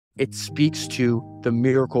it speaks to the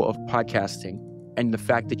miracle of podcasting and the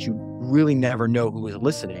fact that you really never know who is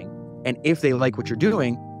listening. And if they like what you're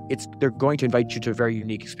doing, they're going to invite you to very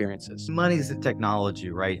unique experiences. Money's a technology,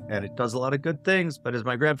 right? And it does a lot of good things. But as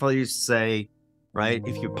my grandfather used to say, right,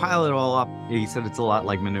 if you pile it all up, he said it's a lot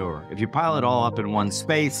like manure. If you pile it all up in one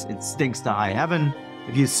space, it stinks to high heaven.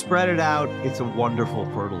 If you spread it out, it's a wonderful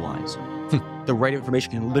fertilizer. The right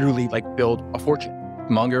information can literally build a fortune.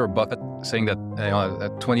 Munger or Buffett saying that a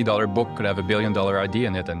 $20 book could have $1 billion idea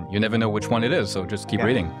in it, and you never know which one it is, so just keep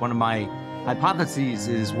reading. One of my hypotheses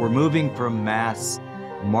is we're moving from mass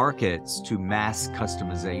markets to mass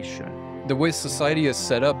customization. The way society is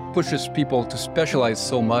set up pushes people to specialize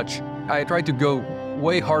so much. I try to go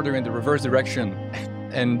way harder in the reverse direction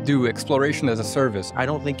and do exploration as a service. I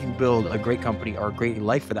don't think you build a great company or a great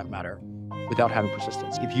life for that matter without having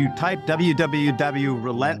persistence. If you type www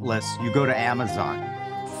relentless, you go to Amazon.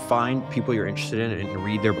 Find people you're interested in and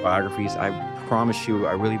read their biographies. I promise you,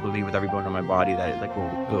 I really believe with every bone in my body that it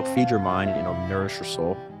will feed your mind and it'll nourish your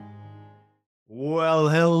soul. Well,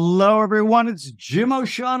 hello everyone. It's Jim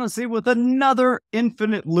O'Shaughnessy with another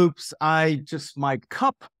Infinite Loops. My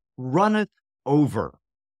cup runneth over.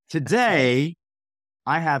 Today,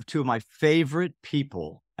 I have two of my favorite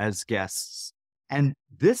people as guests. And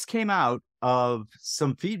this came out of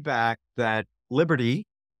some feedback that Liberty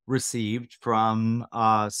received from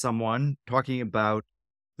someone talking about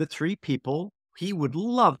the three people he would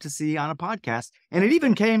love to see on a podcast. And it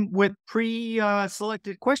even came with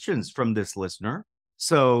pre-selected questions from this listener.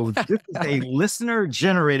 So this is a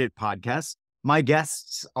listener-generated podcast. My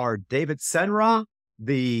guests are David Senra,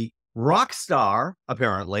 the rock star,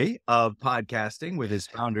 apparently, of podcasting with his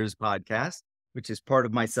Founders Podcast, which is part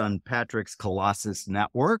of my son Patrick's Colossus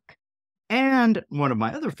Network. And one of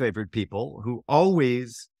my other favorite people who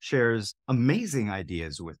always shares amazing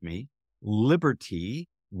ideas with me, Liberty,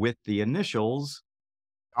 with the initials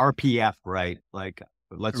RPF, right?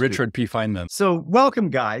 Richard P. Feynman. So welcome,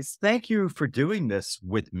 guys. Thank you for doing this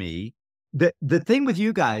with me. The thing with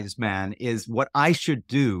you guys, man, is what I should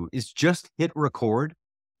do is just hit record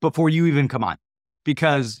before you even come on,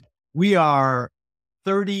 because we are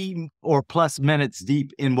 30 or plus minutes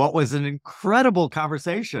deep in what was an incredible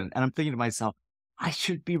conversation. And I'm thinking to myself, I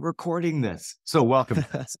should be recording this. So welcome.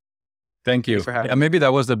 Thank you. Maybe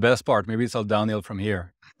that was the best part. Maybe it's all downhill from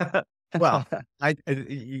here. Well, I've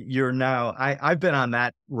been on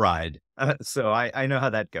that ride. So I know how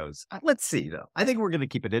that goes. Let's see though. I think we're going to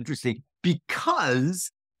keep it interesting because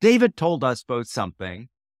David told us both something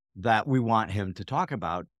that we want him to talk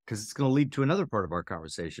about, because it's going to lead to another part of our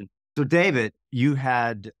conversation. So David, you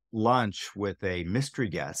had lunch with a mystery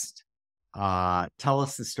guest. Tell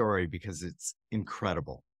us the story because it's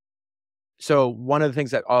incredible. So one of the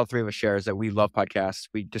things that all three of us share is that we love podcasts.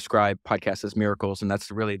 We describe podcasts as miracles, and that's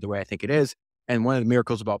really the way I think it is. And one of the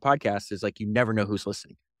miracles about podcasts is you never know who's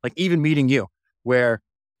listening. Even meeting you, where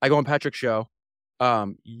I go on Patrick's show,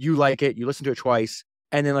 you like it, you listen to it twice,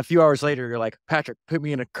 and then a few hours later, you're like, Patrick, put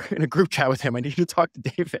me in a group chat with him. I need to talk to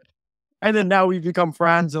David. And then now we've become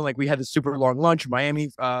friends, and we had this super long lunch in Miami,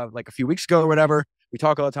 a few weeks ago or whatever. We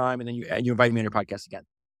talk all the time, and then you invite me on your podcast again.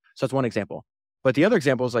 So that's one example. But the other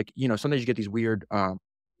example is sometimes you get these weird,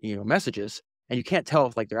 messages, and you can't tell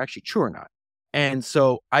if they're actually true or not. And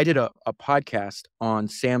so I did a podcast on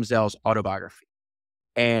Sam Zell's autobiography,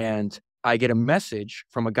 and I get a message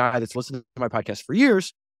from a guy that's listened to my podcast for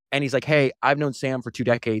years, and he's like, "Hey, I've known Sam for 2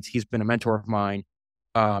 decades. He's been a mentor of mine.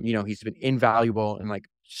 He's been invaluable in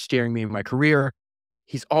steering me in my career.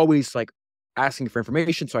 He's always asking for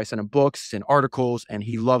information. So I sent him books and articles, and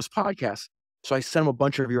he loves podcasts. So I sent him a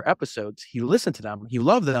bunch of your episodes. He listened to them. He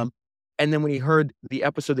loved them. And then when he heard the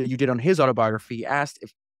episode that you did on his autobiography, he asked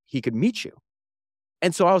if he could meet you.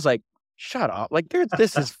 And so I was like, shut up.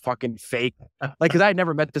 This is fucking fake. Cause I had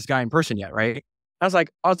never met this guy in person yet. Right. I was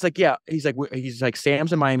like, yeah. He's like,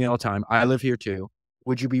 Sam's in Miami all the time. I live here too.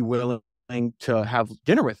 Would you be willing to have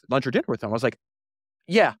lunch or dinner with him? I was like,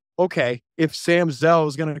 yeah, okay. If Sam Zell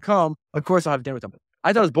is going to come, of course I'll have dinner with him.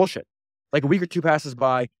 I thought it was bullshit. A week or two passes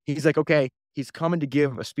by. He's like, okay, he's coming to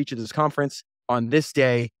give a speech at this conference on this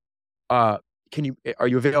day. Are you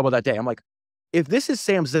available that day? I'm like, if this is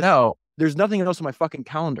Sam Zell, there's nothing else on my fucking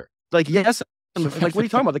calendar. Yes. I'm what are you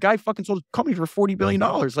talking about? The guy fucking sold his company for $40 billion.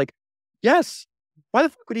 Yes. Why the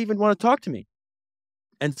fuck would he even want to talk to me?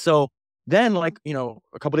 And so then a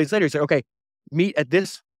couple days later, he's like, okay, meet at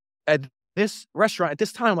this restaurant at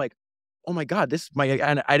this time. I'm like, oh my God,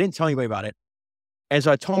 and I didn't tell anybody about it. And so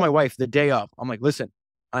I told my wife the day of, I'm like, listen,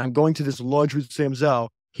 I'm going to this lunch with Sam Zell.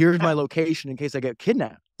 Here's my location in case I get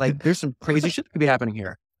kidnapped. There's some crazy shit that could be happening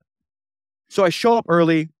here. So I show up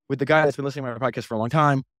early with the guy that's been listening to my podcast for a long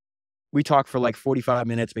time. we talk for like 45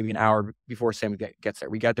 minutes, maybe an hour before Sam gets there.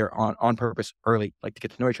 We got there on purpose early, like to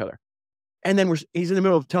get to know each other. And then he's in the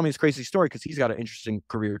middle of telling me this crazy story because he's got an interesting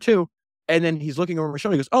career too. And then he's looking over my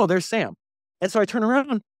shoulder. He goes, "Oh, there's Sam." And so I turn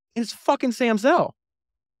around and it's fucking Sam Zell.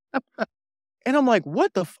 And I'm like,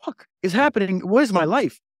 what the fuck is happening? What is my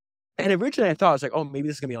life? And originally I thought, I was like, oh, maybe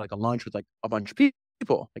this is gonna be like a lunch with like a bunch of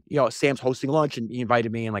people. Like, you know, Sam's hosting lunch and he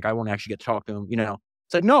invited me and like, I won't actually get to talk to him, you know.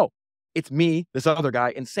 It's like, no, it's me, this other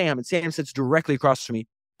guy, and Sam sits directly across from me.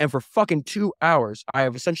 And for fucking 2 hours, I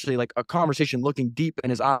have essentially like a conversation looking deep in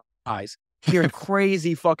his eyes, hearing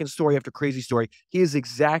crazy fucking story after crazy story. He is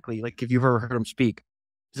exactly like, if you've ever heard him speak,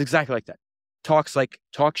 he's exactly like that. Talks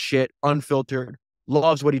shit, unfiltered,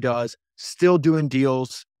 loves what he does, still doing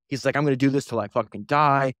deals. He's like, I'm going to do this till I fucking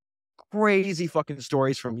die. Crazy fucking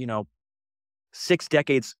stories from, you know, 6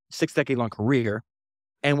 decade long career.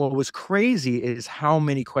 And what was crazy is how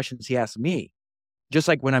many questions he asked me. Just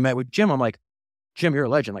like when I met with Jim, I'm like, Jim, you're a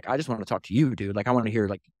legend. Like, I just want to talk to you, dude. Like, I want to hear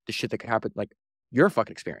like the shit that happened, like your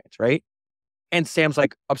fucking experience, right? And Sam's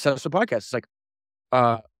like obsessed with podcasts. It's like,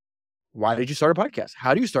 why did you start a podcast?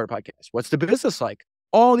 How do you start a podcast? What's the business like?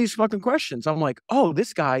 All these fucking questions. I'm like, oh,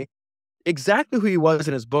 this guy, exactly who he was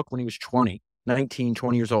in his book when he was 19,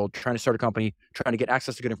 20 years old, trying to start a company, trying to get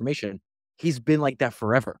access to good information. He's been like that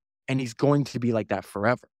forever. And he's going to be like that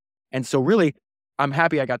forever. And so really, I'm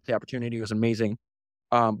happy I got the opportunity. It was amazing.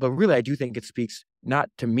 But really, I do think it speaks not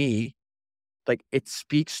to me, like it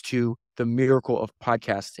speaks to the miracle of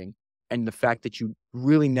podcasting and the fact that you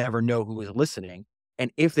really never know who is listening.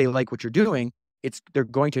 And if they like what you're doing, they're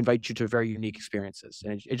going to invite you to very unique experiences.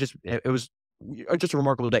 And it was just a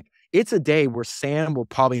remarkable day. It's a day where Sam will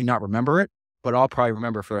probably not remember it, but I'll probably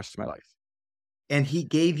remember for the rest of my life. And he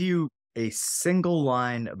gave you a single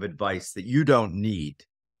line of advice that you don't need,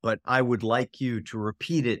 but I would like you to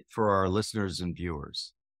repeat it for our listeners and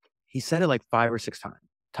viewers. He said it like 5 or 6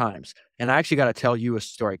 times. And I actually got to tell you a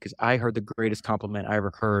story because I heard the greatest compliment I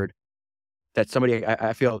ever heard that somebody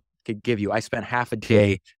I feel could give you. I spent half a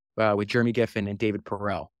day with Jeremy Giffen and David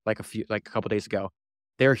Perel like a couple days ago.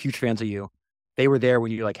 They're huge fans of you. They were there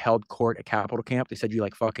when you like held court at Capitol Camp. They said you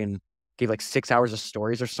like fucking gave like 6 hours of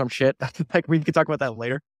stories or some shit. Like we can talk about that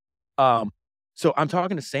later. So I'm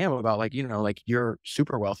talking to Sam about like, you know, like you're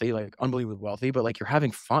super wealthy, like unbelievably wealthy, but like you're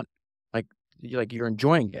having fun. Like you're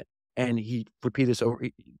enjoying it. And he repeated this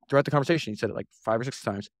throughout the conversation. He said it like 5 or 6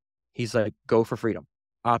 times. He's like, go for freedom,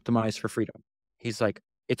 optimize for freedom. He's like,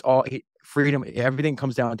 freedom. Everything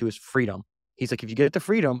comes down to is freedom. He's like, if you get the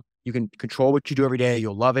freedom, you can control what you do every day.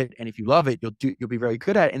 You'll love it. And if you love it, you'll be very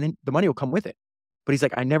good at it. And then the money will come with it. But he's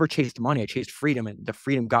like, I never chased money. I chased freedom, and the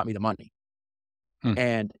freedom got me the money.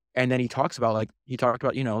 And then he talked about,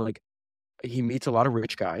 you know, like he meets a lot of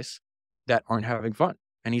rich guys that aren't having fun.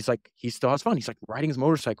 And he's like, he still has fun. He's like riding his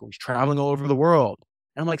motorcycle. He's traveling all over the world.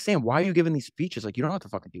 And I'm like, Sam, why are you giving these speeches? Like, you don't have to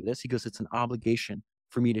fucking do this. He goes, it's an obligation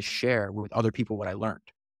for me to share with other people what I learned.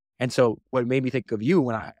 And so what made me think of you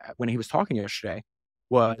when he was talking yesterday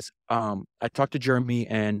was I talked to Jeremy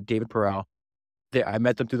and David Perel. I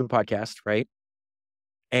met them through the podcast, right?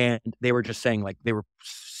 And they were just saying, like, they were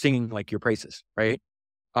singing like your praises, right?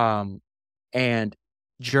 And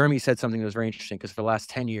Jeremy said something that was very interesting because for the last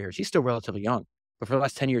 10 years, he's still relatively young, but for the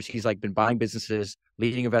last 10 years, he's like been buying businesses,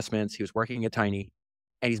 leading investments. He was working at Tiny,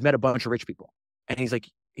 and he's met a bunch of rich people. And he's like,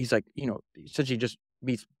 you know, essentially just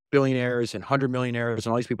meets billionaires and 100 millionaires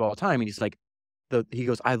and all these people all the time. And he's like, he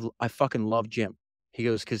goes, I fucking love Jim. He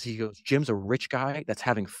goes, Jim's a rich guy that's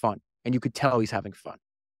having fun. And you could tell he's having fun.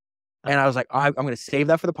 And I was like, I'm going to save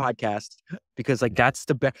that for the podcast because like, that's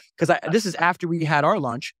the best. Because this is after we had our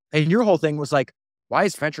lunch and your whole thing was like, why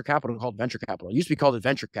is venture capital called venture capital? It used to be called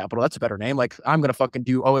adventure capital. That's a better name. Like, I'm going to fucking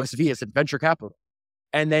do OSV as adventure capital.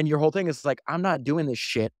 And then your whole thing is like, I'm not doing this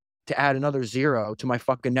shit to add another zero to my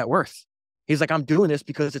fucking net worth. He's like, I'm doing this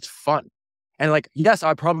because it's fun. And like, yes,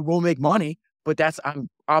 I probably will make money, but I'm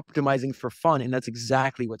optimizing for fun. And that's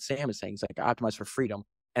exactly what Sam is saying. He's like, I optimize for freedom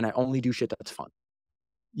and I only do shit that's fun.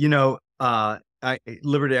 You know,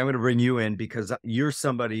 Liberty, I'm going to bring you in because you're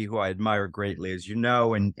somebody who I admire greatly, as you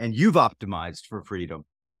know, and you've optimized for freedom.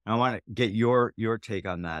 I want to get your take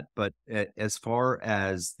on that. But as far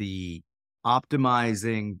as the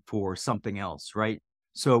optimizing for something else, right?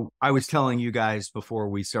 So I was telling you guys before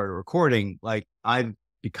we started recording, like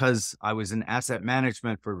because I was in asset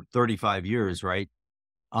management for 35 years, right?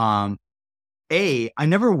 I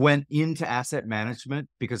never went into asset management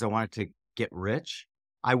because I wanted to get rich.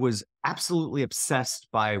 I was absolutely obsessed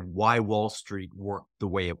by why Wall Street worked the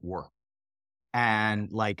way it worked. And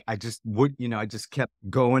like, I just would, I just kept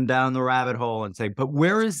going down the rabbit hole and saying, but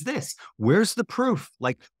where is this? Where's the proof?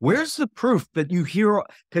 Like, where's the proof that you hear?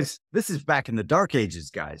 Because this is back in the dark ages,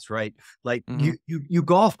 guys, right? Like you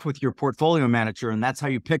golfed with your portfolio manager and that's how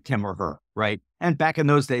you picked him or her, right? And back in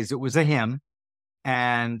those days, it was a him.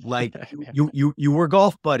 And like you were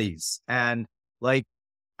golf buddies. And like,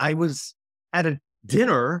 I was at a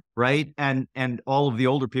dinner, right? And all of the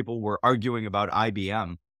older people were arguing about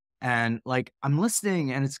IBM. And like, I'm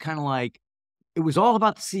listening and it's kind of like, it was all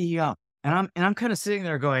about the CEO. And I'm kind of sitting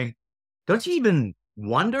there going, don't you even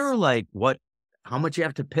wonder like how much you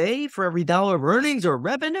have to pay for every dollar of earnings or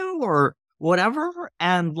revenue or whatever?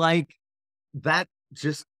 And like, that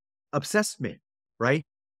just obsessed me. Right.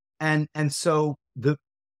 And so the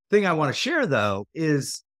thing I want to share though,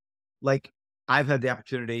 is like, I've had the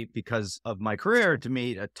opportunity because of my career to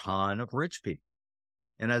meet a ton of rich people.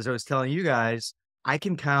 And as I was telling you guys, I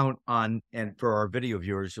can count on, and for our video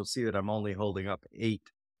viewers, you'll see that I'm only holding up 8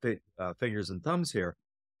 fingers and thumbs here.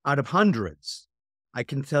 Out of hundreds, I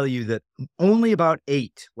can tell you that only about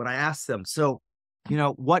 8, when I asked them, so,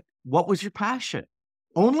 what was your passion?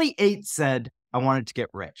 Only 8 said, I wanted to get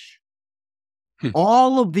rich.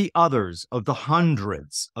 All of the others, of the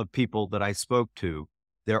hundreds of people that I spoke to,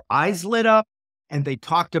 their eyes lit up and they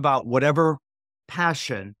talked about whatever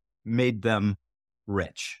passion made them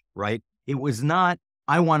rich, right? It was not,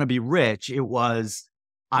 I want to be rich. It was,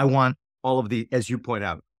 I want all of the, as you point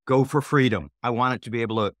out, go for freedom. I wanted to be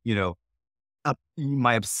able to,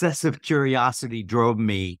 my obsessive curiosity drove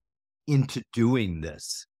me into doing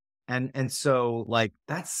this. And so like,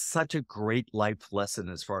 that's such a great life lesson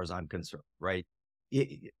as far as I'm concerned, right?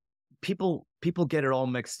 People get it all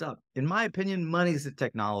mixed up. In my opinion, money is a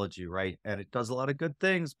technology, right? And it does a lot of good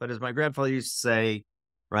things. But as my grandfather used to say,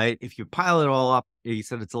 right, if you pile it all up, he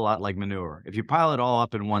said it's a lot like manure. If you pile it all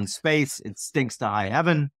up in one space, it stinks to high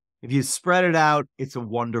heaven. If you spread it out, it's a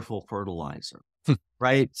wonderful fertilizer,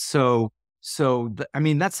 right? So I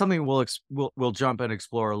mean, that's something we'll jump and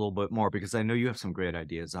explore a little bit more, because I know you have some great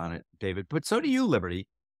ideas on it, David. But so do you, Liberty,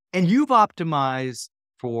 and you've optimized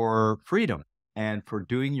for freedom and for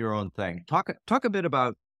doing your own thing. Talk a bit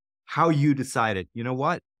about how you decided, you know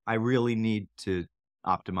what, I really need to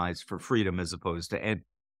optimize for freedom as opposed to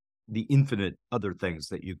the infinite other things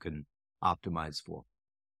that you can optimize for.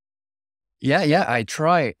 Yeah, I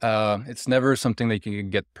try. It's never something that you can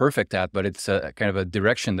get perfect at, but it's a kind of a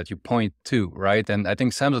direction that you point to, right? And I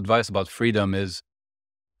think Sam's advice about freedom is,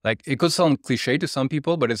 like, it could sound cliche to some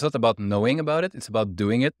people, but it's not about knowing about it. It's about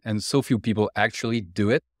doing it. And so few people actually do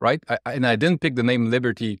it, right? I didn't pick the name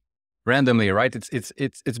Liberty randomly, right?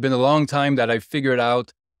 It's been a long time that I figured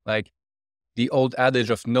out, like, the old adage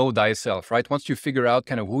of know thyself, right? Once you figure out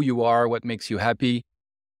kind of who you are, what makes you happy,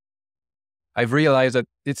 I've realized that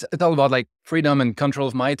it's all about like freedom and control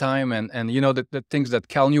of my time and the things that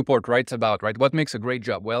Cal Newport writes about, right? What makes a great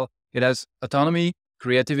job? Well, it has autonomy,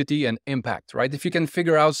 creativity, and impact, right? If you can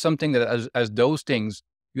figure out something that has those things,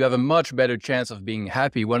 you have a much better chance of being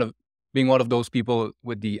happy, being one of those people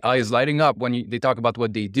with the eyes lighting up when they talk about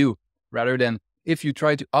what they do, rather than if you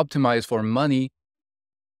try to optimize for money.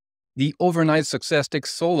 The overnight success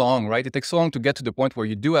takes so long, right? It takes so long to get to the point where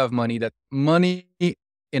you do have money that money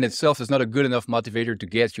in itself is not a good enough motivator to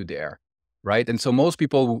get you there, right? And so most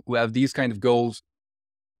people who have these kind of goals,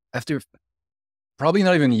 after probably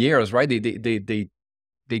not even years, right?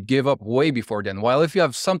 They give up way before then. While if you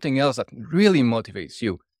have something else that really motivates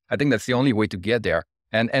you, I think that's the only way to get there.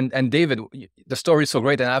 And David, the story is so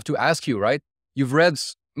great, and I have to ask you, right? You've read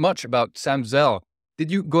much about Sam Zell. Did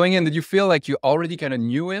you feel like you already kind of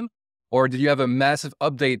knew him? Or did you have a massive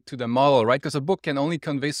update to the model, right? Because a book can only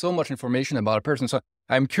convey so much information about a person. So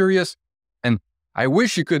I'm curious, and I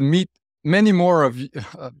wish you could meet many more of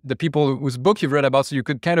the people whose book you've read about, so you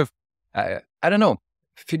could kind of, I don't know,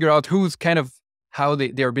 figure out who's kind of how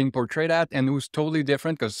they're being portrayed at and who's totally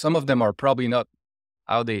different, because some of them are probably not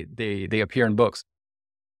how they appear in books.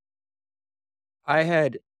 I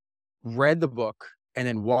had read the book and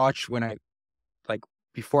then watched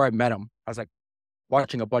before I met him, I was like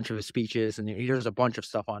watching a bunch of his speeches, and there's a bunch of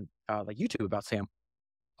stuff on like YouTube about Sam.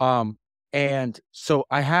 And so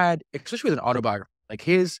I had, especially with an autobiography, like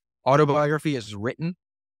his autobiography is written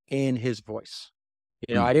in his voice.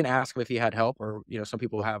 I didn't ask him if he had help, or, some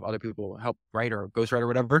people have other people help write or ghostwrite or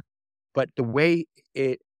whatever. But the way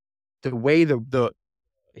he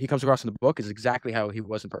comes across in the book is exactly how he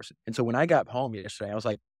was in person. And so when I got home yesterday, I was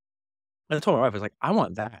like, and I told my wife, I was like, I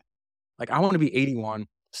want that. Like, I want to be 81,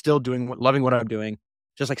 still loving what I'm doing,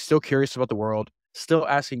 just like still curious about the world, still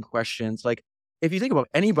asking questions. Like, if you think about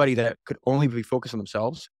anybody that could only be focused on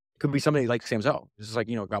themselves, Could be somebody like Sam Zell. This is like,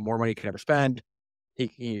 got more money he can ever spend.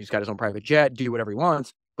 He's got his own private jet, do whatever he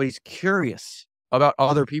wants, but he's curious about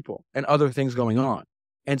other people and other things going on.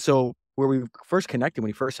 And so where we first connected, when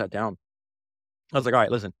he first sat down, I was like, all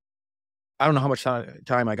right, listen, I don't know how much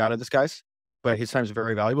time I got of this guy's, but his time is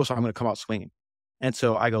very valuable. So I'm going to come out swinging. And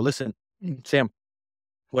so I go, listen, Sam,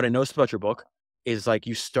 what I noticed about your book is like,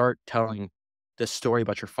 you start telling the story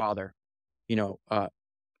about your father,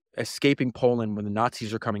 escaping Poland when the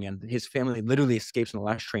Nazis are coming in. His family literally escapes on the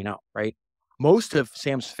last train out, right? Most of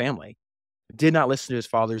Sam's family did not listen to his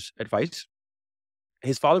father's advice.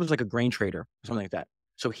 His father was like a grain trader or something like that.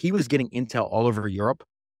 So he was getting intel all over Europe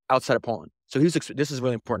outside of Poland. So this is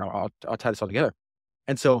really important. I'll tie this all together.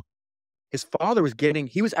 And so his father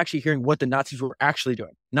he was actually hearing what the Nazis were actually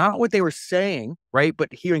doing, not what they were saying, right? But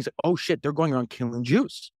hearing, oh shit, they're going around killing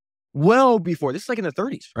Jews. Well before, this is like in the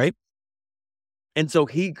 30s, right? And so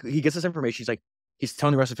he gets this information. He's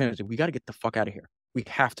telling the rest of the family, we got to get the fuck out of here. We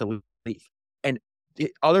have to leave. And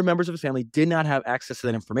the other members of his family did not have access to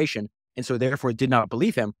that information. And so therefore did not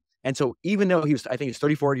believe him. And so even though I think he was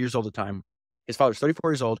 34 years old at the time, his father was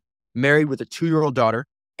 34 years old, married with a 2-year-old daughter.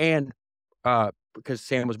 And because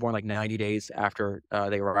Sam was born like 90 days after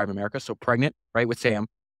they arrived in America. So pregnant, right, with Sam.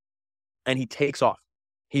 And he takes off.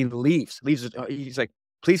 He leaves. He's like,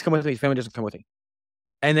 please come with me. His family doesn't come with me.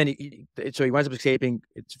 And then so he winds up escaping.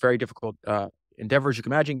 It's very difficult endeavor, as you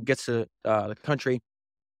can imagine. Gets to the country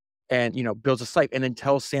and, builds a life, and then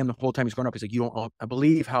tells Sam the whole time he's growing up, he's like, you don't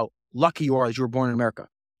believe how lucky you are that you were born in America.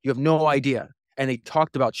 You have no idea. And they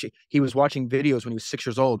talked about he was watching videos when he was 6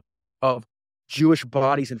 years old of Jewish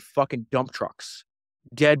bodies in fucking dump trucks,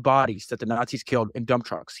 dead bodies that the Nazis killed in dump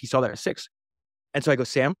trucks. He saw that at 6. And so I go,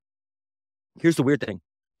 Sam, here's the weird thing.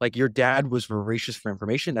 Like, your dad was voracious for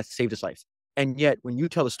information that saved his life. And yet when you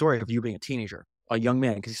tell the story of you being a teenager, a young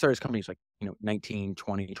man, because he started his company, he was like, 19,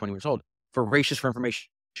 20 years old, voracious for information.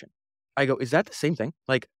 I go, is that the same thing?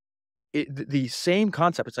 Like, the same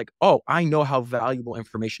concept. It's like, oh, I know how valuable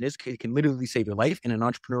information is. It can literally save your life. In an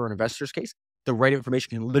entrepreneur or investor's case, the right information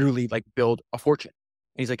can literally like build a fortune.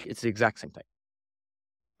 And he's like, it's the exact same thing.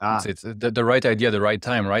 It's the right idea, the right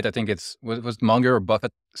time, right? I think was Munger or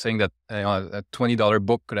Buffett saying that a $20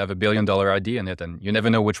 book could have $1 billion idea in it, and you never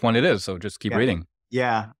know which one it is. So just keep reading.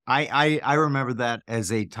 Yeah, I remember that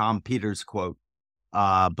as a Tom Peters quote,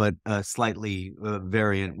 but a slightly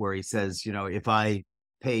variant where he says, if I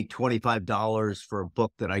pay $25 for a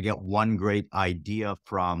book that I get one great idea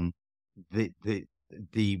from,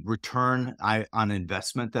 the return on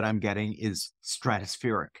investment that I'm getting is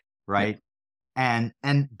stratospheric, right? Yeah.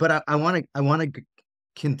 But I want to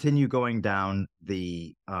continue going down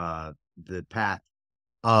the path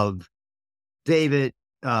of David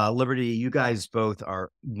Liberty. You guys both are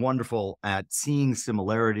wonderful at seeing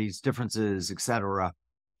similarities, differences, etc.,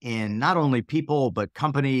 in not only people but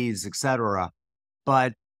companies, etc.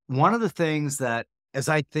 But one of the things that, as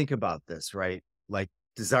I think about this, right, like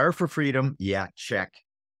desire for freedom, yeah, check.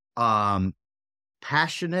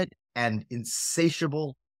 Passionate and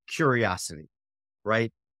insatiable curiosity,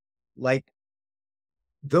 right? Like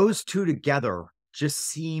those two together just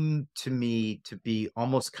seem to me to be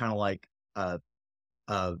almost kind of like,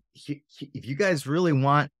 if you guys really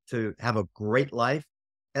want to have a great life,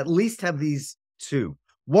 at least have these two.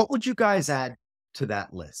 What would you guys add to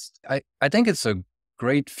that list? I think it's a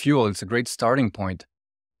great fuel. It's a great starting point.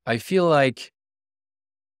 I feel like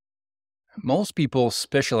most people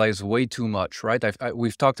specialize way too much, right?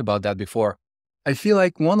 We've talked about that before. I feel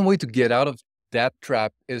like one way to get out of that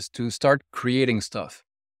trap is to start creating stuff.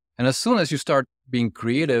 And as soon as you start being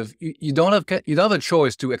creative, you don't have a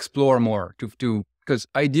choice to explore more, because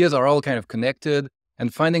ideas are all kind of connected,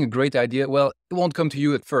 and finding a great idea, well, it won't come to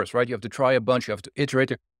you at first, right? You have to try a bunch, you have to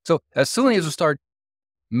iterate. So as soon as you start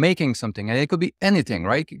making something, and it could be anything,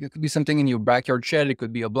 right? It could be something in your backyard shed, it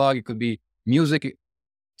could be a blog, it could be music,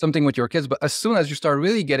 something with your kids. But as soon as you start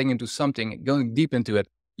really getting into something, going deep into it,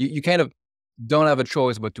 you kind of don't have a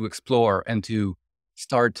choice but to explore and to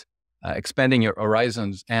start expanding your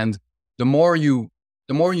horizons. And the more you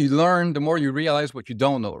learn, the more you realize what you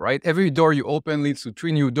don't know, right? Every door you open leads to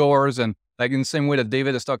 3 new doors. And like in the same way that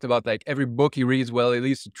David has talked about, like every book he reads, well, it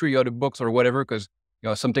leads to 3 other books or whatever, because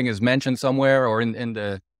something is mentioned somewhere or in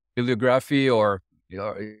the bibliography or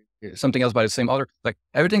something else by the same author. Like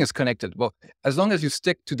everything is connected. Well, as long as you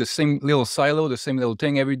stick to the same little silo, the same little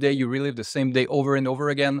thing every day, you relive the same day over and over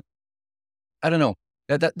again. I don't know.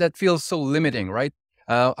 That feels so limiting, right?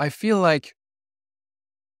 I feel like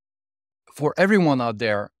for everyone out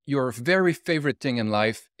there, your very favorite thing in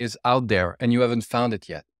life is out there and you haven't found it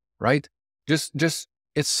yet, right? Just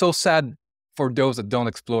it's so sad for those that don't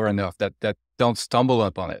explore enough, that don't stumble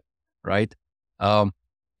upon it. right?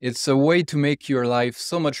 It's a way to make your life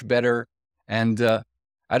so much better. And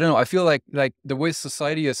I don't know, I feel like the way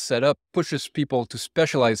society is set up pushes people to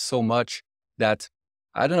specialize so much that,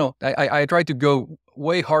 I don't know, I try to go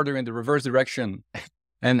way harder in the reverse direction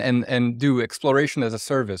and do exploration as a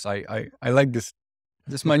service. I like this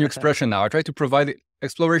is my new expression now. I try to provide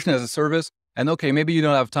exploration as a service. And okay, maybe you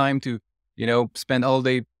don't have time to, spend all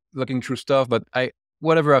day looking through stuff, but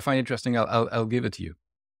whatever I find interesting, I'll give it to you.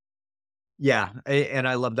 Yeah, and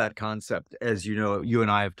I love that concept. As you know, you and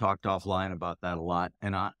I have talked offline about that a lot.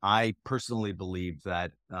 And I personally believe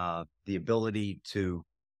that the ability to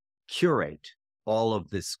curate all of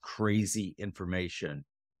this crazy information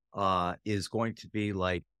is going to be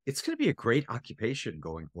it's going to be a great occupation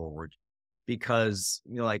going forward, because,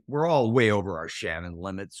 we're all way over our Shannon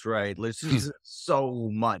limits, right? There's just so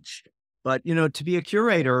much. But, to be a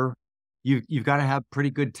curator, you've got to have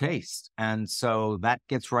pretty good taste. And so that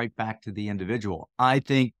gets right back to the individual. I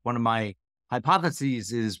think one of my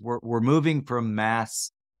hypotheses is we're moving from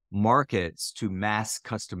mass markets to mass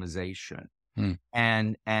customization.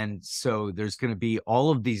 And so there's going to be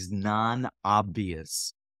all of these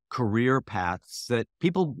non-obvious career paths that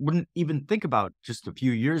people wouldn't even think about just a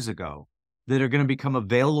few years ago, that are going to become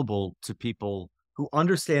available to people who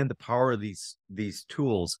understand the power of these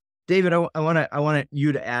tools. David, I want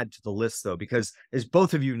you to add to the list, though, because as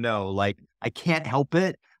both of you know, I can't help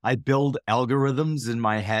it. I build algorithms in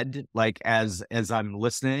my head, as I'm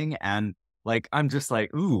listening, and I'm just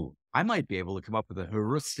ooh, I might be able to come up with a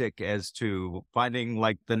heuristic as to finding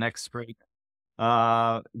the next great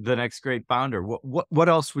founder. What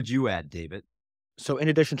else would you add, David? So in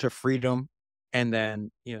addition to freedom, and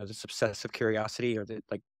then, this obsessive curiosity, or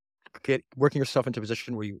working yourself into a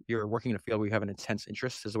position where you're working in a field where you have an intense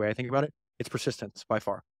interest, is the way I think about it. It's persistence by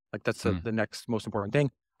far. That's the next most important thing.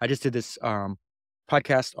 I just did this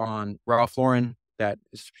podcast on Ralph Lauren that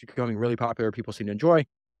is becoming really popular. People seem to enjoy.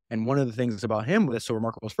 And one of the things about him that's so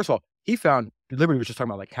remarkable is, first of all, he found, Liberty was just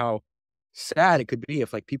talking about how sad it could be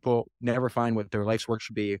if people never find what their life's work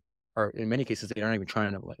should be, or in many cases, they aren't even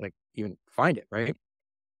trying to even find it, right?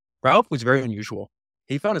 Ralph was very unusual.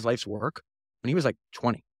 He found his life's work when he was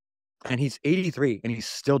 20, and he's 83 and he's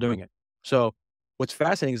still doing it. So what's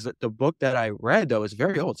fascinating is that the book that I read, though, is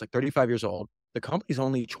very old. It's 35 years old. The company's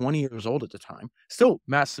only 20 years old at the time, still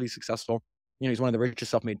massively successful. He's one of the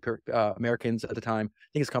richest self-made Americans at the time. I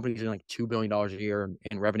think his company's doing $2 billion a year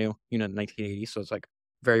in revenue, in the 1980s. So it's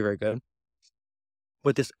very, very good.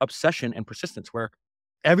 But this obsession and persistence where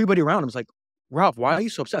everybody around him was Ralph, why are you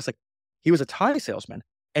so obsessed? He was a tie salesman,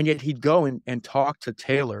 and yet he'd go and talk to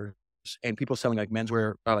tailors and people selling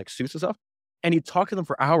menswear, suits and stuff. And he'd talk to them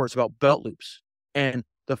for hours about belt loops and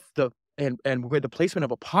and where the placement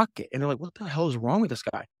of a pocket. And they're like, what the hell is wrong with this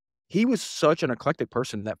guy? He was such an eclectic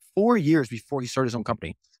person that 4 years before he started his own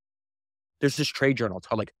company, there's this trade journal. It's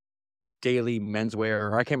called Daily Menswear,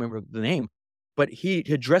 or I can't remember the name, but he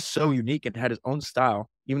had dressed so unique and had his own style,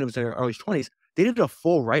 even if it was in his early 20s. They did a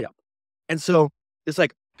full write-up. And so it's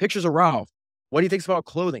pictures of Ralph, what he thinks about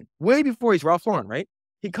clothing, way before he's Ralph Lauren, right?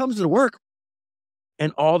 He comes to work,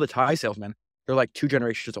 and all the tie salesmen, they're 2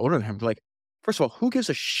 generations older than him. They're first of all, who gives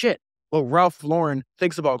a shit what Ralph Lauren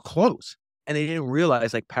thinks about clothes? And they didn't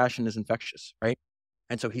realize passion is infectious, right?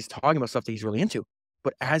 And so he's talking about stuff that he's really into.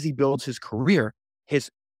 But as he builds his career,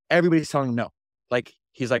 everybody's telling him no.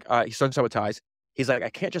 He starts out with ties. He's this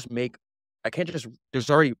market's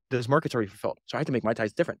already fulfilled. So I have to make my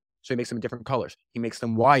ties different. So he makes them in different colors. He makes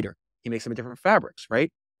them wider. He makes them in different fabrics,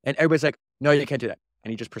 right? And everybody's no, you can't do that. And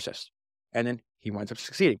he just persists. And then he winds up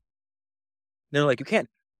succeeding. They're you can't.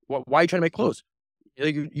 Why are you trying to make clothes?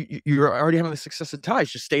 You're already having the success in ties.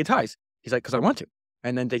 Just stay in ties. He's because I want to.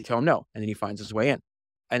 And then they tell him no. And then he finds his way in.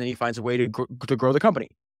 And then he finds a way to grow the company.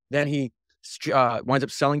 Then he winds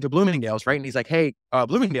up selling to Bloomingdale's, right? And he's hey,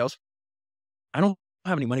 Bloomingdale's, I don't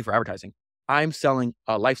have any money for advertising. I'm selling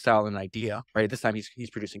a lifestyle and an idea, right? At this time,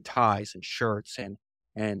 he's producing ties and shirts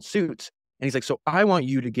and suits. And he's so I want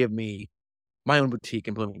you to give me my own boutique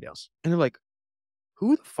in Bloomingdale's. And they're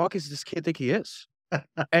who the fuck is this kid think he is?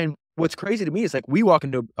 And what's crazy to me is we walk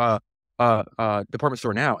into department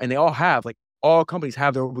store now, and they all have all companies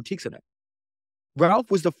have their own boutiques in it.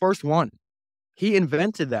 Ralph was the first one. He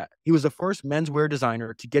invented that. He was the first menswear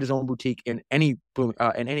designer to get his own boutique in any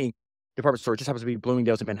department store. It just happens to be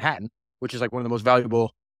Bloomingdale's in Manhattan, which is one of the most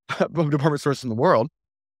valuable department stores in the world.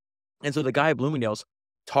 And so the guy at Bloomingdale's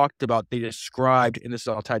they described, and this is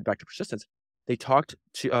all tied back to persistence. They talked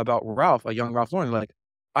about Ralph, a young Ralph Lauren.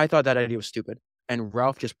 I thought that idea was stupid. And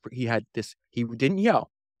Ralph he didn't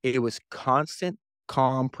yell. It was constant,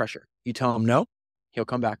 calm pressure. You tell him no, he'll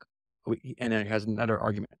come back. And then he has another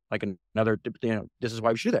argument, like another, this is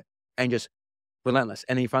why we should do that. And just relentless.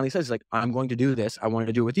 And then he finally says, like, I'm going to do this. I want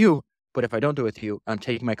to do it with you. But if I don't do it with you, I'm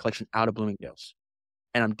taking my collection out of Bloomingdale's.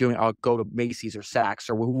 And I'll go to Macy's or Saks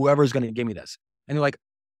or whoever's going to give me this. And they're like,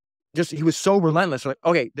 he was so relentless. Like,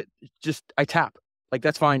 okay, I tap. Like,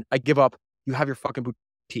 that's fine. I give up. You have your fucking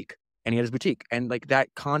boutique. And he had his boutique. And like that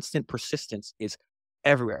constant persistence is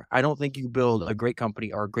everywhere. I don't think you build a great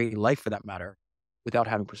company or a great life for that matter without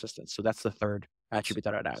having persistence. So that's the third attribute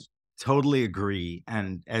that I'd add. Totally agree.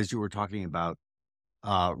 And as you were talking about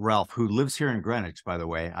Ralph, who lives here in Greenwich, by the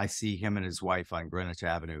way, I see him and his wife on Greenwich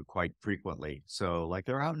Avenue quite frequently. So like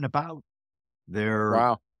they're out and about.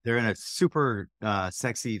 They're in a super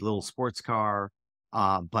sexy little sports car.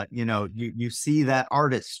 But you see that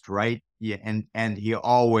artist, right? Yeah, and he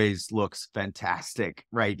always looks fantastic,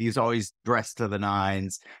 right? He's always dressed to the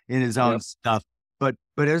nines in his own stuff. But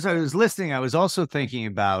as I was listening, I was also thinking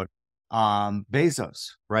about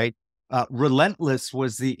Bezos, right? Relentless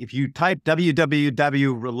was if you type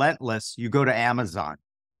www relentless, you go to Amazon,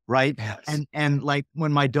 right? Yes. And like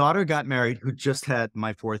when my daughter got married, who just had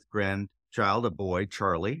my fourth grandchild, a boy,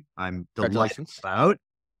 Charlie, I'm delighted about.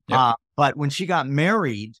 Yep. But when she got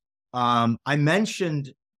married, I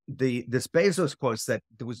mentioned this Bezos quote that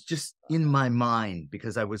was just in my mind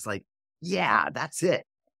because I was like, yeah, that's it.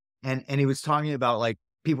 And he was talking about like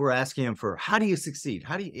people were asking him for how do you succeed?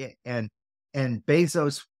 How do you and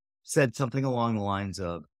Bezos said something along the lines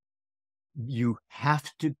of you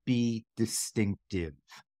have to be distinctive.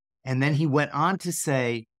 And then he went on to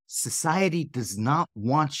say society does not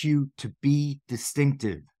want you to be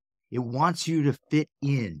distinctive. It wants you to fit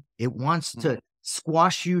in. It wants to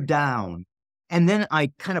squash you down. And then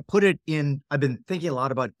I kind of put it in, I've been thinking a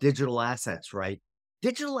lot about digital assets, right?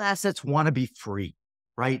 Digital assets want to be free,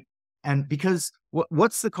 right? And because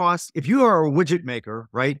what's the cost? If you are a widget maker,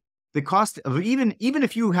 right? The cost of even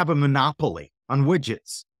if you have a monopoly on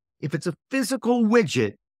widgets, if it's a physical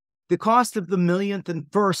widget, the cost of the millionth and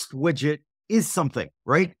first widget is something,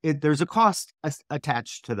 right? There's a cost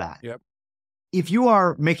attached to that. Yep. If you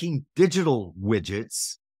are making digital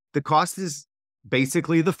widgets, the cost is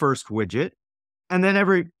basically the first widget, and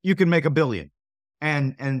then you can make 1 billion,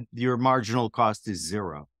 and your marginal cost is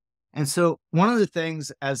 0. And so one of the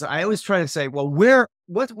things, as I always try to say, well,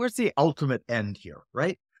 where's the ultimate end here,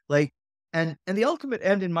 right? Like, and the ultimate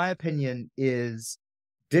end, in my opinion, is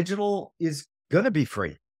digital is going to be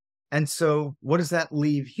free. And so what does that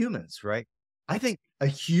leave humans, right? I think a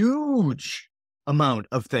huge amount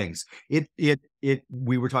of things.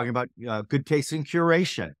 We were talking about good taste and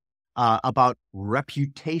curation, about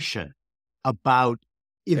reputation, about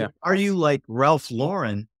are you like Ralph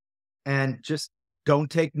Lauren and just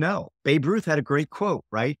don't take no. Babe Ruth had a great quote,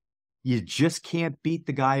 right? You just can't beat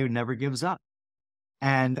the guy who never gives up.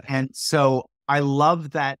 And so I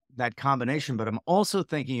love that combination, but I'm also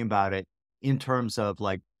thinking about it in terms of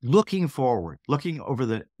like looking forward, looking over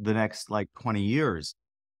the next like 20 years.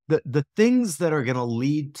 The things that are going to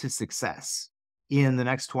lead to success in the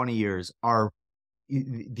next 20 years are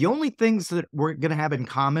the only things that we're going to have in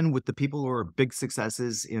common with the people who are big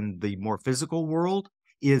successes in the more physical world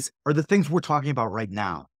are the things we're talking about right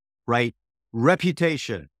now, right?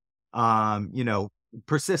 Reputation,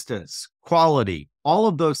 persistence, quality, all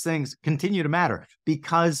of those things continue to matter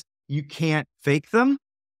because you can't fake them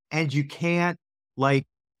and you can't like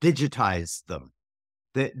digitize them.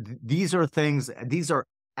 These are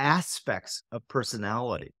aspects of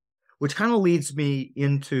personality, which kind of leads me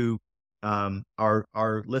into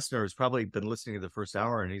our listener has probably been listening to the first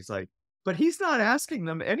hour and he's like, but he's not asking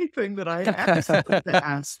them anything that I asked him to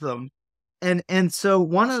ask them. And so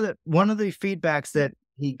one of the feedbacks that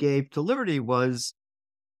he gave to Liberty was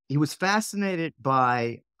he was fascinated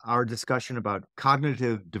by our discussion about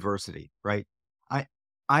cognitive diversity, right?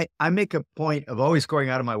 I make a point of always going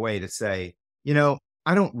out of my way to say,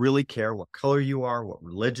 I don't really care what color you are, what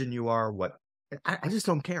religion you are, I just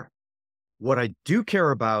don't care. What I do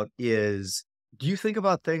care about is, do you think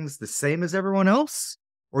about things the same as everyone else?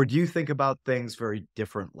 Or do you think about things very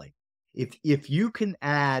differently? If you can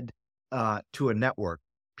add to a network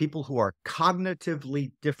people who are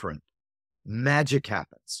cognitively different, magic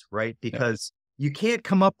happens, right? Because you can't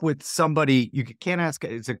come up with somebody, you can't ask,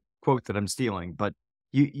 it's a quote that I'm stealing, but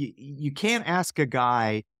you can't ask a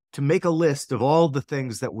guy to make a list of all the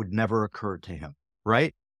things that would never occur to him,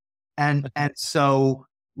 right? And so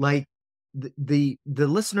like the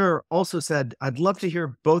listener also said, I'd love to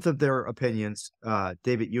hear both of their opinions,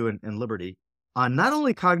 David, you and Liberty, on not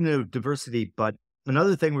only cognitive diversity, but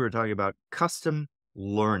another thing we were talking about, custom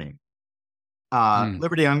learning.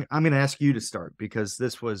 Liberty, I'm going to ask you to start because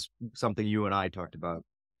this was something you and I talked about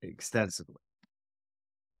extensively.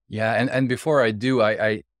 Yeah. And before I do,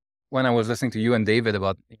 I when I was listening to you and David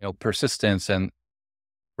about, persistence and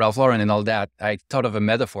Ralph Lauren and all that, I thought of a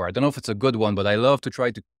metaphor. I don't know if it's a good one, but I love to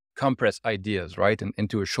try to compress ideas, right,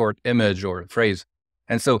 into a short image or a phrase.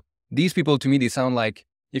 And so these people, to me, they sound like,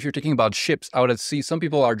 if you're thinking about ships out at sea, some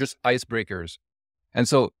people are just icebreakers. And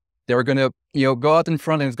so they're going to, go out in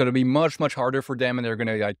front, and it's going to be much, much harder for them. And they're going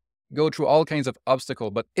to go through all kinds of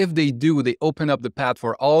obstacles. But if they do, they open up the path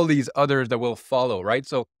for all these others that will follow, right?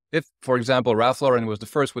 So if, for example, Ralph Lauren was the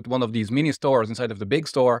first with one of these mini stores inside of the big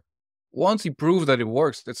store, once he proves that it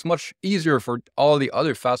works, it's much easier for all the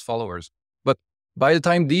other fast followers. But by the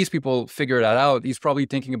time these people figure that out, he's probably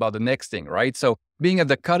thinking about the next thing, right? So being at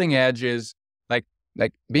the cutting edge is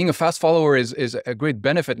like being a fast follower is a great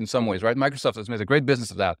benefit in some ways, right? Microsoft has made a great business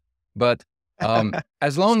of that. But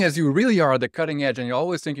as long as you really are at the cutting edge and you're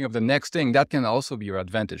always thinking of the next thing, that can also be your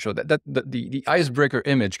advantage. So the icebreaker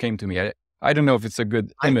image came to me. I don't know if it's a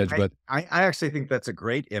good image, but I actually think that's a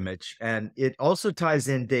great image. And it also ties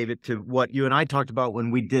in, David, to what you and I talked about when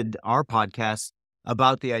we did our podcast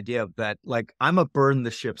about the idea of that, like, I'm a burn the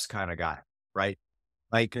ships kind of guy, right?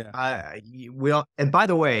 Like, and by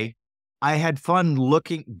the way, I had fun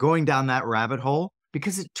going down that rabbit hole,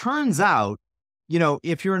 because it turns out,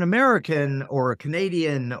 if you're an American or a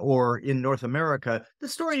Canadian or in North America, the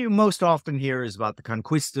story you most often hear is about the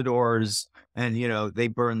conquistadors, and, they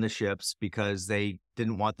burned the ships because they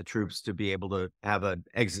didn't want the troops to be able to have an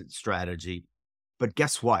exit strategy. But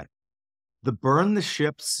guess what? The burn the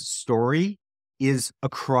ships story is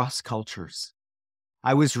across cultures.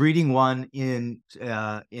 I was reading one in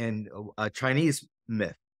a Chinese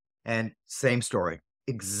myth, and same story,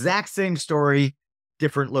 exact same story,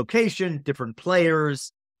 different location, different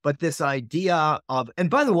players, but this idea of, and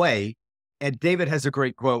by the way, and David has a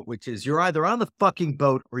great quote, which is, you're either on the fucking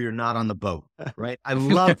boat or you're not on the boat, right? I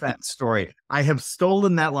love that story. I have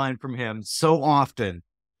stolen that line from him so often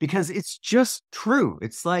because it's just true.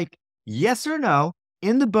 It's like, yes or no,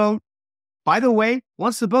 in the boat. By the way,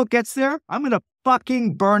 once the boat gets there, I'm going to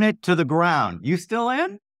fucking burn it to the ground. You still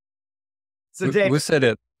in? So David, we said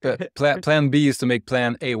it. Plan B is to make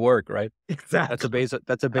plan A work, right? Exactly.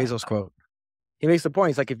 That's a Bezos quote. He makes the point.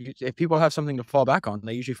 He's like, if people have something to fall back on,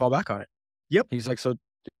 they usually fall back on it. Yep. He's like, so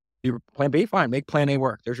your plan B, fine, make plan A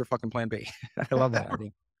work. There's your fucking plan B. I love that idea.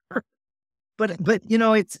 But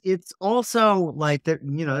it's also like that,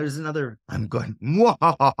 there's another, I'm going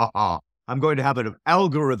to have an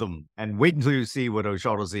algorithm, and wait until you see what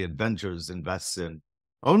O'Shaughnessy Adventures invests in.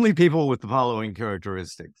 Only people with the following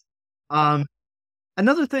characteristics.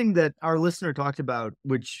 Another thing that our listener talked about,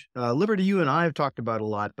 which Liberty, you and I have talked about a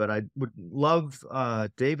lot, but I would love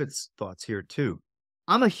David's thoughts here too.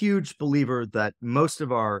 I'm a huge believer that most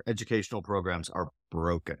of our educational programs are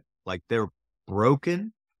broken. Like, they're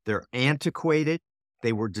broken, they're antiquated,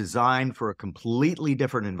 they were designed for a completely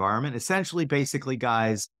different environment. Essentially, basically,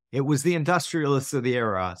 guys, it was the industrialists of the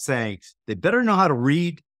era saying they better know how to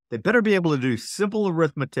read, they better be able to do simple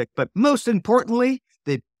arithmetic, but most importantly,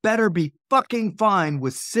 they better be fucking fine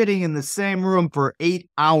with sitting in the same room for 8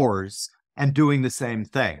 hours and doing the same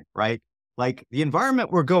thing, right? Like, the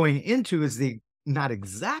environment we're going into is the not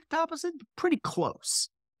exact opposite, but pretty close.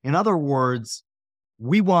 In other words,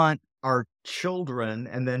 we want our children,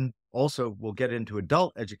 and then also we'll get into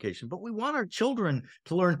adult education, but we want our children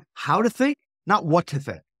to learn how to think, not what to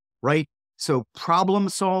think, right? So problem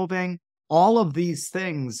solving, all of these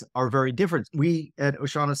things are very different. We at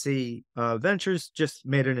O'Shaughnessy Ventures just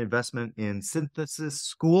made an investment in synthesis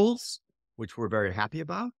schools, which we're very happy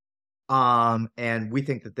about. And we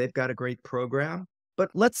think that they've got a great program. But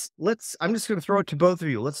I'm just going to throw it to both of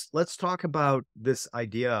you. Let's talk about this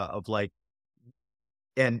idea of like,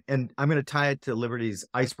 and I'm going to tie it to Liberty's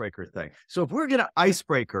icebreaker thing. So if we're going to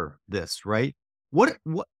icebreaker this, right? What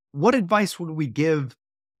advice would we give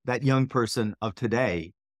that young person of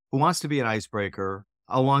today who wants to be an icebreaker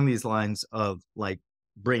along these lines of like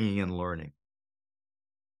bringing in learning?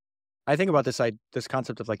 I think about this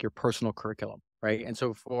concept of like your personal curriculum, right? And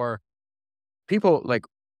so for people like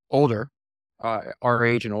older, our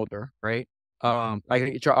age and older, right? I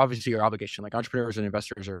think it's obviously your obligation. Like, entrepreneurs and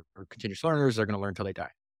investors are continuous learners. They're going to learn till they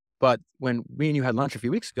die. But when me and you had lunch a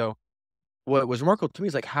few weeks ago, what was remarkable to me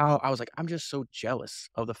is like how I was like, I'm just so jealous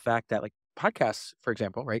of the fact that like podcasts, for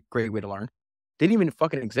example, right? Great way to learn. They didn't even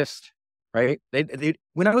fucking exist, right? They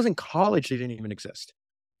when I was in college, they didn't even exist.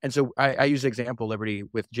 And so I use the example, Liberty,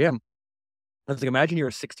 with Jim. I was like, imagine you're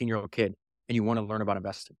a 16-year-old kid and you want to learn about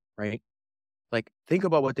investing, right? Like, think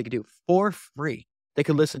about what they could do for free. They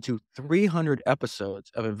could listen to 300 episodes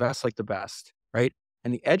of Invest Like the Best, right?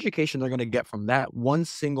 And the education they're going to get from that one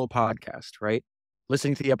single podcast, right?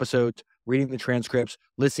 listening to the episodes, reading the transcripts,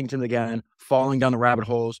 listening to them again, falling down the rabbit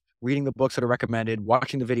holes, reading the books that are recommended,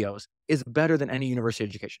 watching the videos is better than any university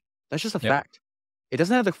education. That's just a fact. It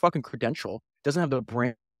doesn't have the fucking credential, doesn't have the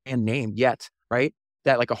brand name yet, right?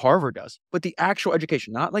 That like a Harvard does. But the actual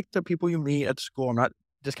education, not like the people you meet at school, I'm not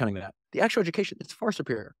discounting that. The actual education, it's far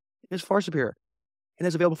superior. It is far superior. And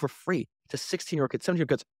it's available for free to 16-year-old kids, 17-year-old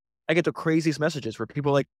kids. I get the craziest messages where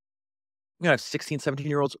people like, you know, 16,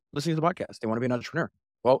 17-year-olds listening to the podcast. They want to be an entrepreneur.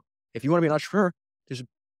 Well, if you want to be an entrepreneur, there's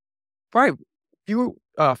probably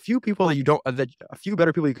a few people that you don't, a few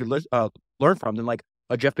better people you could learn from than like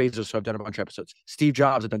a Jeff Bezos, who I've done a bunch of episodes. Steve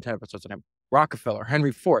Jobs, I've done 10 episodes on him. Rockefeller,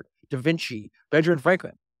 Henry Ford, Da Vinci, Benjamin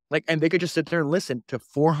Franklin. Like, and they could just sit there and listen to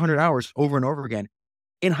 400 hours over and over again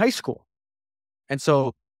in high school. And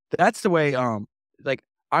so that's the way, like,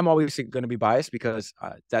 I'm always going to be biased because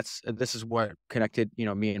this is what connected, you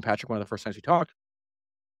know, me and Patrick. One of the first times we talked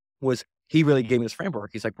was he really gave me this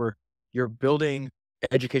framework. He's like, you're building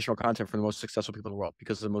educational content for the most successful people in the world,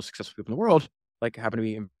 because the most successful people in the world like happen to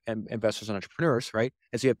be investors and entrepreneurs, right?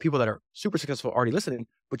 And so you have people that are super successful already listening,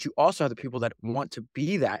 but you also have the people that want to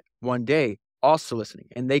be that one day also listening,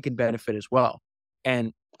 and they can benefit as well.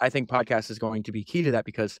 And I think podcast is going to be key to that,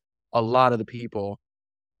 because a lot of the people,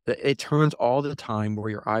 it turns all the time where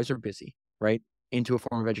your eyes are busy, right, into a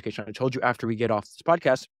form of education. I told you after we get off this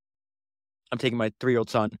podcast, I'm taking my 3-year-old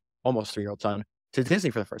son, almost 3-year-old son, to Disney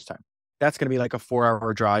for the first time. That's going to be like a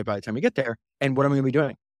 4-hour drive by the time we get there. And what am I going to be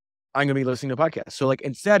doing? I'm going to be listening to podcasts. So like,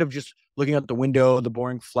 instead of just looking out the window, the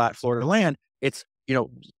boring flat Florida land, it's, you know,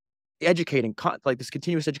 educating, like this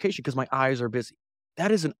continuous education, because my eyes are busy.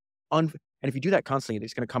 That is and if you do that constantly,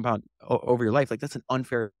 it's going to compound over your life. Like, that's an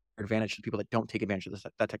unfair advantage to people that don't take advantage of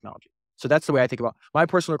that technology. So that's the way I think about my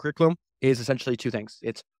personal curriculum. Is essentially 2 things.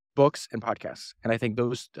 It's books and podcasts. And I think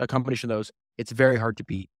a combination of those, it's very hard to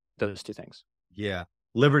beat those 2 things. Yeah.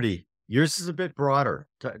 Liberty, yours is a bit broader.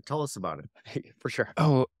 Tell us about it. For sure.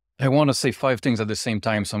 Oh, I want to say 5 things at the same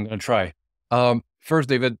time, so I'm going to try. First,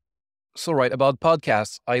 David, so right, about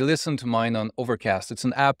podcasts, I listen to mine on Overcast. It's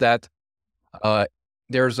an app that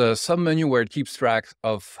there's a sub-menu where it keeps track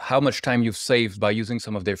of how much time you've saved by using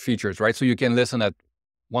some of their features, right? So you can listen at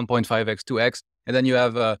 1.5x, 2x, and then you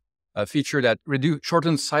have a feature that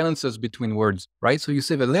shortens silences between words, right? So you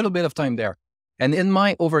save a little bit of time there. And in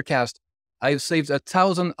my Overcast, I've saved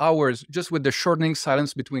 1,000 hours just with the shortening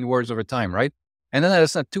silence between words over time, right? And then I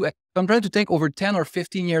listen at 2x. I'm trying to think over 10 or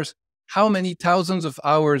 15 years, how many thousands of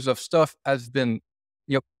hours of stuff has been,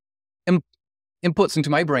 you know, inputs into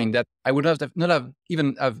my brain that I would not have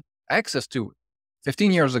even have access to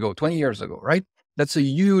 15 years ago, 20 years ago, right? That's a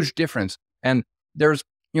huge difference. And there's,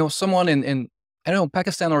 you know, someone in I don't know,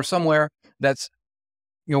 Pakistan or somewhere that's,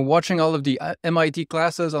 you know, watching all of the MIT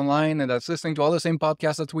classes online, and that's listening to all the same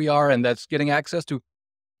podcasts that we are, and that's getting access to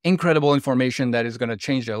incredible information that is going to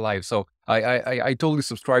change their life. So I totally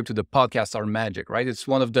subscribe to the podcasts are magic, right? It's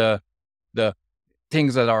one of the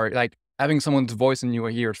things that are like having someone's voice in your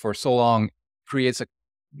ears for so long creates a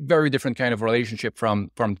very different kind of relationship from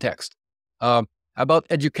text. About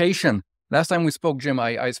education, last time we spoke, Jim,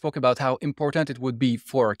 I spoke about how important it would be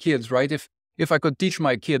for kids, right? If I could teach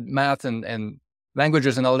my kid math and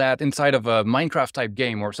languages and all that inside of a Minecraft type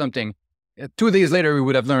game or something, 2 days later, we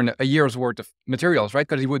would have learned a year's worth of materials, right?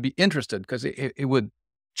 Because he would be interested, because it would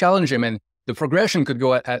challenge him, and the progression could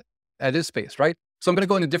go at his pace, right? So I'm going to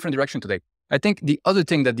go in a different direction today. I think the other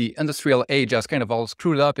thing that the industrial age has kind of all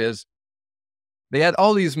screwed up is they had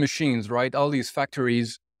all these machines, right? All these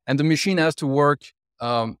factories, and the machine has to work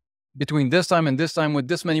between this time and this time with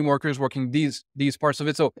this many workers working these parts of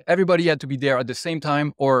it. So everybody had to be there at the same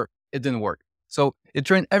time, or it didn't work. So it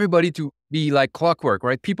trained everybody to be like clockwork,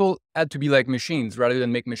 right? People had to be like machines rather than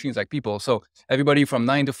make machines like people. So everybody from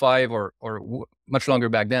 9 to 5 or much longer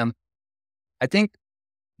back then. I think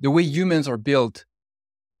the way humans are built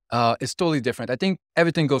is totally different. I think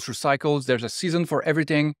everything goes through cycles. There's a season for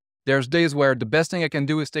everything. There's days where the best thing I can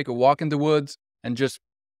do is take a walk in the woods and just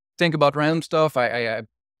think about random stuff. I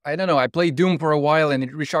don't know. I play Doom for a while and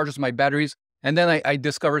it recharges my batteries. And then I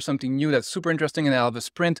discover something new that's super interesting, and I'll have a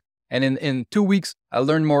sprint. And in 2 weeks, I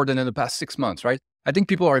learned more than in the past 6 months, right? I think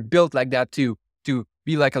people are built like that to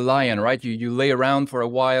be like a lion, right? You lay around for a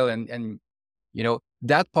while, and you know,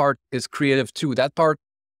 that part is creative too. That part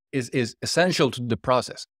is essential to the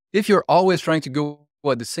process. If you're always trying to go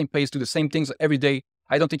at the same pace, do the same things every day,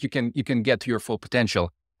 I don't think you can get to your full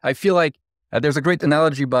potential. I feel like there's a great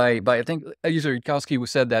analogy by I think Eliezer Yudkowsky, who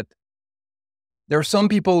said that there are some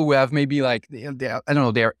people who have maybe like, I don't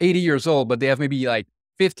know, they're 80 years old, but they have maybe like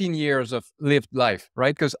 15 years of lived life,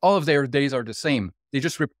 right? Because all of their days are the same. They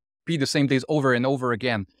just repeat the same days over and over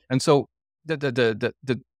again. And so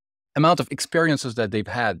the amount of experiences that they've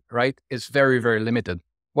had, right, is very, very limited.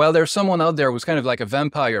 While there's someone out there who's kind of like a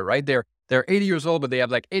vampire, right? They're 80 years old, but they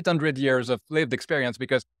have like 800 years of lived experience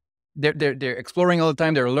because they're exploring all the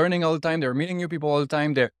time, they're learning all the time, they're meeting new people all the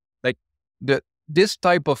time. They're like this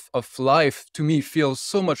type of life to me feels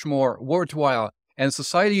so much more worthwhile, and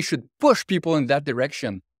society should push people in that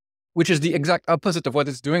direction, which is the exact opposite of what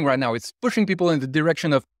it's doing right now. It's pushing people in the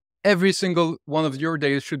direction of every single one of your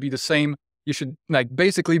days should be the same. You should like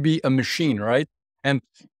basically be a machine, right? And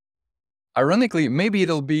ironically, maybe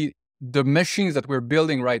it'll be the machines that we're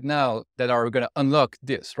building right now that are going to unlock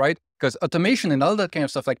this, right? Because automation and all that kind of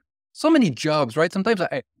stuff, like so many jobs, right? Sometimes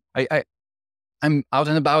I'm out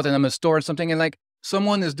and about and I'm in a store or something, and like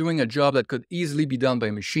someone is doing a job that could easily be done by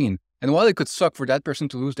a machine. And while it could suck for that person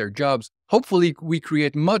to lose their jobs, hopefully we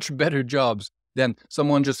create much better jobs than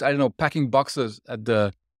someone just, I don't know, packing boxes at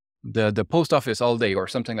the post office all day or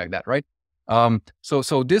something like that, right?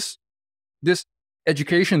 So this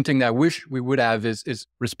education thing that I wish we would have is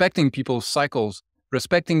respecting people's cycles,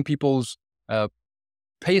 respecting people's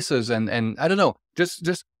paces, and I don't know,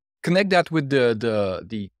 just connect that with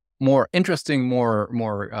the more interesting,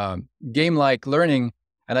 more game-like learning,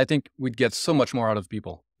 and I think we'd get so much more out of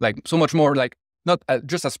people. Like so much more, like not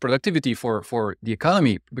just as productivity for the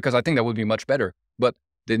economy, because I think that would be much better, but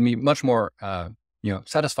they'd be much more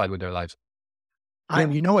satisfied with their lives.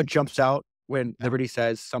 You know what jumps out when Liberty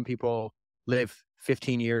says some people live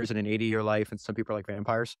 15 years in an 80-year life and some people are like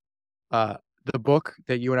vampires? The book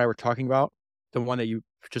that you and I were talking about, the one that you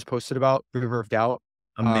just posted about, River of Doubt,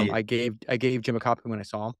 I gave Jim a copy when I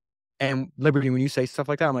saw him. And Liberty, when you say stuff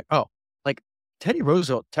like that, I'm like, oh, like Teddy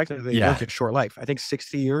Roosevelt technically lived a short life. I think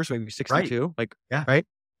 60 years, maybe 62, right?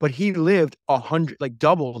 But he lived 100, like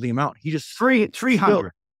double the amount. He just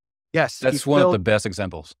 300. Yes. That's one of the best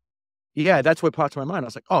examples. Yeah, that's what popped to my mind. I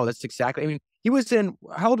was like, oh, that's exactly. I mean, he was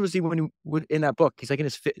how old was he when he in that book? He's like in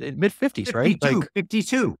his mid-50s, right?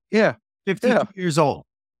 52. Yeah. 52 years old.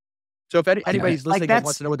 So if anybody's listening and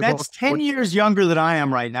wants to know what the book... That's 10 years younger than I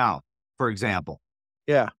am right now, for example.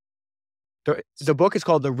 Yeah. The book is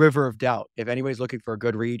called The River of Doubt. If anybody's looking for a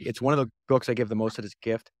good read, it's one of the books I give the most as a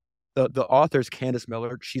gift. The author's Candice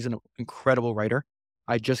Millard. She's an incredible writer.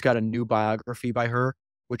 I just got a new biography by her,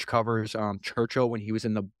 which covers Churchill when he was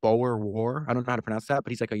in the Boer War. I don't know how to pronounce that,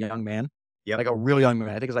 but he's like a young man. Yeah, like a really young man.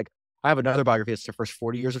 I think it's like, I have another biography. It's the first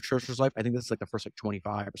 40 years of Churchill's life. I think this is like the first like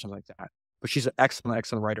 25 or something like that. But she's an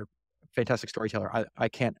excellent writer, fantastic storyteller.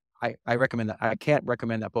 I recommend that. I can't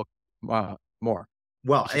recommend that book more.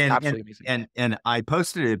 Well, and I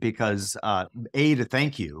posted it because to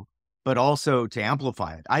thank you, but also to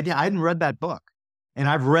amplify it. I hadn't read that book, and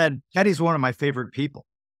I've read Teddy's one of my favorite people.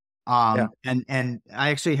 And I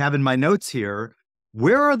actually have in my notes here,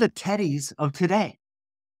 where are the Teddys of today?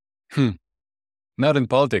 Not in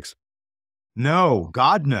politics. No,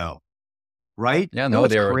 God, no. Right? Yeah, no,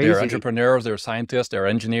 they're entrepreneurs, they're scientists, they're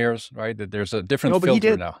engineers, right? There's a different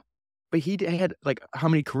filter now. But he had like how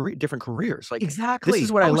many different careers? Like exactly. This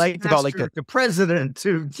is what I liked about like the president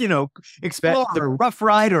to explorer, Rough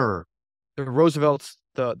Rider, the Roosevelts,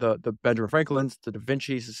 the Benjamin Franklins, the Da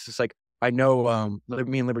Vinci's. It's just like I know.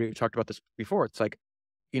 Me and Liberty talked about this before. It's like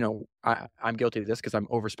I'm guilty of this because I'm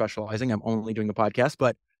over specializing. I'm only doing the podcast,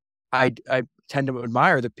 but I tend to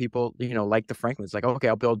admire the people like the Franklins. Like okay,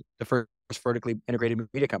 I'll build the first vertically integrated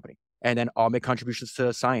media company, and then I'll make contributions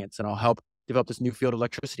to science, and I'll help develop this new field of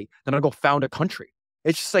electricity. Then I'll go found a country.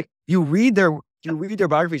 It's just like you read their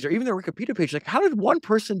biographies or even their Wikipedia page. Like, how did one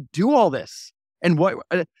person do all this? And what?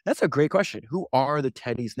 That's a great question. Who are the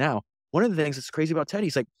Teddys now? One of the things that's crazy about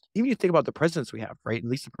Teddy's, like even you think about the presidents we have, right? At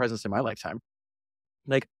least the presidents in my lifetime.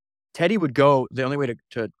 Like Teddy would go. The only way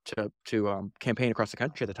to campaign across the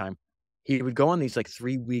country at the time, he would go on these like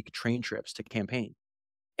 3-week train trips to campaign.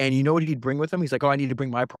 And you know what he'd bring with him? He's like, oh, I need to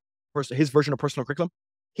bring his version of personal curriculum.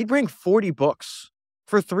 He'd bring 40 books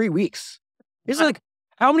for 3 weeks. It's like,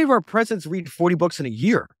 how many of our presidents read 40 books in a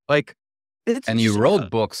year? Like, and you wrote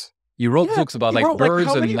books. You wrote books about like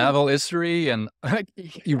birds and naval history, and like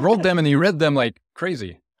you wrote them and you read them like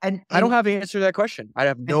crazy. And I don't have the answer to that question. I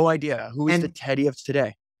have no idea who is the Teddy of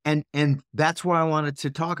today. And that's why I wanted to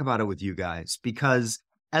talk about it with you guys, because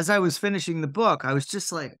as I was finishing the book, I was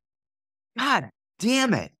just like, God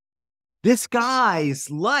damn it. This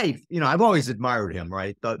guy's life, I've always admired him,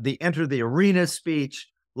 right? The enter the arena speech,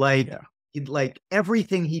 like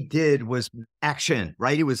everything he did was action,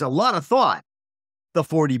 right? It was a lot of thought, the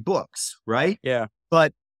 40 books, right? Yeah.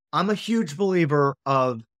 But I'm a huge believer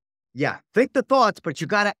of, think the thoughts, but you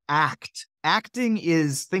got to act. Acting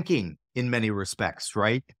is thinking in many respects,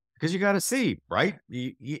 right? Because you got to see, right?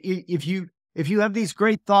 If you if you have these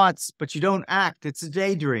great thoughts, but you don't act, it's a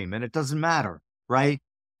daydream and it doesn't matter, right?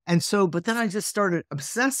 And so, but then I just started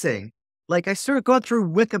obsessing. Like I started going through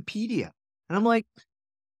Wikipedia and I'm like,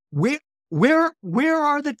 where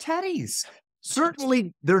are the Teddys?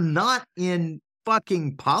 Certainly they're not in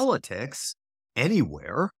fucking politics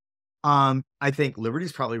anywhere. I think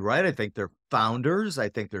Liberty's probably right. I think they're founders. I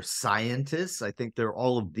think they're scientists. I think they're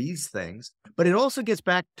all of these things. But it also gets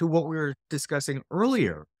back to what we were discussing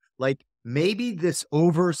earlier. Like maybe this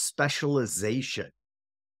over specialization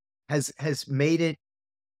has made it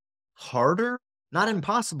harder, not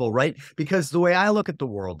impossible, right? Because the way I look at the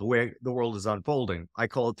world, the way the world is unfolding, I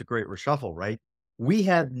call it the Great Reshuffle, right? We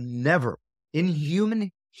have never in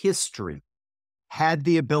human history had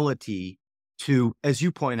the ability to, as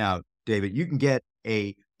you point out, David, you can get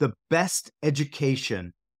the best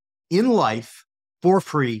education in life for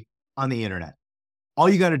free on the internet. All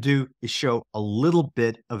you got to do is show a little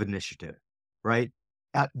bit of initiative, right?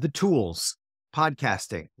 The tools,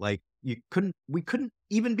 podcasting, like we couldn't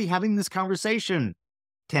even be having this conversation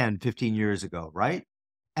 10, 15 years ago, right?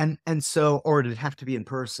 And so, or it'd have to be in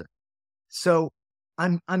person. So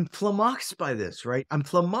I'm flummoxed by this, right? I'm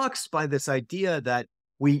flummoxed by this idea that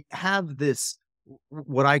we have this,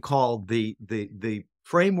 what I call the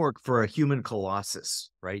framework for a human colossus,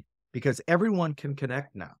 right? Because everyone can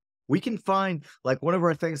connect now. We can find, like one of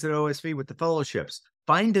our things at OSV with the fellowships,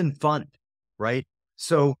 find and fund, right?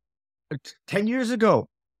 So 10 years ago,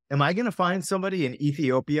 am I going to find somebody in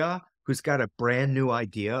Ethiopia who's got a brand new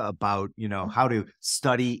idea about, how to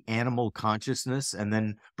study animal consciousness and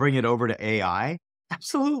then bring it over to AI?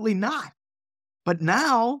 Absolutely not. But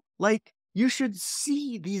now, like, you should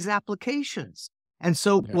see these applications. And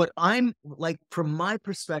so what I'm like, from my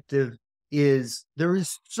perspective, is there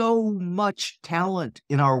is so much talent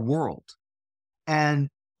in our world. And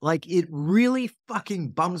like, it really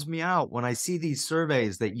fucking bums me out when I see these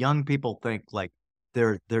surveys that young people think like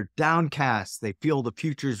they're downcast. They feel the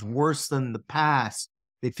future's worse than the past.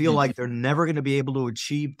 They feel like they're never going to be able to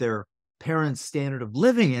achieve their parents' standard of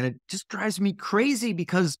living. And it just drives me crazy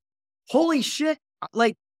because holy shit,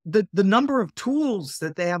 like the number of tools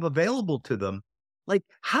that they have available to them, like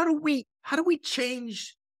how do we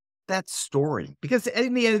change that story? Because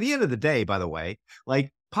at the end of the day, by the way,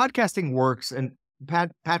 like podcasting works, and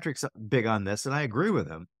Patrick's big on this, and I agree with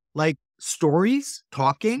him. Like stories,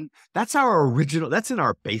 talking, that's our original, that's in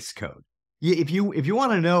our base code. If you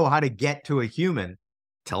want to know how to get to a human,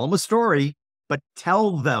 tell them a story, but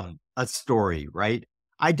tell them a story, right?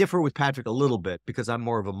 I differ with Patrick a little bit because I'm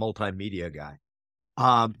more of a multimedia guy.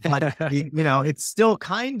 But it's still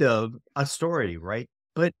kind of a story, right?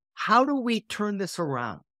 But how do we turn this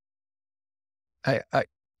around?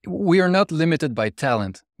 We are not limited by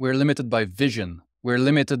talent. We're limited by vision. We're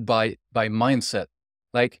limited by mindset.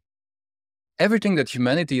 Like everything that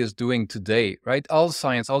humanity is doing today, right? All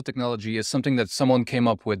science, all technology is something that someone came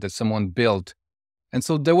up with, that someone built. And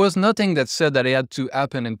so there was nothing that said that it had to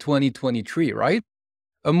happen in 2023, right?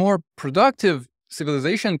 A more productive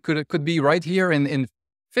civilization could be right here in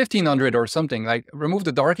 1500 or something, like remove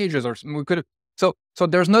the dark ages or we could. So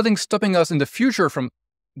there's nothing stopping us in the future from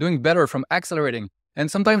doing better, from accelerating.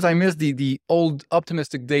 And sometimes I miss the old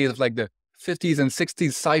optimistic days of like the 50s and 60s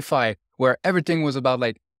sci-fi, where everything was about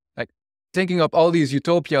like thinking up all these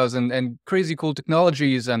utopias and crazy cool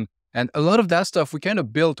technologies. And a lot of that stuff we kind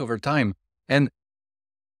of built over time. And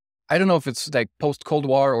I don't know if it's like post-Cold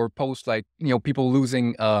War or post people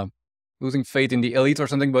losing faith in the elites or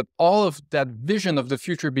something, but all of that vision of the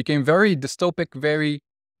future became very dystopic, very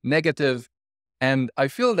negative. And I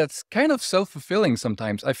feel that's kind of self-fulfilling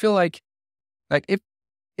sometimes. I feel like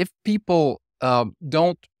if people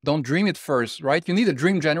don't dream it first, right? You need a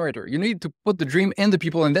dream generator. You need to put the dream in the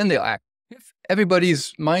people and then they'll act. If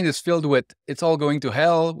everybody's mind is filled with, it's all going to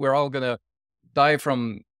hell, we're all going to die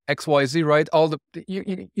from XYZ, right?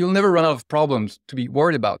 You'll never run out of problems to be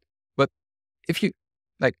worried about. But if you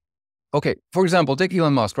okay, for example, take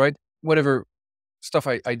Elon Musk, right? Whatever stuff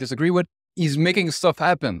I disagree with, he's making stuff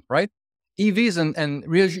happen, right? EVs and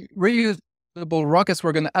reusable rockets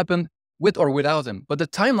were going to happen with or without him. But the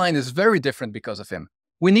timeline is very different because of him.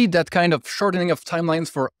 We need that kind of shortening of timelines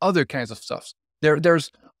for other kinds of stuff.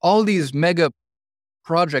 There's all these mega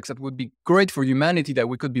projects that would be great for humanity that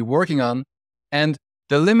we could be working on. And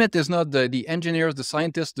the limit is not the engineers, the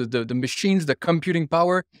scientists, the machines, the computing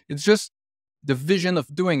power. It's just the vision of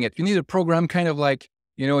doing it. You need a program kind of like,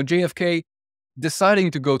 JFK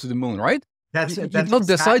deciding to go to the moon, right? You don't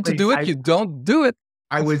decide to do it, you don't do it.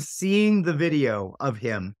 I was seeing the video of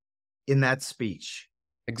him in that speech.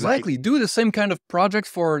 Exactly. Do the same kind of project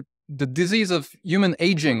for the disease of human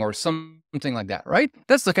aging or something like that, right?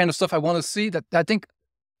 That's the kind of stuff I want to see, that I think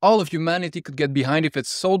all of humanity could get behind if it's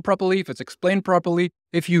sold properly, if it's explained properly,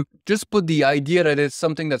 if you just put the idea that it's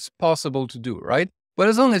something that's possible to do, right? But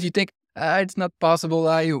as long as you think, it's not possible,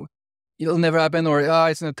 it'll never happen, or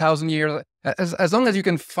it's in 1,000 years, as long as you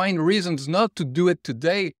can find reasons not to do it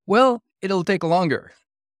today, well, it'll take longer.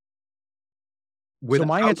 So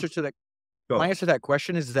my answer to that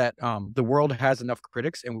question is that the world has enough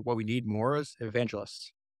critics, and what we need more is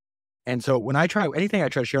evangelists. And so when anything I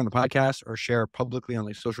try to share on the podcast or share publicly on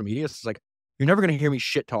like social media, it's like, you're never going to hear me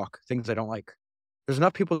shit talk things I don't like. There's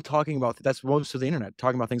enough people talking about, that's most of the internet,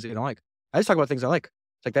 talking about things that you don't like. I just talk about things I like.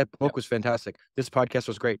 It's like, that book was fantastic. This podcast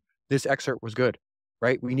was great. This excerpt was good,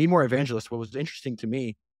 right? We need more evangelists. What was interesting to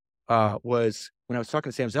me was when I was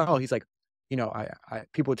talking to Sam Zell, he's like,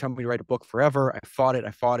 people would tell me to write a book forever. I fought it.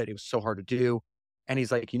 It was so hard to do. And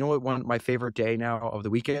he's like, you know what, my favorite day now of the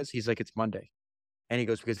week is? He's like, it's Monday. And he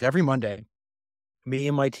goes, because every Monday, me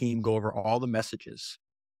and my team go over all the messages,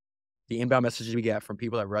 the inbound messages we get from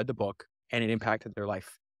people that read the book, and it impacted their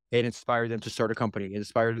life. It inspired them to start a company. It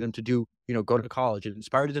inspired them to do, go to college. It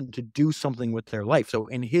inspired them to do something with their life. So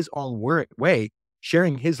in his own way,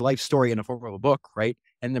 sharing his life story in the form of a book, right?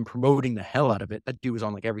 And then promoting the hell out of it. That dude was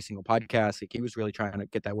on like every single podcast. Like, he was really trying to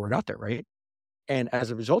get that word out there, right? And as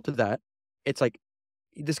a result of that, it's like,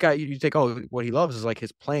 this guy, you take what he loves is like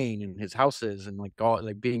his plane and his houses and like all,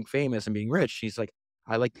 like being famous and being rich. He's like,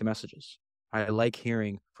 I like the messages. I like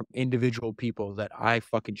hearing from individual people that I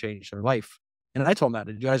fucking changed their life. And I told him that.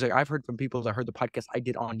 The guy's like, I've heard from people that heard the podcast I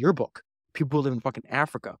did on your book. People who live in fucking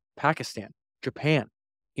Africa, Pakistan, Japan,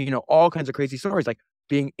 all kinds of crazy stories, like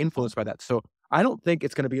being influenced by that. So I don't think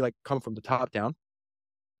it's going to be like come from the top down.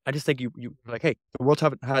 I just think you like, hey, the world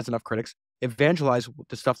has enough critics. Evangelize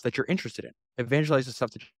the stuff that you're interested in. Evangelize the stuff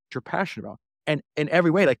that you're passionate about. And in every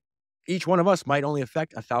way, like, each one of us might only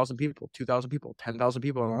affect 1,000 people, 2,000 people, 10,000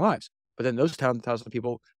 people in our lives. But then those 10,000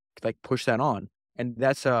 people like push that on. And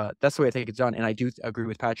that's the way I think it's done. And I do agree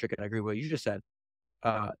with Patrick, and I agree with what you just said.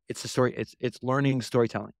 It's a story. It's learning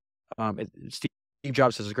storytelling. Steve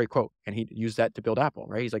Jobs has a great quote, and he used that to build Apple,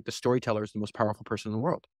 right? He's like, the storyteller is the most powerful person in the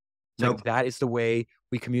world. Like, that is the way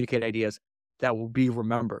we communicate ideas that will be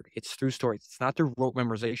remembered. It's through stories. It's not through rote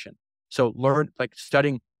memorization. So learn, like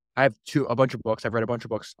studying. I have a bunch of books. I've read a bunch of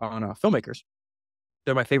books on filmmakers.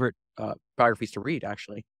 They're my favorite biographies to read,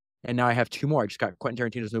 actually. And now I have 2 more. I just got Quentin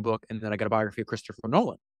Tarantino's new book, and then I got a biography of Christopher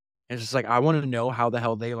Nolan. And it's just like, I want to know how the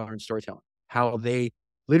hell they learn storytelling, how they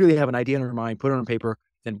literally have an idea in their mind, put it on paper,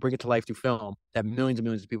 then bring it to life through film that millions and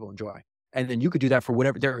millions of people enjoy. And then you could do that for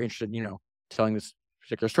whatever they're interested in, telling this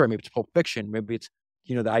particular story. Maybe it's Pulp Fiction. Maybe it's,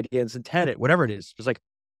 the idea is intended, whatever it is. Just like,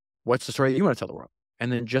 what's the story that you want to tell the world?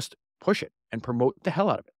 And then just push it and promote the hell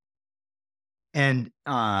out of it. And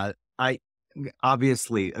I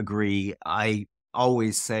obviously agree. I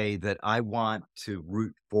always say that I want to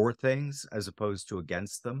root for things as opposed to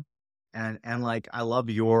against them. And like, I love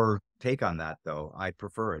your take on that, though. I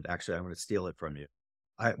prefer it. Actually, I'm going to steal it from you.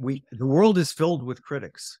 The world is filled with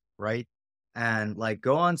critics, right? And like,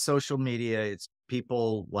 go on social media, it's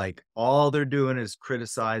people like, all they're doing is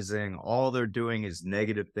criticizing, all they're doing is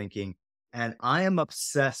negative thinking. And I am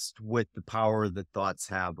obsessed with the power that thoughts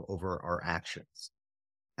have over our actions.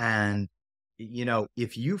 And,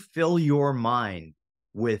 if you fill your mind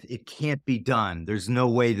with, it can't be done, there's no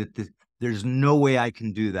way there's no way I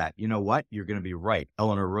can do that. You know what? You're going to be right.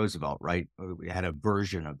 Eleanor Roosevelt, right? We had a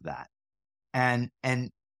version of that. And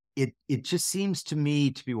it just seems to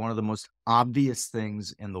me to be one of the most obvious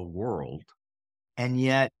things in the world. And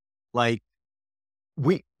yet, like,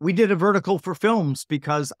 we did a vertical for films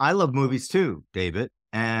because I love movies too, David.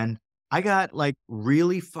 And I got like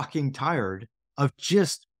really fucking tired of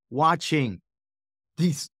just watching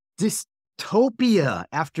these dystopia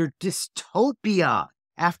after dystopia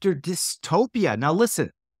after dystopia. Now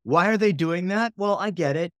listen, why are they doing that? Well, I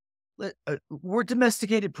get it. We're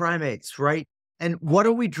domesticated primates, right? And what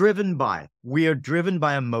are we driven by? We are driven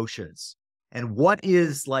by emotions. And what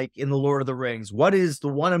is, like in the Lord of the Rings, what is the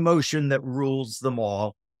one emotion that rules them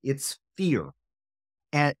all? It's fear,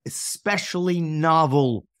 and especially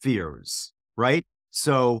novel fears, right?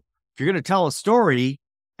 So if you're going to tell a story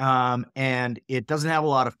and it doesn't have a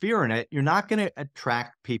lot of fear in it, you're not going to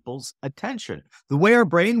attract people's attention. The way our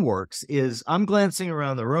brain works is, I'm glancing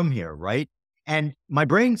around the room here, right? And my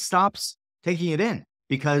brain stops taking it in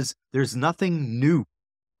because there's nothing new,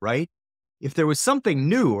 right? If there was something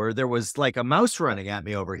new, or there was like a mouse running at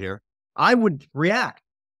me over here, I would react.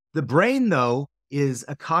 The brain, though, is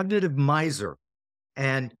a cognitive miser.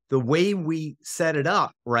 And the way we set it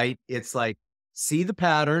up, right? It's like, see the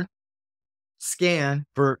pattern, scan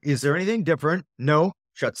for, is there anything different? No,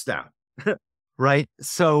 shuts down. Right.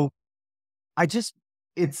 So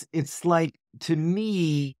it's like, to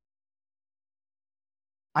me,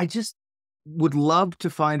 I just would love to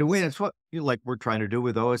find a way. It's what like we're trying to do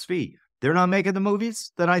with OSV. They're not making the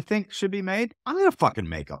movies that I think should be made. I'm going to fucking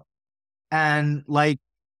make them. And like,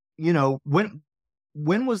 when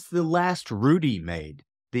was the last Rudy made?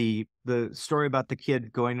 The story about the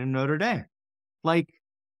kid going to Notre Dame, like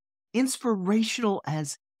inspirational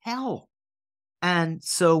as hell. And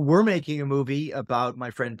so we're making a movie about my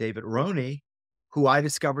friend David Roney, who I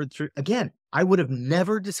discovered through, again, I would have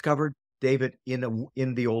never discovered David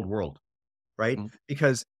in the old world, right? Mm-hmm.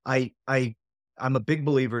 Because I'm a big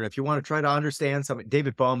believer in, if you want to try to understand something,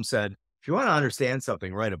 David Bohm said, if you want to understand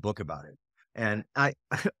something, write a book about it. And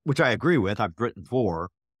which I agree with, I've written 4,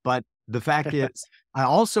 but the fact is, I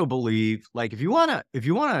also believe, like, if you want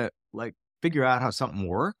to like figure out how something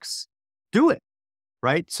works, do it.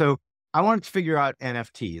 Right. So I wanted to figure out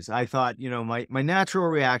NFTs. I thought, my natural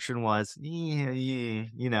reaction was, and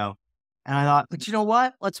I thought, but you know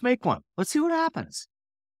what? Let's make one. Let's see what happens.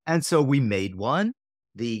 And so we made one.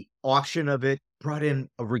 The auction of it brought in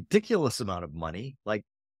a ridiculous amount of money, like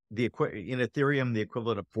in Ethereum, the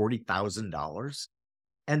equivalent of $40,000.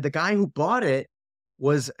 And the guy who bought it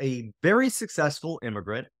was a very successful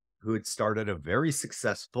immigrant who had started a very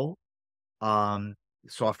successful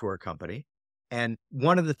software company. And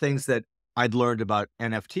one of the things that I'd learned about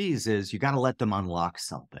NFTs is you got to let them unlock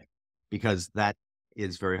something, because that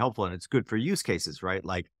is very helpful and it's good for use cases, right?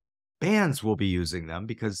 Like bands will be using them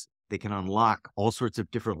because they can unlock all sorts of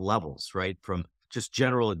different levels, right? From just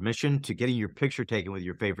general admission to getting your picture taken with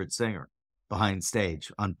your favorite singer behind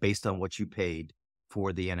stage based on what you paid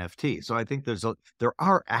for the NFT. So I think there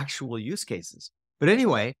are actual use cases. But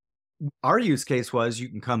anyway, our use case was you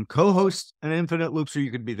can come co-host an Infinite Loops, or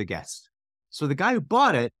you could be the guest. So the guy who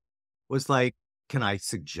bought it was like, can I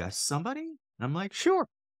suggest somebody? And I'm like, sure.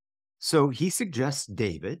 So he suggests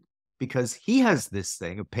David, because he has this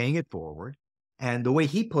thing of paying it forward. And the way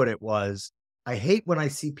he put it was, I hate when I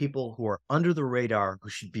see people who are under the radar who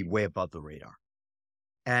should be way above the radar.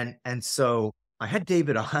 And so I had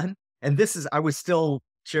David on, and I was still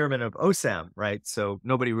chairman of OSAM, right? So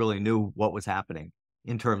nobody really knew what was happening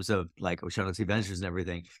in terms of like O'Shaughnessy Ventures and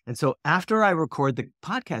everything. And so after I record the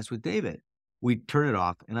podcast with David, we turn it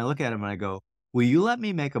off and I look at him and I go, will you let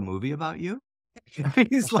me make a movie about you?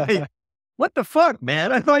 He's like, what the fuck,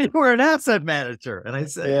 man? I thought you were an asset manager. And I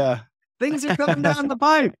said, yeah, things are coming down the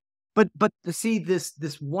pipe. But to see this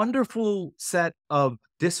wonderful set of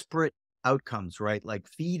disparate outcomes, right? Like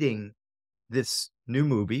feeding this new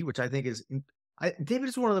movie, which I think is, David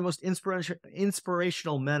is one of the most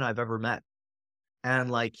inspirational men I've ever met.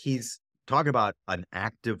 And like, he's talking about an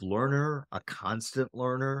active learner, a constant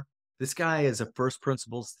learner. This guy is a first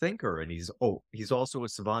principles thinker, and he's also a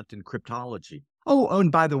savant in cryptology. Oh,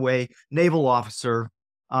 and by the way, naval officer.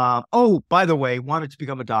 By the way, wanted to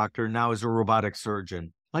become a doctor. Now is a robotic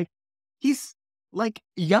surgeon. Like, he's like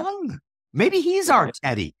young. Maybe he's our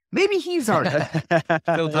Teddy. Maybe he's our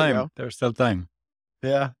still time. There's still time.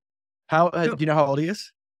 Yeah. How do you know how old he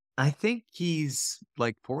is? I think he's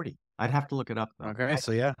like 40. I'd have to look it up, though. Okay,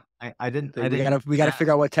 so yeah, I didn't. We gotta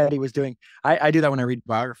figure out what Teddy was doing. I do that when I read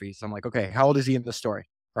biographies. I'm like, okay, how old is he in the story,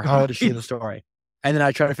 or how old is she in the story? And then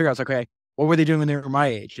I try to figure out, it's like, okay, what were they doing when they were my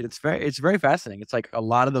age? And it's very fascinating. It's like a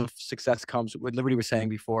lot of the success comes, what Liberty was saying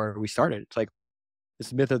before we started. It's like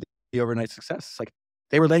this myth of the overnight success. It's like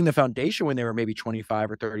they were laying the foundation when they were maybe 25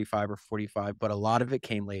 or 35 or 45, but a lot of it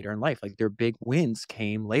came later in life. Like their big wins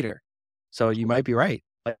came later. So you might be right.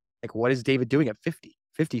 Like what is David doing at 50?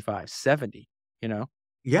 55, 70,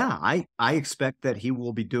 Yeah, I expect that he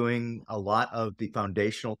will be doing a lot of the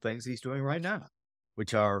foundational things he's doing right now,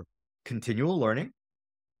 which are continual learning,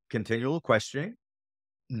 continual questioning,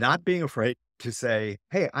 not being afraid to say,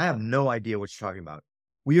 hey, I have no idea what you're talking about.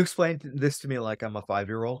 Will you explain this to me like I'm a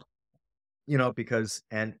 5-year-old? Because,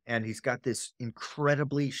 and he's got this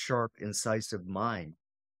incredibly sharp, incisive mind.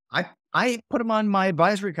 I put him on my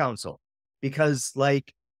advisory council because,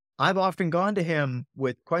 like, I've often gone to him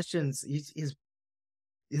with questions.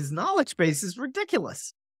 His knowledge base is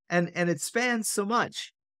ridiculous, and it spans so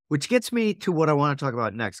much, which gets me to what I want to talk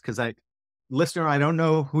about next. Because listener, I don't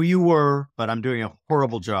know who you were, but I'm doing a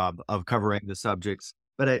horrible job of covering the subjects.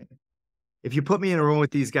 But if you put me in a room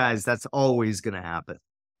with these guys, that's always going to happen.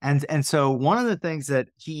 And so one of the things that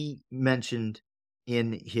he mentioned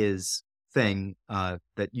in his thing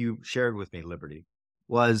that you shared with me, Liberty,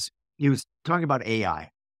 was he was talking about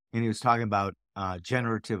AI. And he was talking about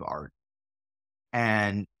generative art.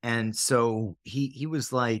 And so he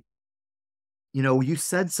was like, you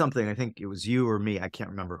said something, I think it was you or me, I can't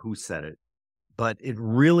remember who said it, but it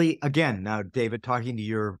really, again, now, David, talking to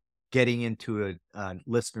your getting into a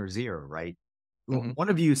listener's ear, right? Mm-hmm. One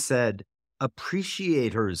of you said,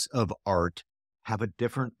 appreciators of art have a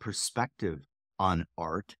different perspective on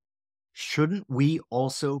art. Shouldn't we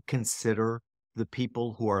also consider the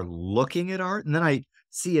people who are looking at art? And then I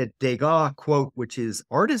see a Degas quote, which is,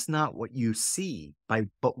 art is not what you see,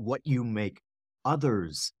 but what you make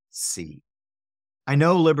others see. I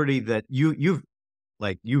know, Liberty, that you've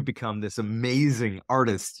become this amazing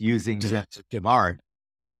artist using art.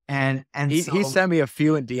 And He so sent me a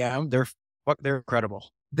few in DM. They're incredible.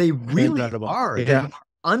 they really incredible. are. Yeah. They're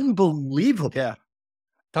unbelievable. Yeah.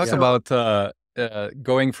 Talk So- about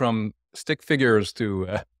going from stick figures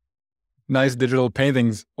to nice digital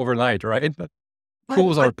paintings overnight, right?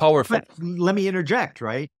 Tools are powerful. But let me interject,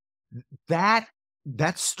 right? That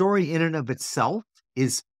story in and of itself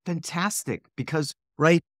is fantastic because,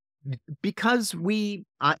 right? Because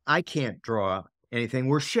I can't draw anything.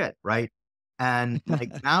 We're shit, right? And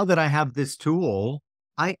like now that I have this tool,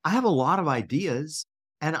 I have a lot of ideas,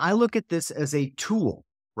 and I look at this as a tool,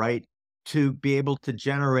 right? To be able to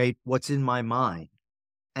generate what's in my mind.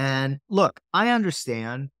 And look, I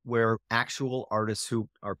understand where actual artists who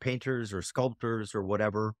are painters or sculptors or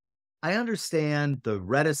whatever, I understand the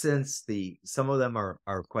reticence, some of them are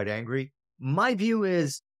quite angry. My view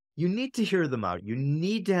is you need to hear them out. You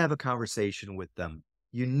need to have a conversation with them.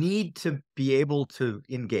 You need to be able to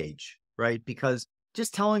engage, right? Because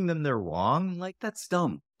just telling them they're wrong, like that's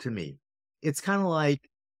dumb to me. It's kind of like,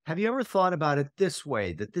 have you ever thought about it this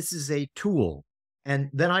way, that this is a tool? And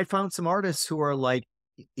then I found some artists who are like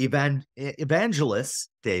evangelists,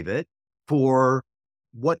 David, for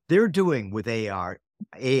what they're doing with AI,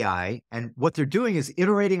 and what they're doing is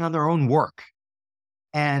iterating on their own work.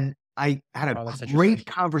 And I had a great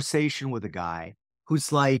conversation with a guy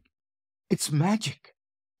who's like, it's magic.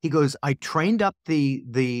 He goes, I trained up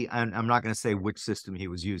and I'm not going to say which system he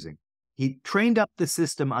was using. He trained up the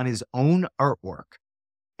system on his own artwork.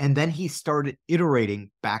 And then he started iterating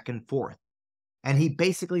back and forth. And he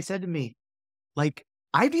basically said to me, like,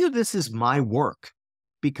 I view this as my work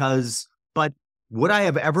but would I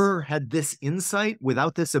have ever had this insight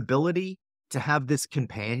without this ability to have this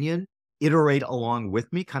companion iterate along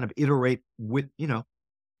with me, kind of iterate with,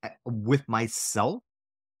 with myself?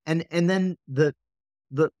 And then the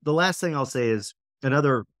last thing I'll say is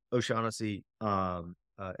another O'Shaughnessy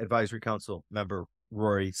Advisory Council member,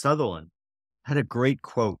 Rory Sutherland, had a great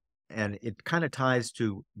quote, and it kind of ties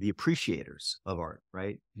to the appreciators of art,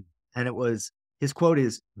 right? And his quote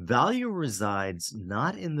is, value resides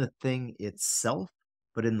not in the thing itself,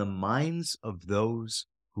 but in the minds of those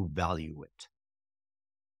who value it.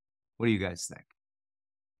 What do you guys think?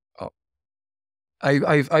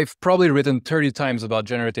 I've probably written 30 times about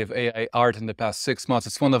generative AI art in the past 6 months.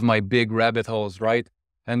 It's one of my big rabbit holes, right?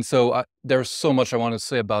 And so there's so much I want to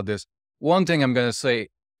say about this. One thing I'm going to say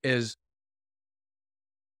is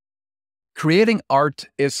creating art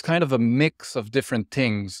is kind of a mix of different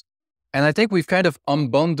things. And I think we've kind of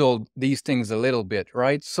unbundled these things a little bit,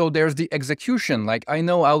 right? So there's the execution. Like I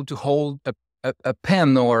know how to hold a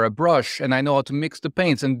pen or a brush, and I know how to mix the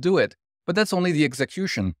paints and do it. But that's only the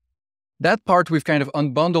execution. That part we've kind of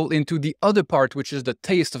unbundled into the other part, which is the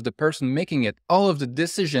taste of the person making it, all of the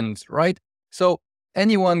decisions, right? So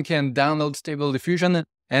anyone can download Stable Diffusion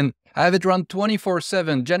and have it run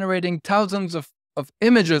 24/7, generating thousands of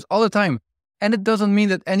images all the time. And it doesn't mean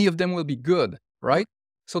that any of them will be good, right?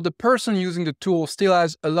 So the person using the tool still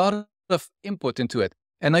has a lot of input into it.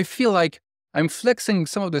 And I feel like I'm flexing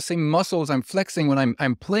some of the same muscles I'm flexing when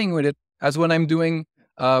I'm playing with it as when I'm doing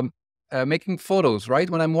making photos, right?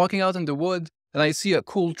 When I'm walking out in the woods and I see a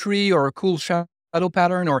cool tree or a cool shadow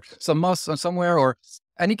pattern or some moss somewhere or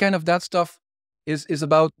any kind of that stuff is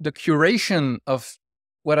about the curation of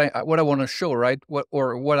what I want to show, right?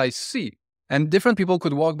 What I see. And different people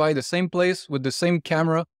could walk by the same place with the same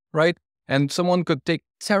camera, right? And someone could take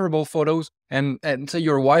terrible photos and say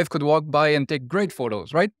your wife could walk by and take great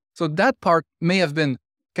photos, right? So that part may have been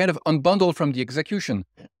kind of unbundled from the execution.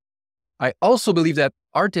 I also believe that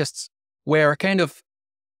artists were kind of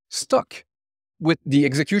stuck with the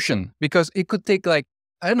execution because it could take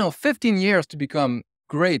 15 years to become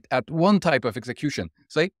great at one type of execution.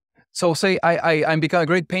 Say I become a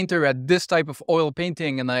great painter at this type of oil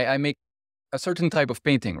painting and I make a certain type of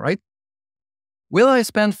painting, right? Will I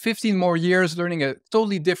spend 15 more years learning a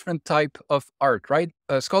totally different type of art, right?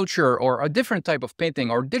 A sculpture or a different type of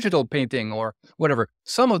painting or digital painting or whatever.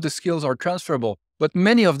 Some of the skills are transferable, but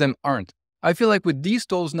many of them aren't. I feel like with these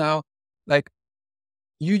tools now,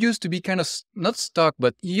 you used to be kind of not stuck,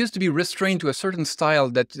 but you used to be restrained to a certain style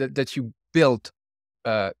that you built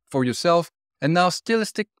for yourself. And now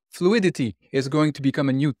stylistic fluidity is going to become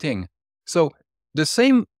a new thing. So the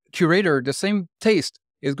same curator, the same taste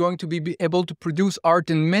is going to be able to produce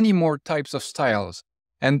art in many more types of styles.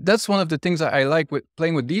 And that's one of the things I like with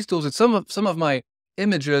playing with these tools. It's some of my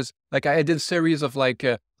images, like I did a series of like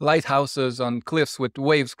lighthouses on cliffs with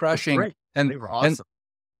waves crashing. Great. And They were awesome.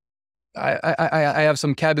 I have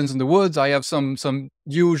some cabins in the woods. I have some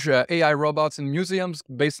huge AI robots in museums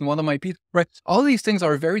based on one of my pieces. Right. All these things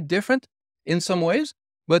are very different in some ways,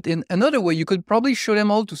 but in another way, you could probably show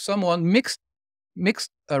them all to someone mixed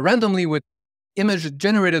randomly with image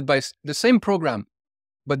generated by the same program,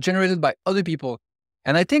 but generated by other people.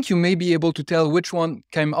 And I think you may be able to tell which one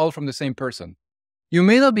came all from the same person. You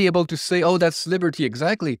may not be able to say, oh, that's Liberty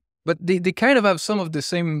exactly, but they kind of have some of the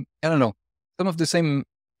same, I don't know, some of the same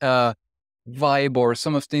vibe or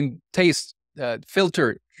some of the taste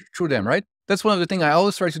filter through them, right? That's one of the things I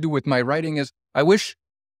always try to do with my writing is I wish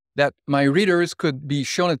that my readers could be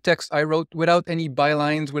shown a text I wrote without any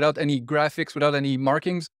bylines, without any graphics, without any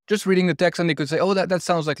markings, just reading the text and they could say, oh, that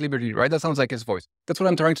sounds like Liberty, right? That sounds like his voice. That's what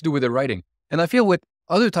I'm trying to do with the writing. And I feel with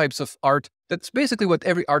other types of art, that's basically what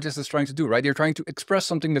every artist is trying to do, right? They're trying to express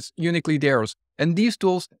something that's uniquely theirs. And these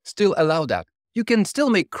tools still allow that. You can still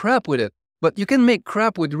make crap with it, but you can make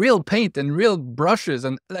crap with real paint and real brushes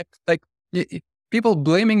and people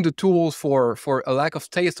blaming the tools for a lack of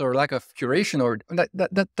taste or lack of curation or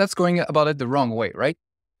that's going about it the wrong way, right?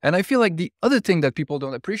 And I feel like the other thing that people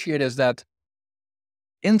don't appreciate is that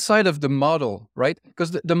inside of the model, right?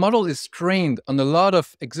 Because the model is trained on a lot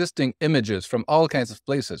of existing images from all kinds of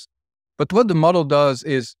places. But what the model does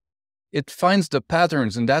is it finds the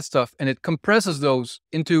patterns and that stuff, and it compresses those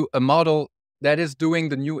into a model that is doing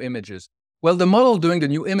the new images. Well, the model doing the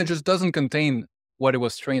new images doesn't contain what it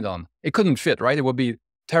was trained on. It couldn't fit, right? It would be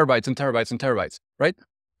terabytes and terabytes and terabytes, right?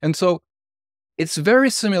 And so it's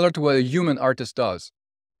very similar to what a human artist does.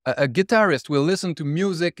 A guitarist will listen to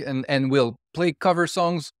music and will play cover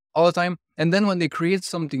songs all the time. And then when they create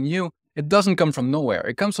something new, it doesn't come from nowhere.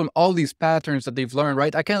 It comes from all these patterns that they've learned,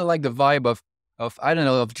 right? I kind of like the vibe of I don't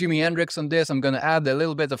know, of Jimi Hendrix on this. I'm going to add a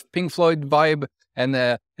little bit of Pink Floyd vibe and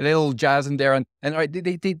a little jazz in there. And right,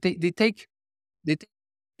 they take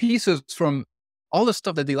pieces from all the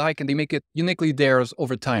stuff that they like and they make it uniquely theirs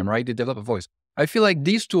over time, right? They develop a voice. I feel like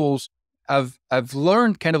these tools I've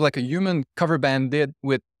learned kind of like a human cover band did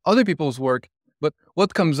with other people's work. But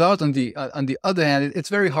what comes out on the other hand, it's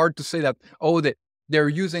very hard to say that, oh, they're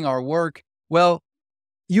using our work. Well,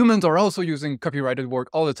 humans are also using copyrighted work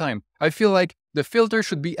all the time. I feel like the filter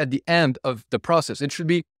should be at the end of the process. It should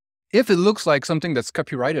be, if it looks like something that's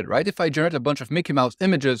copyrighted, right? If I generate a bunch of Mickey Mouse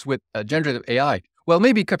images with generative AI, well,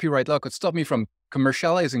 maybe copyright law could stop me from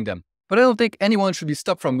commercializing them. But I don't think anyone should be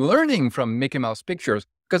stopped from learning from Mickey Mouse pictures.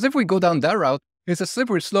 Because if we go down that route, it's a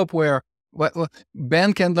slippery slope where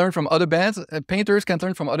band can learn from other bands, painters can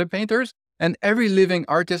learn from other painters, and every living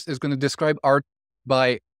artist is going to describe art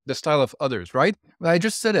by the style of others, right? I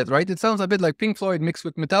just said it, right? It sounds a bit like Pink Floyd mixed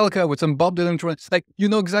with Metallica with some Bob Dylan. Like, you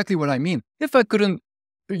know exactly what I mean. If I couldn't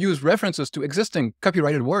use references to existing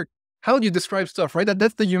copyrighted work, how do you describe stuff, right?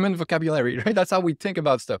 That's the human vocabulary, right? That's how we think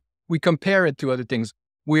about stuff. We compare it to other things.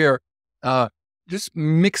 We're just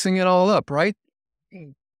mixing it all up, right?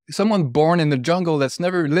 Someone born in the jungle that's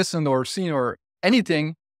never listened or seen or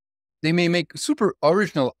anything, they may make super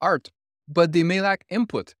original art, but they may lack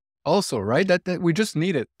input also, right? That we just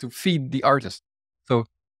need it to feed the artist. So,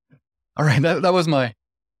 all right, that was my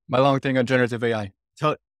long thing on generative AI.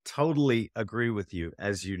 Totally agree with you,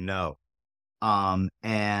 as you know.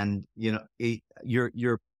 And you know,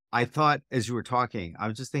 I thought as you were talking, I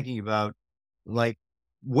was just thinking about like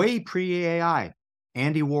way pre-AI,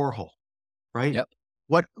 Andy Warhol, right? Yep.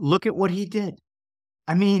 Look at what he did.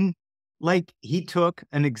 I mean, like he took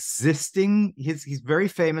an existing, he's very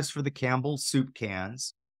famous for the Campbell soup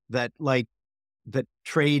cans that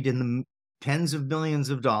trade in the tens of millions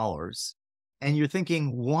of dollars. And you're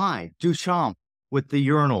thinking, why? Duchamp with the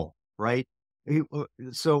urinal, right?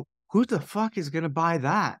 So who the fuck is going to buy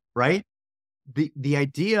that, right? The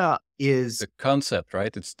idea is the concept,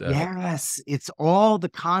 right? Yes, it's all the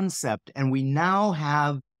concept. And we now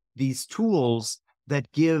have these tools that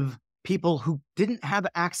give people who didn't have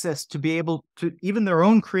access to be able to even their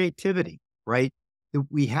own creativity, right?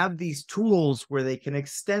 We have these tools where they can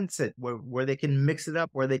extend it, where they can mix it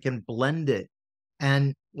up, where they can blend it.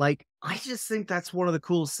 And like, I just think that's one of the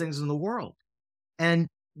coolest things in the world. And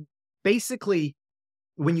basically,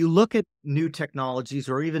 when you look at new technologies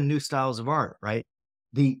or even new styles of art, right?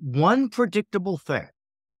 The one predictable thing,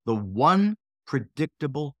 the one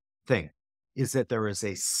predictable thing is that there is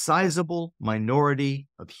a sizable minority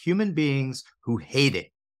of human beings who hate it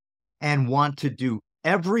and want to do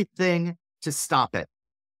everything to stop it.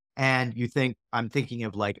 And you think, I'm thinking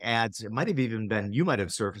of like ads. It might have even been, you might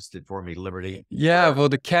have surfaced it for me, Liberty. Yeah, well,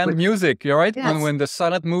 the canned music, you're right? Yes. When the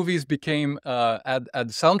silent movies became at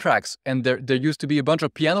soundtracks, and there used to be a bunch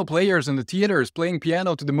of piano players in the theaters playing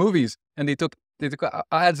piano to the movies, and they took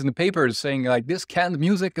ads in the papers saying like, this canned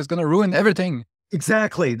music is going to ruin everything.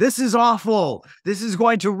 Exactly. This is awful. This is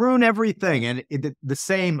going to ruin everything. And the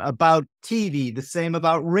same about TV, the same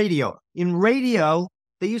about radio. In radio,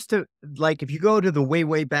 they used to, like, if you go to the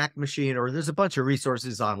way back machine, or there's a bunch of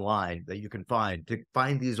resources online that you can find to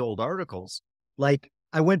find these old articles. Like,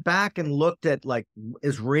 I went back and looked at, like,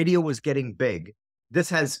 as radio was getting big, this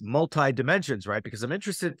has multi dimensions, right? Because I'm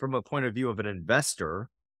interested from a point of view of an investor.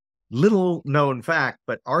 Little known fact,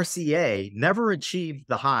 but RCA never achieved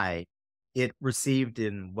the high it received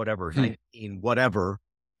in whatever, 19 whatever,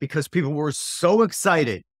 because people were so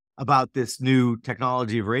excited about this new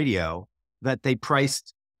technology of radio that they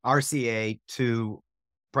priced RCA to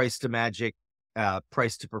price to magic,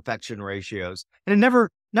 price to perfection ratios, and it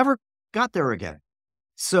never got there again.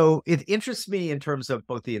 So it interests me in terms of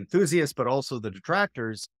both the enthusiasts, but also the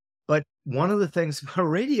detractors. But one of the things about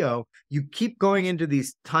radio, you keep going into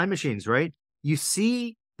these time machines, right? You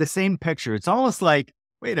see the same picture. It's almost like,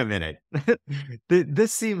 wait a minute.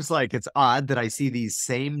 This seems like it's odd that I see these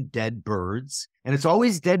same dead birds, and it's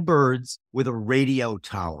always dead birds with a radio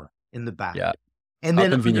tower in the back. Yeah. And How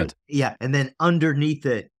then, convenient. and then underneath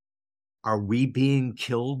it, are we being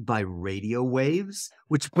killed by radio waves?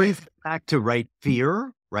 Which brings it back to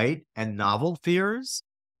fear, right? And novel fears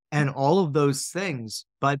and all of those things.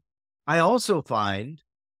 But I also find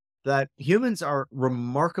that humans are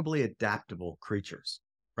remarkably adaptable creatures,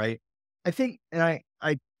 right? I think, and I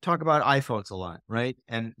talk about iPhones a lot, right?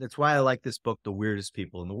 And that's why I like this book, The Weirdest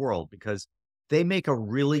People in the World, because they make a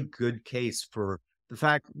really good case for the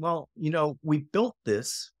fact, well, we built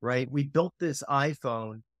this, right? We built this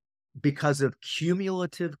iPhone because of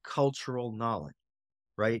cumulative cultural knowledge,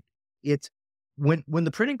 right? It's when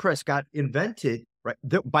the printing press got invented, right?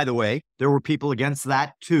 By the way, there were people against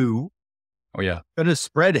that too. Oh, yeah. Going to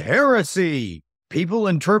spread heresy. People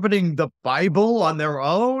interpreting the Bible on their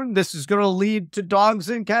own. This is going to lead to dogs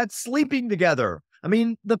and cats sleeping together. I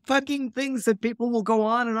mean, the fucking things that people will go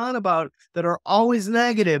on and on about that are always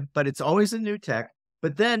negative, but it's always a new tech.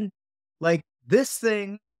 But then, like this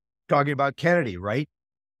thing, talking about Kennedy, right?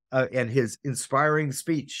 And his inspiring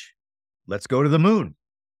speech, let's go to the moon.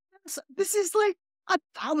 This is like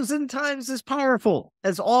 1,000 times as powerful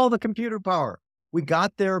as all the computer power. We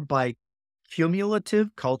got there by cumulative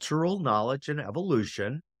cultural knowledge and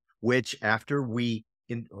evolution, which after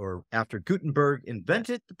Gutenberg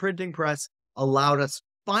invented the printing press, allowed us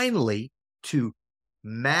finally to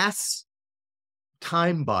mass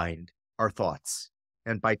time bind our thoughts.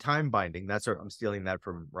 And by time binding, I'm stealing that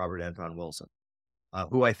from Robert Anton Wilson,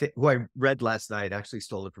 who I read last night, actually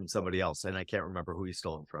stole it from somebody else, and I can't remember who he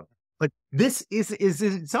stole it from. But this is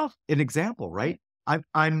itself an example, right?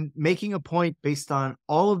 I'm making a point based on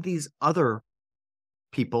all of these other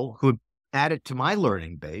people who added to my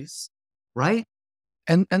learning base, right?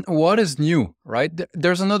 And what is new, right?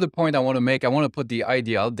 There's another point I want to make. I want to put the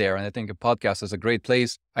idea out there, and I think a podcast is a great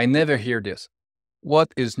place. I never hear this.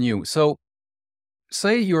 What is new? So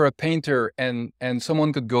say you're a painter and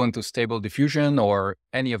someone could go into Stable Diffusion or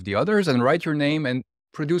any of the others and write your name and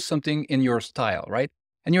produce something in your style, right?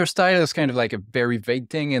 And your style is kind of like a very vague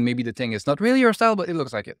thing, and maybe the thing is not really your style, but it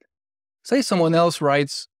looks like it. Say someone else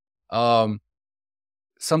writes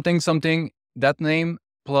something, that name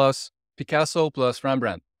plus Picasso plus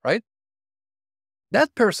Rembrandt, right?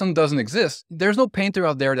 That person doesn't exist. There's no painter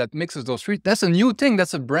out there that mixes those three. That's a new thing.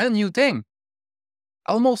 That's a brand new thing.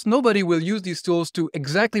 Almost nobody will use these tools to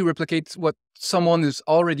exactly replicate what someone is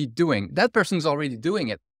already doing. That person is already doing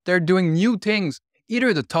it. They're doing new things.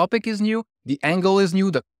 Either the topic is new, the angle is new,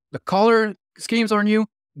 the color schemes are new,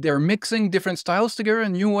 they're mixing different styles together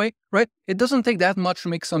in a new way, right? It doesn't take that much to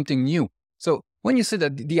make something new. So when you say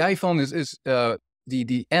that the iPhone is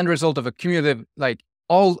the end result of a cumulative, like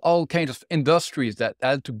all kinds of industries that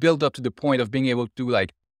had to build up to the point of being able to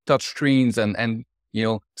like touch screens and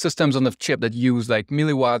systems on the chip that use like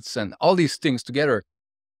milliwatts and all these things together.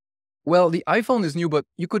 Well, the iPhone is new, but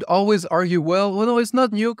you could always argue, well, no, it's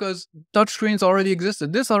not new because touchscreens already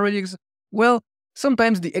existed. This already exists. Well,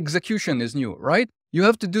 sometimes the execution is new, right? You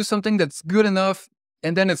have to do something that's good enough,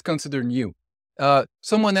 and then it's considered new.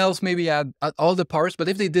 Someone else maybe had all the parts, but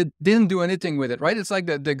if they didn't do anything with it, right? It's like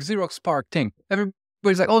the Xerox Spark thing.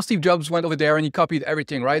 Everybody's like, oh, Steve Jobs went over there and he copied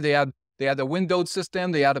everything, right? They They had a windowed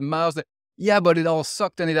system. They had a mouse. Yeah, but it all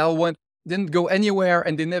sucked and it all didn't go anywhere,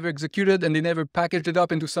 and they never executed and they never packaged it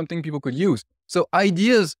up into something people could use. So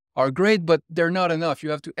ideas are great, but they're not enough.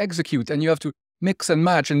 You have to execute and you have to mix and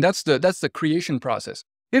match. And that's the creation process.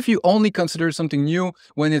 If you only consider something new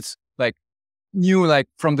when it's like new, like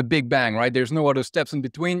from the Big Bang, right? There's no other steps in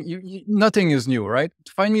between. Nothing is new, right?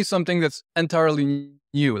 Find me something that's entirely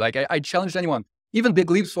new. Like I challenge anyone, even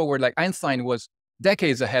big leaps forward, like Einstein was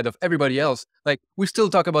decades ahead of everybody else. Like we still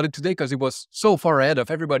talk about it today because it was so far ahead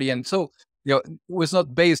of everybody. And so, it was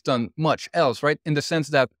not based on much else, right? In the sense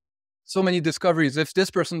that so many discoveries, if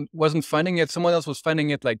this person wasn't finding it, someone else was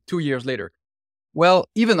finding it like 2 years later. Well,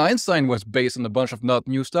 even Einstein was based on a bunch of not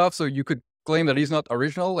new stuff. So you could claim that he's not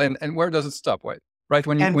original. And where does it stop, right?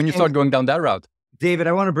 When you start going down that route. David,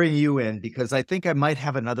 I want to bring you in because I think I might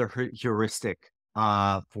have another heuristic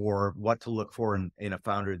for what to look for in a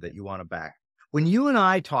founder that you want to back. When you and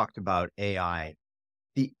I talked about AI,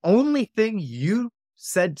 the only thing you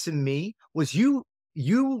said to me was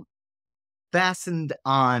you fastened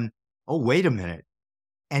on, oh, wait a minute.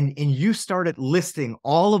 And you started listing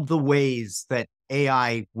all of the ways that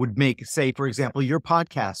AI would make, say, for example, your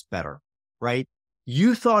podcast better, right?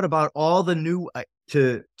 You thought about all the new,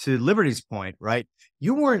 to Liberty's point, right?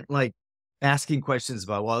 You weren't like asking questions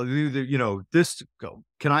about, well, this go,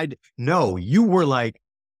 can I? No, you were like,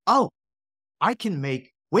 oh, I can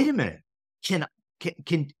make, wait a minute. Do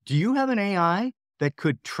you have an AI that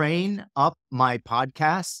could train up my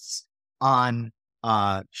podcasts on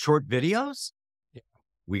short videos? Yeah.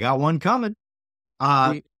 We got one coming.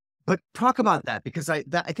 But talk about that, because I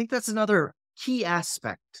think that's another key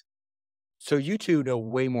aspect. So you two know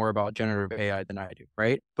way more about generative AI than I do,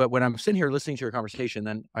 right? But when I'm sitting here listening to your conversation,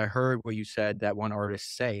 then I heard what you said, that one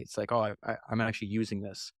artist say. It's like, oh, I'm actually using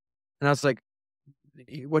this. And I was like,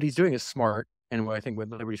 what he's doing is smart. And what I think with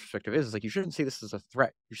Liberty's perspective is like, you shouldn't see this as a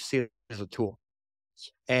threat. You should see it as a tool.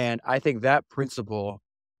 And I think that principle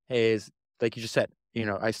is, like you just said,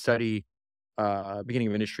 I study beginning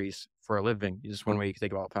of industries for a living. This is one way you can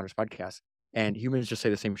think about Founders Podcast. And humans just say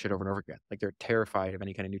the same shit over and over again. Like they're terrified of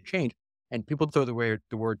any kind of new change. And people throw the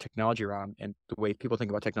word technology around, and the way people think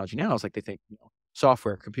about technology now is like they think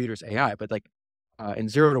software, computers, AI. But like in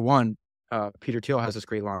 0 to 1, Peter Thiel has this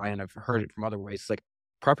great line, and I've heard it from other ways. It's like,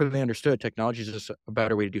 properly understood, technology is just a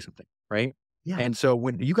better way to do something, right? Yeah. And so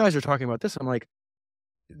when you guys are talking about this, I'm like,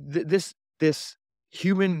 this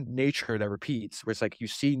human nature that repeats, where it's like you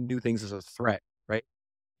see new things as a threat, right?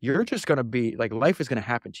 You're just going to be like, life is going to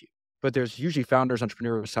happen to you. But there's usually founders,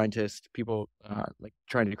 entrepreneurs, scientists, people like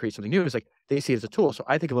trying to create something new. It's like they see it as a tool. So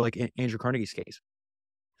I think of like Andrew Carnegie's case.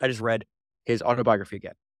 I just read his autobiography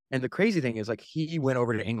again. And the crazy thing is, like, he went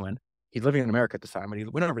over to England. He's living in America at this time, but he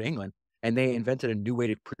went over to England, and they invented a new way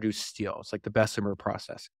to produce steel. It's like the Bessemer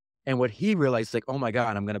process. And what he realized is like, oh my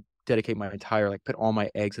God, I'm going to dedicate my entire, like put all my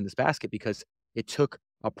eggs in this basket, because it took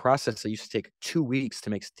a process that used to take 2 weeks to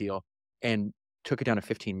make steel and took it down to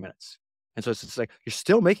 15 minutes. And so it's just like, you're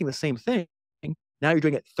still making the same thing. Now you're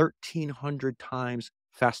doing it 1,300 times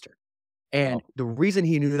faster. And the reason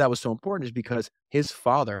he knew that was so important is because his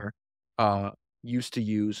father used to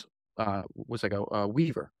use, was like a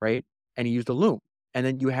weaver, right? And he used a loom. And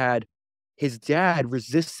then you had his dad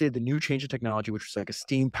resisted the new change in technology, which was like a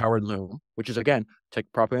steam-powered loom, which is, again,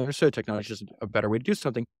 properly understood, technology is a better way to do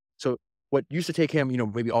something. So what used to take him,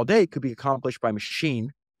 maybe all day could be accomplished by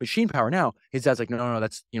machine power now. His dad's like, no,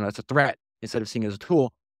 that's a threat, instead of seeing it as a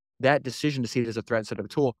tool. That decision to see it as a threat instead of a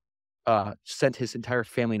tool sent his entire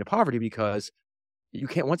family into poverty, because you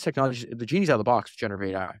can't, once technology, the genie's out of the box to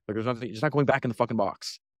generate AI. Like there's nothing, it's not going back in the fucking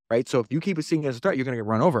box, right? So if you keep seeing it as a threat, you're going to get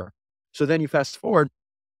run over. So then you fast forward,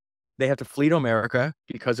 they have to flee to America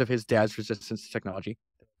because of his dad's resistance to technology.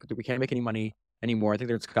 We can't make any money anymore. I think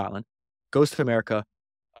they're in Scotland. Goes to America.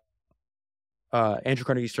 Andrew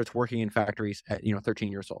Carnegie starts working in factories at 13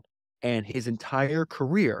 years old, and his entire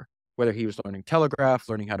career, whether he was learning telegraph,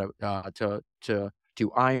 learning how to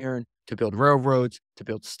do iron, to build railroads, to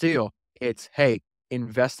build steel, it's, hey,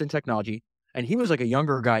 invest in technology. And he was like a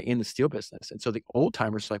younger guy in the steel business, and so the old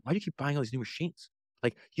timers are like, why do you keep buying all these new machines?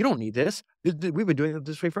 Like, you don't need this. We've been doing it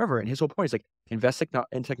this way forever. And his whole point is like, invest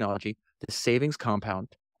in technology, the savings compound,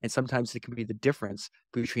 and sometimes it can be the difference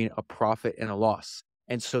between a profit and a loss.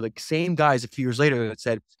 And so the same guys a few years later that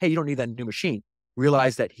said, hey, you don't need that new machine,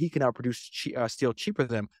 realized that he can now produce steel cheaper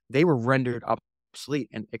than them. They were rendered obsolete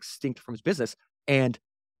and extinct from his business. And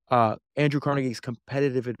Andrew Carnegie's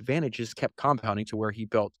competitive advantages kept compounding to where he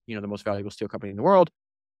built, the most valuable steel company in the world.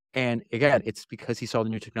 And again, it's because he saw the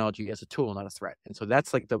new technology as a tool, not a threat. And so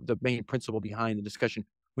that's like the main principle behind the discussion.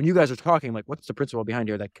 When you guys are talking, like, what's the principle behind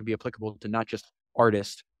here that could be applicable to not just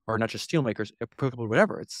artists or not just steel makers, applicable to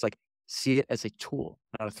whatever. It's like, see it as a tool,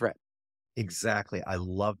 not a threat. Exactly. I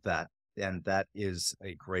love that. And that is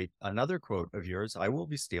another quote of yours. I will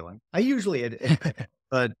be stealing. I usually,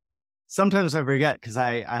 but sometimes I forget because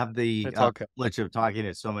I have the privilege of talking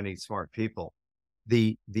to so many smart people.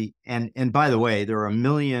 And by the way, there are a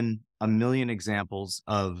million examples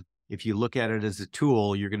of, if you look at it as a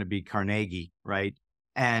tool, you're going to be Carnegie, right?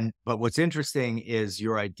 But what's interesting is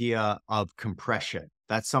your idea of compression.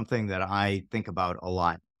 That's something that I think about a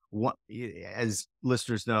lot. As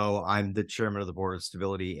listeners know, I'm the chairman of the board of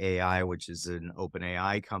Stability AI, which is an open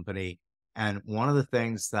AI company. And one of the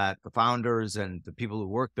things that the founders and the people who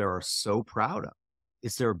work there are so proud of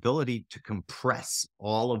is their ability to compress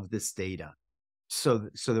all of this data so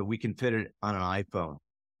that we can fit it on an iPhone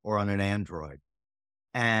or on an Android.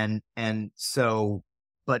 But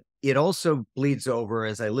it also bleeds over,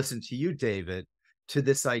 as I listen to you, David, to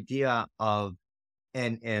this idea of,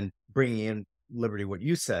 and bringing in, Liberty, what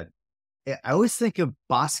you said. I always think of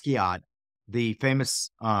Basquiat, the famous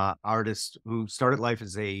artist who started life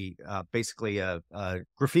as basically a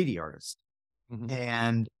graffiti artist. Mm-hmm.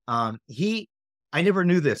 And I never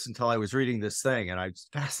knew this until I was reading this thing, and I was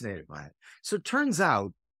fascinated by it. So it turns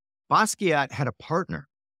out Basquiat had a partner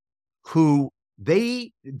who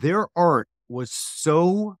their art was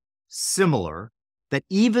so similar that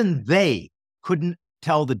even they couldn't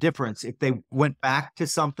tell the difference if they went back to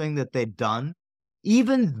something that they'd done.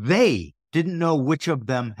 Even they didn't know which of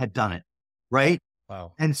them had done it, right?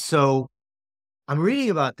 Wow. And so I'm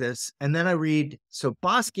reading about this, and then so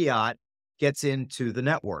Basquiat gets into the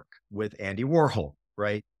network with Andy Warhol,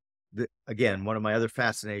 right? Again, one of my other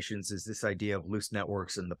fascinations is this idea of loose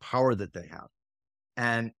networks and the power that they have.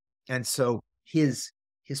 And so his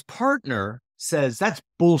partner says, that's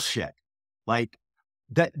bullshit. Like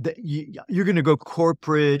you're going to go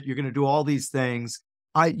corporate, you're going to do all these things.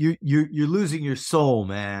 You're losing your soul,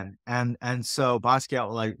 man. And so Basquiat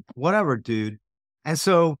was like, whatever, dude. And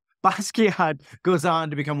so Basquiat goes on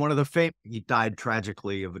to become one of the he died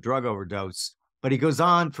tragically of a drug overdose, but he goes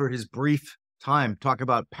on for his brief time, talk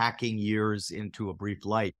about packing years into a brief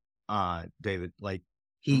light, David. Like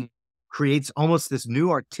he creates almost this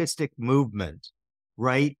new artistic movement,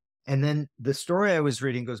 right? And then the story I was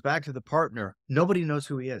reading goes back to the partner. Nobody knows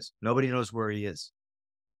who he is. Nobody knows where he is.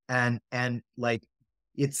 And like,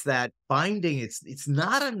 it's that binding. It's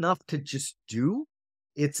not enough to just do.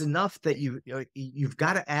 It's enough that you've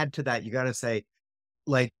got to add to that. You got to say,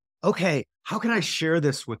 like, okay, how can I share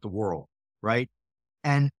this with the world, right?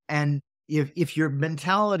 And if your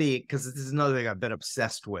mentality, because this is another thing I've been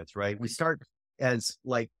obsessed with, right? We start as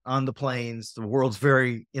like on the plains, the world's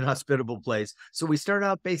very inhospitable place. So we start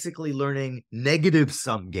out basically learning negative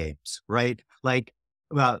sum games, right? Like,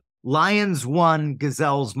 lions 1,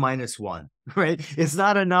 gazelles -1, right? It's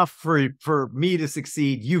not enough for me to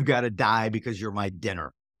succeed. You've got to die because you're my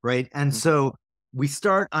dinner, right? And so we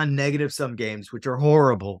start on negative sum games, which are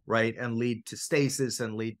horrible, right? And lead to stasis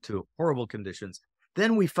and lead to horrible conditions.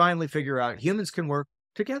 Then we finally figure out humans can work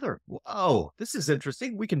together. Whoa, this is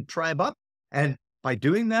interesting. We can tribe up. And by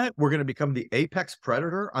doing that, we're going to become the apex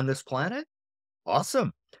predator on this planet.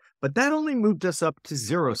 Awesome. But that only moved us up to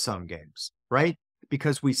zero-sum games, right?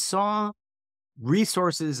 Because we saw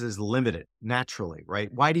resources as limited naturally,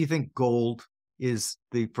 right? Why do you think gold is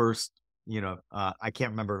the first, I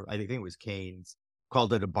can't remember, I think it was Keynes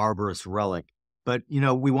called it a barbarous relic. But,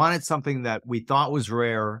 we wanted something that we thought was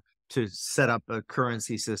rare to set up a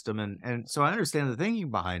currency system. And so I understand the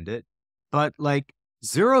thinking behind it, but like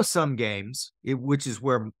zero-sum games, which is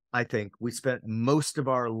where I think we spent most of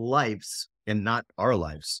our lives, and not our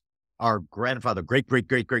lives, our grandfather, great,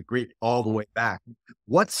 all the way back.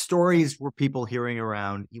 What stories were people hearing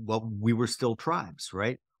around? Well, we were still tribes,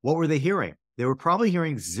 right? What were they hearing? They were probably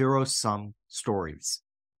hearing zero-sum stories.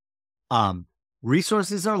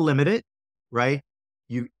 Resources are limited, right?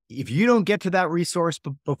 If you don't get to that resource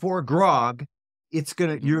before Grog,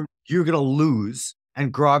 you're gonna lose,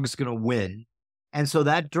 and Grog's gonna win. And so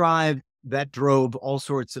that drove all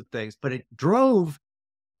sorts of things, but it drove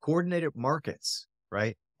coordinated markets,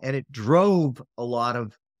 right? And it drove a lot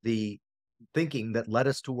of the thinking that led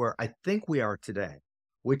us to where I think we are today,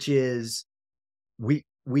 which is we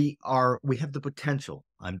have the potential.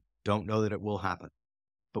 I don't know that it will happen,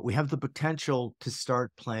 but we have the potential to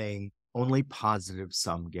start playing only positive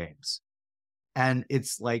sum games. And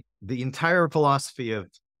it's like the entire philosophy of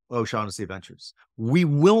O'Shaughnessy Ventures. We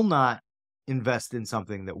will not invest in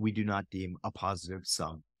something that we do not deem a positive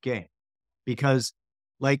sum game, because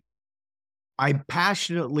like, I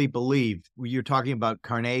passionately believe you're talking about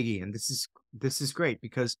Carnegie, and this is great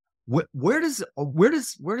because where does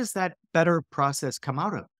that better process come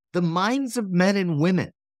out of? the minds of men and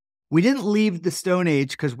women. We didn't leave the Stone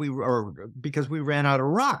Age because we ran out of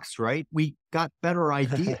rocks, right? We got better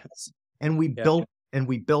ideas and we built and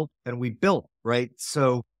we built and we built, right?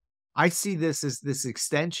 So I see this as this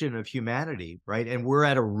extension of humanity, right? And we're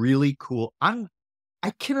at a really cool, I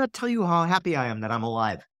cannot tell you how happy I am that I'm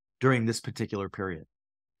alive during this particular period,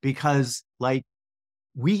 because like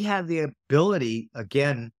we have the ability,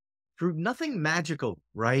 again, through nothing magical,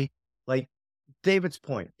 right? Like David's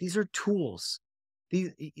point, these are tools.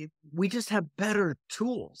 We just have better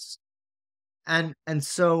tools. And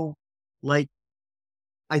so like,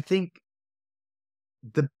 I think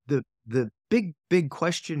the big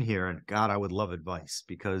question here, and God, I would love advice,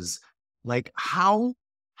 because like, how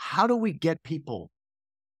do we get people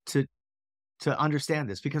to understand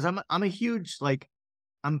this? Because I'm a huge, like,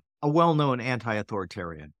 I'm a well-known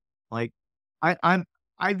anti-authoritarian. Like I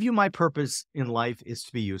view my purpose in life is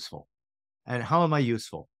to be useful. And how am I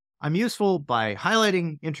useful? I'm useful by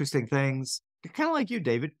highlighting interesting things, kind of like you,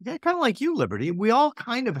 David, kind of like you, Liberty. We all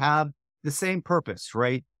kind of have the same purpose,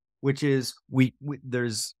 right? Which is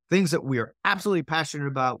there's things that we are absolutely passionate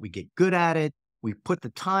about. We get good at it. We put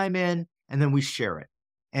the time in, and then we share it.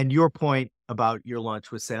 And your point about your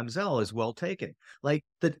lunch with Sam Zell is well taken. Like,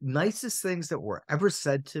 the nicest things that were ever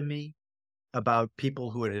said to me about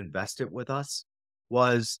people who had invested with us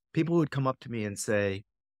was people who would come up to me and say,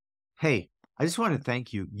 "Hey, I just want to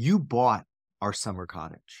thank you. You bought our summer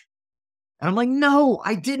cottage." And I'm like, "No,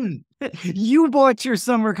 I didn't. You bought your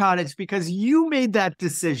summer cottage because you made that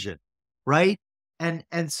decision." Right.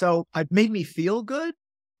 And so it made me feel good,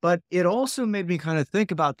 but it also made me kind of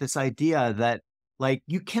think about this idea that, like,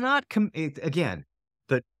 you cannot again,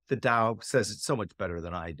 the Tao says it so much better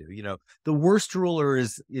than I do. You know, the worst ruler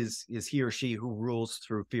is he or she who rules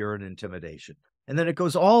through fear and intimidation. And then it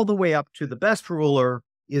goes all the way up to the best ruler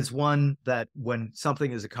is one that when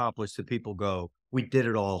something is accomplished, the people go, "We did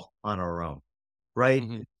it all on our own." Right.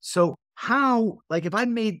 Mhm. So how, like, if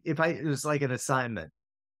it was like an assignment,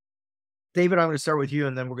 David, I'm going to start with you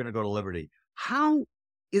and then we're going to go to Liberty. How,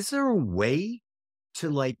 is there a way to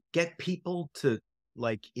like get people to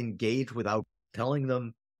like engage without telling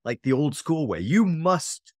them, like, the old school way, you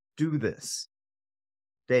must do this?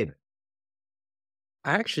 David.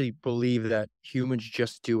 I actually believe that humans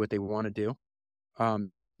just do what they want to do.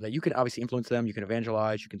 That you can obviously influence them, you can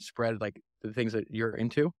evangelize, you can spread like the things that you're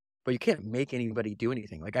into, but you can't make anybody do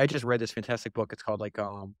anything. Like, I just read this fantastic book. It's called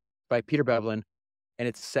by Peter Bevelin, and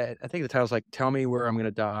it's said, I think the title's like "Tell Me Where I'm Gonna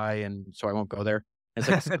Die, and so I won't go there." And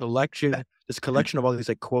it's like this collection of all these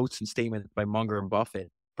like quotes and statements by Munger and Buffett,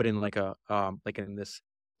 but in like a like in this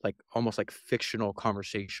like almost like fictional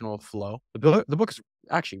conversational flow. The book is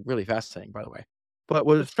actually really fascinating, by the way. But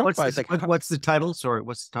what was struck by is like What's the title? Sorry,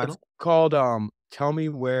 what's the title? it's called "Tell Me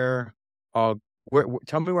Where Tell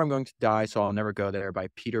Me Where I'm Going to Die, So I'll Never Go There" by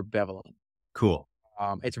Peter Bevelin. Cool.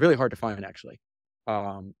 It's really hard to find, actually.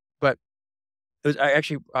 But I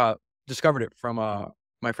actually discovered it from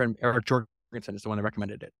my friend Eric Jorgensen is the one that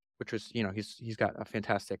recommended it, which was, you know, he's got a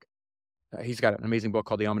fantastic he's got an amazing book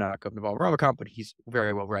called The Almanac of Naval Ravikant, but he's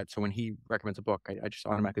very well read. So when he recommends a book, I just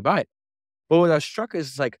automatically buy it. But what I was struck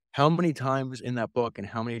is like how many times in that book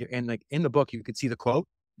and like in the book, you could see the quote.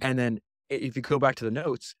 And then if you go back to the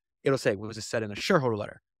notes, it'll say, was this said in a shareholder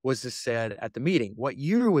letter? Was this said at the meeting? What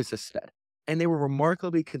year was this said? And they were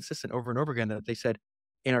remarkably consistent over and over again that they said,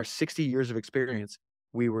 in our 60 years of experience,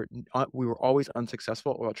 we were always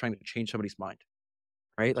unsuccessful while trying to change somebody's mind,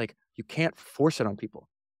 right? Like, you can't force it on people.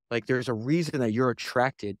 Like, there's a reason that you're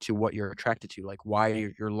attracted to what you're attracted to, like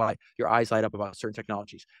why your eyes light up about certain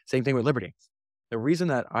technologies. Same thing with Liberty. The reason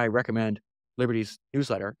that I recommend Liberty's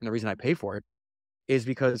newsletter and the reason I pay for it is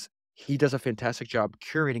because he does a fantastic job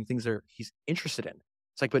curating things that he's interested in.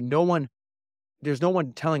 It's like, but there's no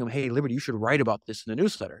one telling him, "Hey, Liberty, you should write about this in the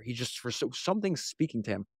newsletter." He just, something's speaking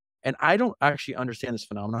to him. And I don't actually understand this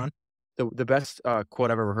phenomenon. The best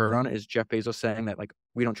quote I've ever heard on it is Jeff Bezos saying that, like,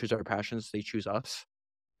 we don't choose our passions, they choose us.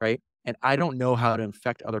 Right? And I don't know how to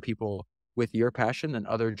infect other people with your passion and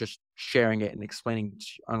other just sharing it and explaining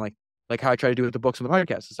on like how I try to do with the books and the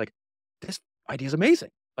podcast. It's like, this idea is amazing.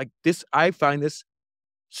 Like this, I find this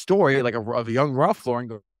story like of a young Ralph Lauren,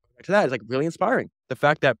 go back to that, is like really inspiring. The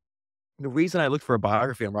fact that the reason I looked for a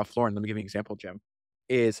biography on Ralph Lauren, let me give you an example, Jim,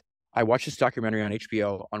 is I watched this documentary on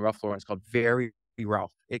HBO on Ralph Lauren. It's called Very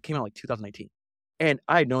Ralph. It came out like 2019. And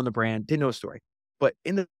I had known the brand, didn't know the story. But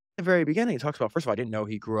in the very beginning, it talks about, first of all, I didn't know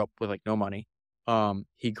he grew up with like no money.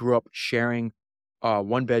 He grew up sharing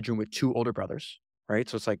one bedroom with two older brothers, right?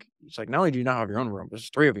 So it's like not only do you not have your own room, there's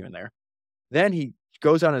three of you in there. Then he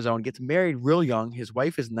goes on his own, gets married real young. His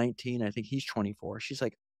wife is 19. I think he's 24. She's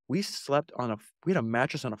like we had a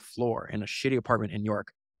mattress on a floor in a shitty apartment in New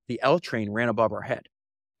York. The L train ran above our head.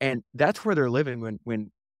 And that's where they're living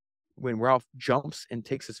when Ralph jumps and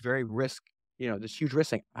takes this very risk, this huge risk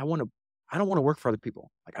saying, I don't want to work for other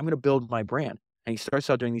people. Like, I'm going to build my brand. And he starts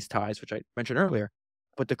out doing these ties, which I mentioned earlier.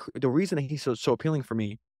 But the reason that he's so appealing for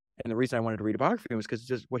me, and the reason I wanted to read a biography of him, was because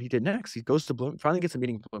just what he did next. He goes to finally gets a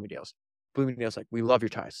meeting with Bloomingdale's. Bloomingdale's like, we love your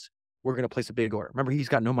ties. We're going to place a big order. Remember, he's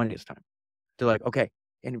got no money this time. They're like, okay.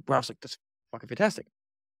 And Ralph's like, that's fucking fantastic.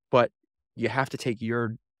 But you have to take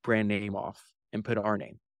your brand name off and put our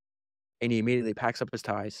name. And he immediately packs up his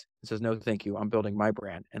ties and says, no, thank you. I'm building my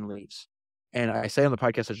brand, and leaves. And I say on the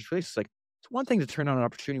podcast I just released, it's like, it's one thing to turn on an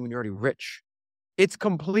opportunity when you're already rich. It's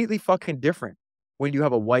completely fucking different when you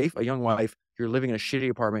have a young wife, you're living in a shitty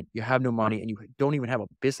apartment, you have no money, and you don't even have a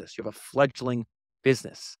business. You have a fledgling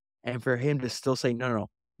business. And for him to still say, no,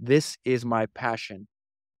 this is my passion.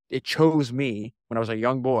 It chose me when I was a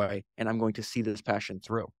young boy, and I'm going to see this passion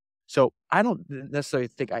through. So I don't necessarily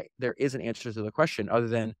think there is an answer to the question other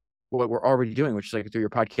than what we're already doing, which is like through your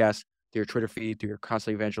podcast, through your Twitter feed, through your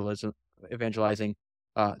constantly evangelizing,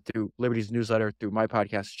 through Liberty's newsletter, through my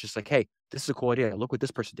podcast. It's just like, hey, this is a cool idea. Look what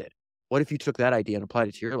this person did. What if you took that idea and applied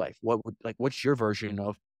it to your life? What's your version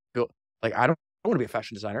of build? Like, I don't want to be a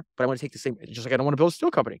fashion designer, but I want to take the same, just like I don't want to build a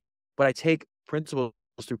steel company, but I take principles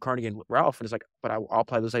through Carnegie and Ralph, and it's like, but I'll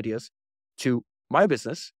apply those ideas to my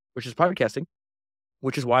business, which is podcasting,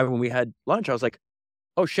 which is why when we had lunch, I was like,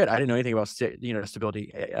 oh shit, I didn't know anything about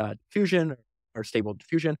stability diffusion or stable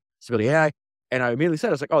diffusion, stability AI. And I immediately said,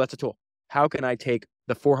 I was like, oh, that's a tool. How can I take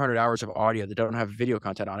the 400 hours of audio that don't have video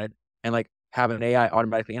content on it and like have an AI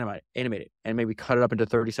automatically animate it and maybe cut it up into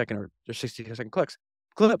 30-second or 60-second clips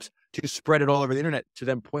to spread it all over the internet to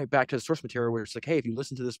then point back to the source material where it's like, hey, if you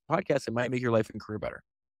listen to this podcast, it might make your life and career better.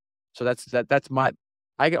 So that's my,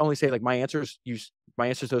 I can only say like my answers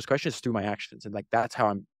to those questions through my actions. And like, that's how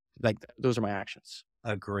I'm like, those are my actions.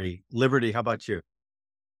 Agree. Liberty, how about you?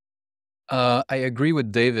 I agree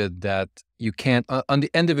with David that you can't, on the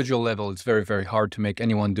individual level, it's very, very hard to make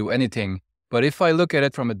anyone do anything. But if I look at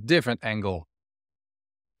it from a different angle,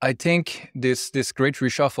 I think this great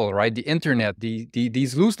reshuffle, right? The internet,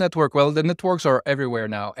 these loose network, well, the networks are everywhere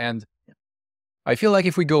now. And I feel like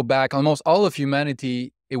if we go back, almost all of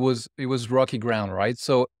humanity, it was rocky ground, right?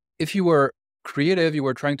 So if you were creative, you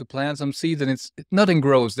were trying to plant some seeds, and nothing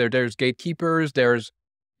grows there. There's gatekeepers,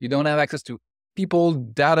 you don't have access to people,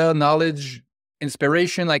 data, knowledge,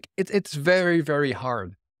 inspiration. Like it's very, very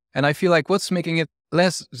hard. And I feel like what's making it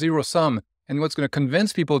less zero sum and what's going to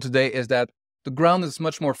convince people today is that the ground is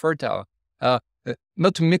much more fertile.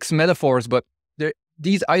 Not to mix metaphors, but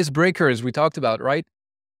these icebreakers we talked about, right?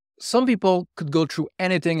 Some people could go through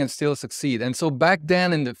anything and still succeed. And so back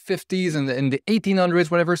then in the 50s and in the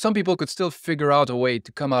 1800s, whatever, some people could still figure out a way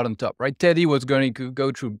to come out on top, right? Teddy was going to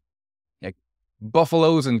go through like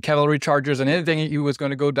buffaloes and cavalry chargers and anything. He was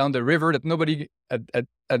going to go down the river that nobody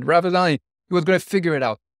had rafted on. He was going to figure it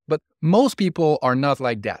out. But most people are not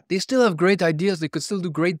like that. They still have great ideas. They could still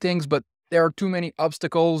do great things, but there are too many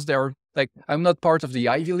obstacles. Like, I'm not part of the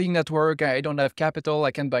Ivy League network. I don't have capital.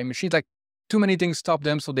 I can't buy machines. Like, too many things stopped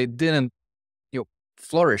them, so they didn't,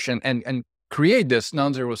 flourish and create this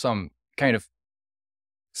non-zero sum kind of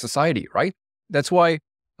society, right? That's why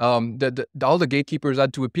all the gatekeepers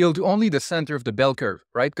had to appeal to only the center of the bell curve,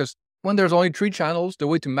 right? Because when there's only 3 channels, the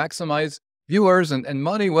way to maximize viewers and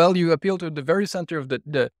money, well, you appeal to the very center of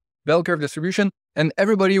the bell curve distribution, and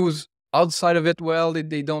everybody who's outside of it, well,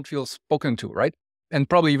 they don't feel spoken to, right? And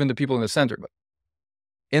probably even the people in the center. But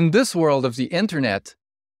in this world of the internet,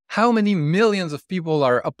 how many millions of people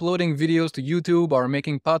are uploading videos to YouTube or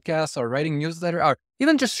making podcasts or writing newsletters or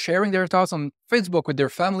even just sharing their thoughts on Facebook with their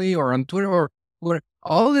family or on Twitter or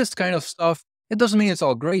all this kind of stuff? It doesn't mean it's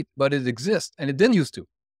all great, but it exists and it didn't used to.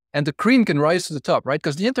 And the cream can rise to the top, right?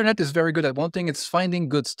 Because the internet is very good at one thing, it's finding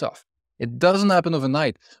good stuff. It doesn't happen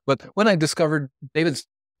overnight. But when I discovered David's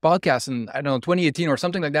podcast in, 2018 or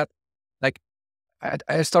something like that, like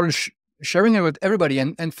I started sharing it with everybody.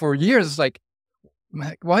 And for years, it's like,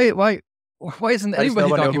 why isn't anybody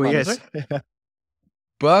talking about this? Right?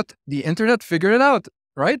 But the internet figured it out,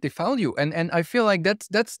 right? They found you. And I feel like that's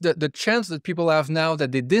the chance that people have now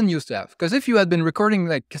that they didn't used to have. Because if you had been recording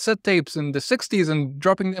like cassette tapes in the 60s and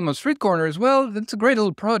dropping them on street corners, well, that's a great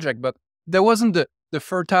little project, but there wasn't the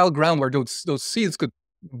fertile ground where those seeds could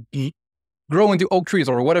grow into oak trees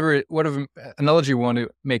or whatever analogy we want to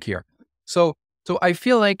make here. So I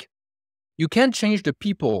feel like you can't change the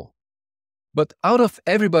people, but out of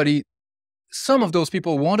everybody, some of those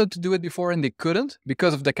people wanted to do it before and they couldn't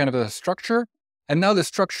because of the kind of a structure. And now the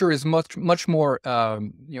structure is much more,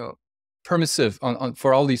 permissive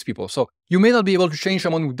for all these people. So you may not be able to change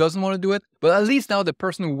someone who doesn't want to do it, but at least now the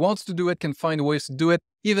person who wants to do it can find ways to do it,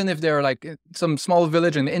 even if they're like in some small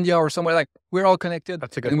village in India or somewhere. Like, we're all connected.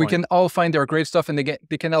 That's a good and point. We can all find their great stuff, and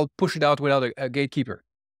they can all push it out without a gatekeeper.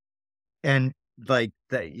 And like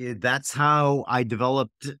that's how I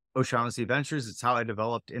developed O'Shaughnessy Ventures. It's how I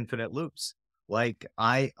developed Infinite Loops. Like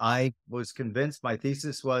I was convinced my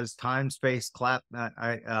thesis was time, space,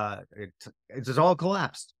 it just all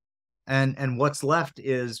collapsed. And what's left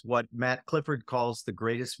is what Matt Clifford calls the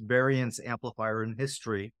greatest variance amplifier in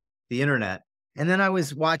history, the internet. And then I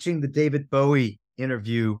was watching the David Bowie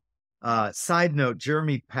interview. Side note,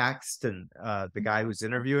 Jeremy Paxton, the guy who's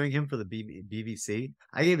interviewing him for the BBC,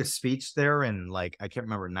 I gave a speech there in like, I can't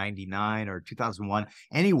remember, 99 or 2001.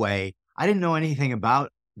 Anyway, I didn't know anything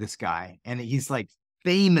about this guy. And he's like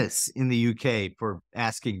famous in the UK for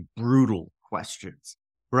asking brutal questions.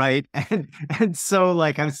 Right. And so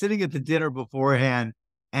like I'm sitting at the dinner beforehand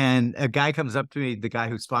and a guy comes up to me, the guy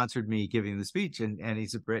who sponsored me giving the speech, and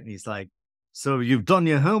he's a Brit, and he's like, "So you've done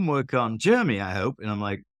your homework on Jeremy, I hope." And I'm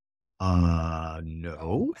like,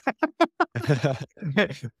 no.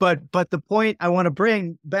 But the point I want to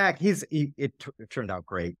bring back, it turned out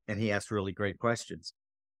great, and he asked really great questions.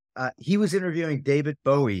 He was interviewing David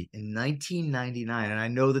Bowie in 1999, and I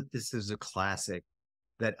know that this is a classic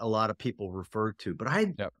that a lot of people refer to, but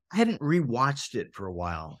I hadn't rewatched it for a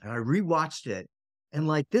while, and I rewatched it, and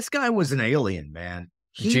like, this guy was an alien, man.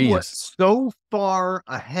 He Genius. was so far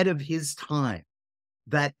ahead of his time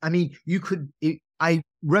that, I mean, I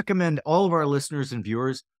recommend all of our listeners and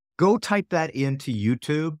viewers go type that into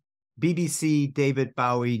YouTube, BBC David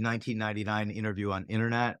Bowie 1999 interview on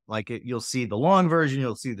internet. Like, you'll see the long version,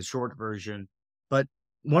 you'll see the short version, but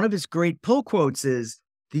one of his great pull quotes is,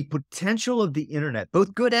 "The potential of the internet,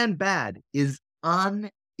 both good and bad, is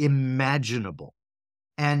unimaginable."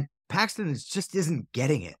 And Paxton just isn't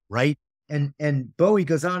getting it, right? And Bowie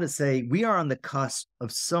goes on to say, "We are on the cusp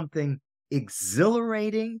of something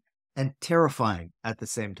exhilarating and terrifying at the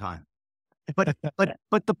same time." But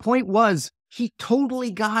the point was, he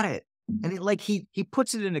totally got it. And he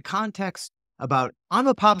puts it into context about, I'm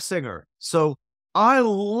a pop singer, so I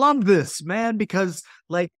love this, man, because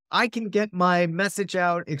like I can get my message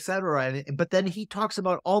out, etc. But then he talks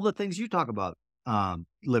about all the things you talk about,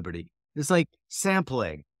 Liberty. It's like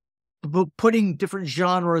sampling, putting different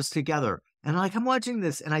genres together. And like, I'm watching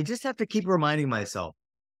this and I just have to keep reminding myself,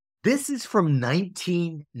 this is from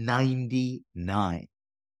 1999.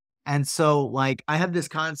 And so like, I have this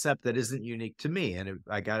concept that isn't unique to me, and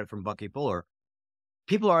I got it from Bucky Fuller.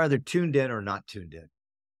 People are either tuned in or not tuned in.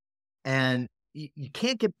 And you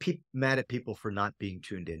can't get mad at people for not being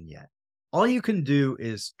tuned in yet. All you can do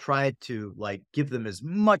is try to like give them as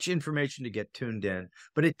much information to get tuned in.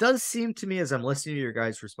 But it does seem to me, as I'm listening to your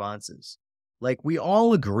guys' responses, like we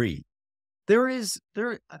all agree there's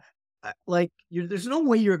no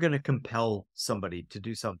way you're going to compel somebody to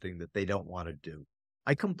do something that they don't want to do.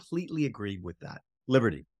 I completely agree with that.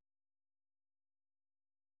 Liberty.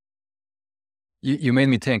 You made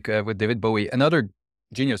me think with David Bowie. Another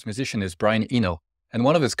genius musician is Brian Eno. And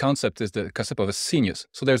one of his concepts is the concept of a Scenius.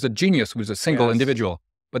 So there's a genius who's a single individual,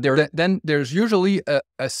 but then there's usually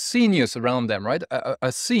a Scenius around them, right?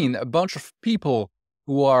 A scene, a bunch of people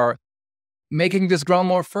who are making this ground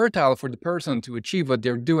more fertile for the person to achieve what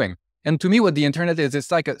they're doing. And to me, what the internet is, it's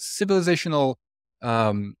like a civilizational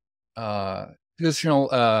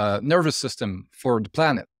nervous system for the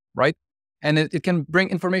planet, right? And it can bring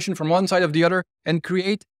information from one side of the other and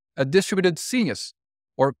create a distributed Scenius,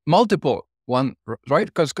 or multiple one, right?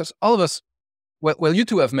 Because all of us, well, you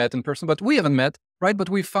two have met in person, but we haven't met, right? But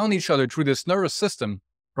we found each other through this nervous system,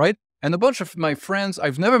 right? And a bunch of my friends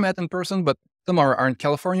I've never met in person, but some are in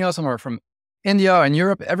California, some are from India and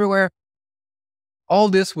Europe, everywhere. All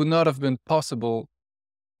this would not have been possible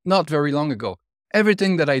not very long ago.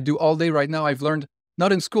 Everything that I do all day right now, I've learned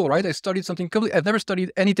not in school, right? I studied something completely. I've never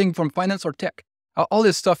studied anything from finance or tech. All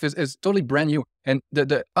this stuff is totally brand new. And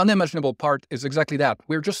the unimaginable part is exactly that.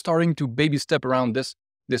 We're just starting to baby step around this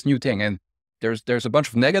new thing. And there's a bunch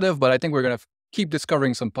of negative, but I think we're going to keep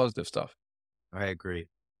discovering some positive stuff. I agree.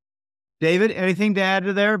 David, anything to add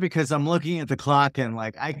to there? Because I'm looking at the clock and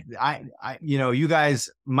like, you guys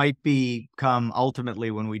might become,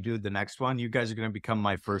 ultimately when we do the next one, you guys are going to become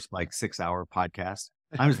my first like 6-hour podcast.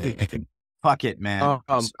 I'm just thinking, fuck it, man.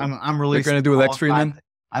 I'm releasing. You're going to do a live stream then?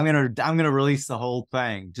 I'm going to release the whole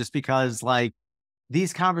thing just because like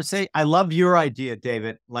these conversations, I love your idea,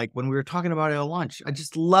 David. Like when we were talking about it at lunch, I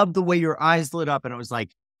just love the way your eyes lit up and it was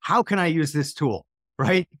like, how can I use this tool?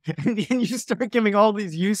 Right. And you start giving all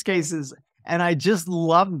these use cases and I just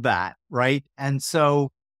love that. Right. And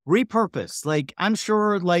so repurpose. Like, I'm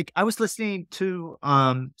sure, like, I was listening to,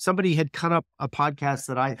 somebody had cut up a podcast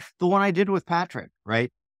the one I did with Patrick,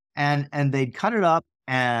 right? And they'd cut it up,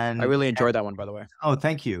 and I really enjoyed that one, by the way. oh,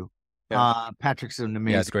 thank you. Yeah. Patrick's an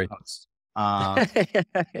amazing it's great. host.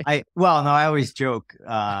 I always joke,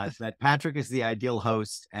 that Patrick is the ideal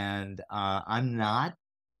host, and, I'm not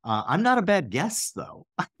a bad guest though.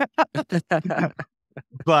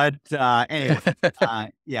 But anyway,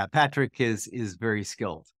 yeah, Patrick is very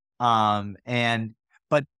skilled.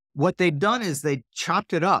 But what they'd done is they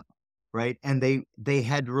chopped it up, right? And they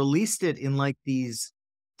had released it in like these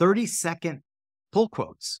 30-second pull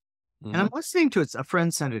quotes. And I'm listening to it. A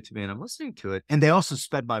friend sent it to me, and I'm listening to it. And they also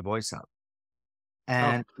sped my voice up.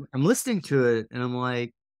 And I'm listening to it, and I'm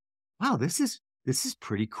like, wow, this is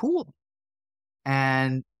pretty cool.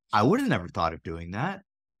 And I would have never thought of doing that,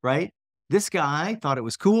 right? This guy thought it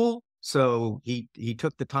was cool, so he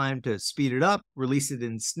took the time to speed it up, release it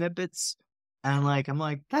in snippets, and I'm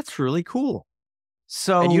like, that's really cool.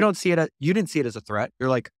 So, and you didn't see it as a threat. You're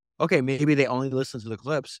like, okay, maybe they only listen to the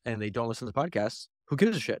clips and they don't listen to the podcasts. Who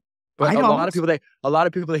gives a shit? But a lot of people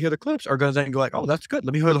that hear the clips are going to then go like, oh, that's good.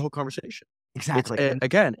 Let me hear the whole conversation. Exactly.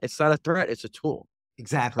 Again, it's not a threat; it's a tool.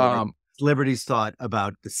 Exactly. Liberty's thought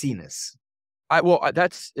about the Scenius.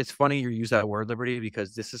 It's funny you use that word, Liberty,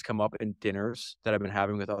 because this has come up in dinners that I've been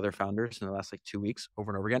having with other founders in the last 2 weeks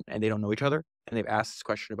over and over again, and they don't know each other, and they've asked this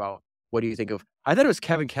question about, what do you think of? I thought it was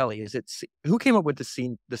Kevin Kelly. Who came up with the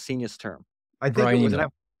Scenius term? I think it was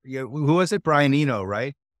who was it? Brian Eno,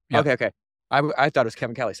 right? Yep. Okay. I thought it was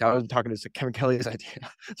Kevin Kelly, so I was talking to Kevin Kelly's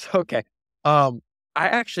idea. So okay. So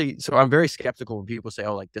I'm very skeptical when people say,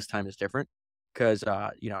 oh, like this time is different, because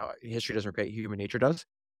history doesn't repeat, human nature does.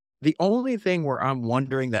 The only thing where I'm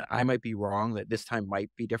wondering that I might be wrong, that this time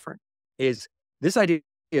might be different, is this idea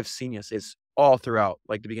of Scenius is all throughout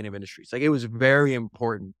like the beginning of industries. Like, it was very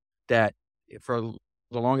important that for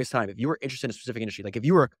the longest time, if you were interested in a specific industry, like if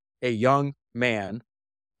you were a young man,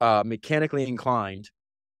 mechanically inclined,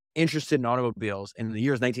 interested in automobiles in the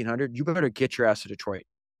years 1900, you better get your ass to Detroit.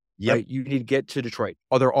 Yep. Right? You need to get to Detroit.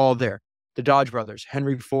 Oh, they're all there. The Dodge brothers,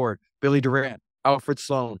 Henry Ford, Billy Durant, Alfred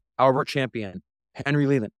Sloan, Albert Champion, Henry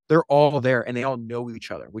Leland, they're all there, and they all know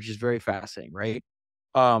each other, which is very fascinating, right?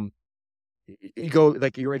 You go,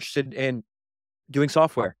 like, you're interested in doing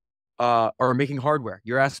software or making hardware.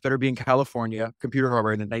 Your ass better be in California, computer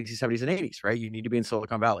hardware in the 1970s and 80s, right? You need to be in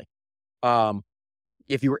Silicon Valley.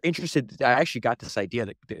 If you were interested, I actually got this idea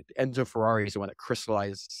that Enzo Ferrari is the one that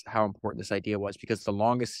crystallized how important this idea was, because the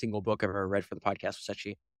longest single book I've ever read for the podcast was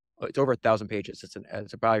actually, it's over 1,000 pages.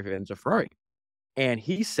 It's a biography of Enzo Ferrari. And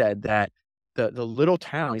he said that the little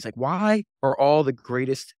town, he's like, why are all the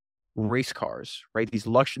greatest race cars, right? These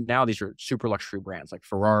are super luxury brands like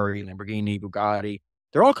Ferrari, Lamborghini, Bugatti.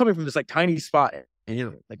 They're all coming from this like tiny spot. And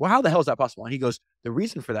you're like, well, how the hell is that possible? And he goes, the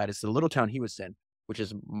reason for that is the little town he was in, which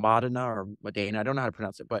is Modena or Modena. I don't know how to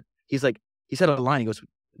pronounce it, but he said a line, he goes,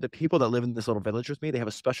 the people that live in this little village with me, they have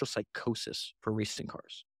a special psychosis for racing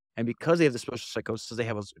cars. And because they have the special psychosis, they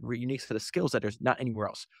have a unique set of skills that there's not anywhere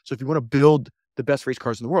else. So if you want to build the best race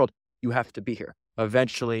cars in the world, you have to be here.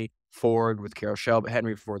 Eventually, Ford with Carroll Shelby,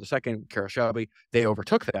 Henry Ford II, Carroll Shelby, they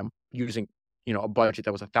overtook them using, a budget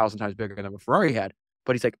that was 1,000 times bigger than what Ferrari had.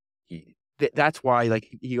 But he's like, that's why, like,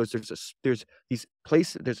 he goes, there's these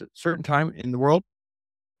places, there's a certain time in the world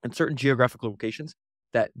and certain geographic locations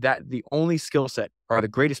that the only skill set, or the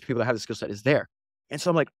greatest people that have the skill set, is there. And so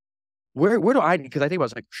I'm like, where do I, because I think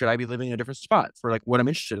about, like, should I be living in a different spot for like what I'm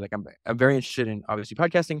interested in? Like, I'm very interested in obviously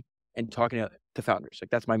podcasting and talking to founders. Like,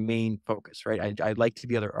 that's my main focus, right? I like to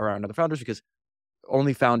be around other founders, because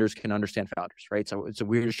only founders can understand founders, right? So it's the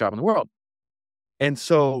weirdest job in the world. And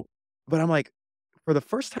so, but I'm like, for the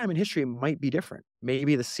first time in history, it might be different.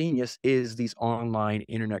 Maybe the Scenius is these online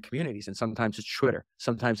internet communities, and sometimes it's Twitter,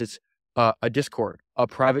 sometimes it's a Discord, a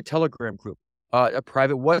private Telegram group, a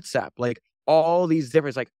private WhatsApp, like all these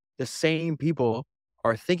different, like the same people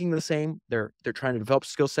are thinking the same. They're trying to develop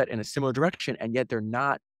skill set in a similar direction, and yet they're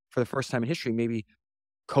not, for the first time in history, maybe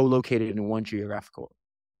co-located in one geographical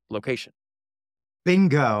location.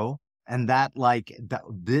 Bingo. And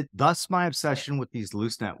thus my obsession with these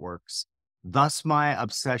loose networks, thus my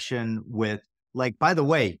obsession with, like, by the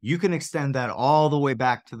way, you can extend that all the way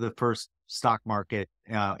back to the first stock market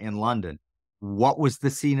in London. What was the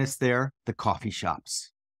Scenius there? The coffee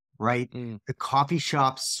shops, right? The coffee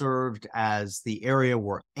shops served as the area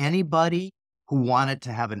where anybody who wanted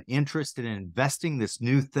to have an interest in investing this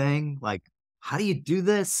new thing, like, how do you do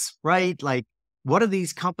this, right? Like, what are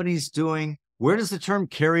these companies doing? Where does the term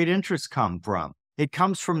carried interest come from? It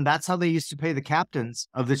comes from, that's how they used to pay the captains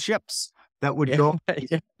of the ships that would go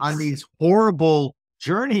on these horrible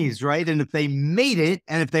journeys, right? And if they made it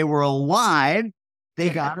and if they were alive, they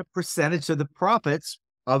got a percentage of the profits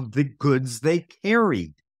of the goods they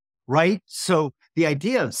carried, right? So the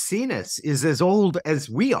idea of Scenius is as old as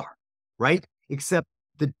we are, right? Except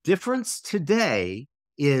the difference today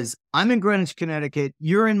is I'm in Greenwich, Connecticut,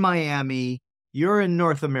 you're in Miami, you're in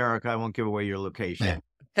North America. I won't give away your location.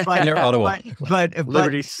 But, near Ottawa. But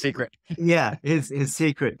Liberty's secret. Yeah, his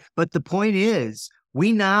secret. But the point is,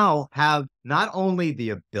 we now have not only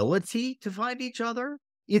the ability to find each other,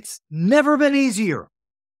 it's never been easier.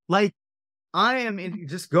 Like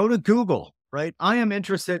just go to Google, right? I am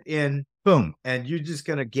interested in boom. And you're just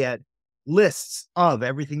going to get lists of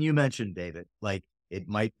everything you mentioned, David. Like it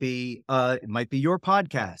might be your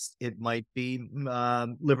podcast. It might be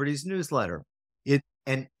Liberty's newsletter.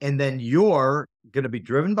 And then you're going to be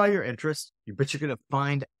driven by your interest, but you're going to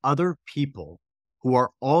find other people who are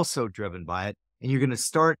also driven by it. And you're going to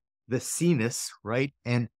start the Scenius, right?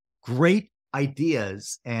 And great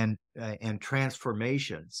ideas and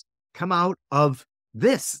transformations come out of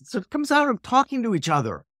this. So it comes out of talking to each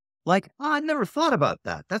other. Like, oh, I never thought about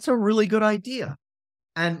that. That's a really good idea.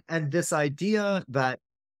 And this idea that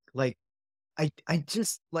like, I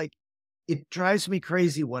just like, it drives me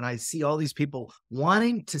crazy when I see all these people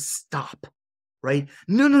wanting to stop, right?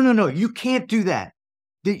 No. You can't do that.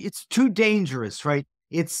 It's too dangerous, right?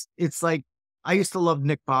 It's like, I used to love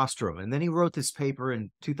Nick Bostrom, and then he wrote this paper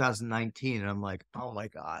in 2019, and I'm like, oh my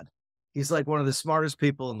God, he's like one of the smartest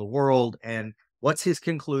people in the world. And what's his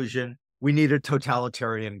conclusion? We need a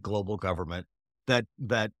totalitarian global government that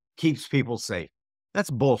keeps people safe.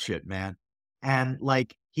 That's bullshit, man. And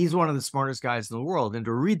like, he's one of the smartest guys in the world. And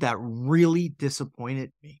to read that really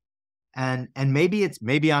disappointed me. And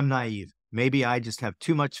maybe I'm naive. Maybe I just have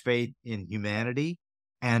too much faith in humanity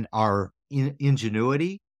and our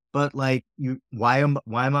ingenuity. But like, why am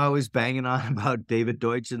I always banging on about David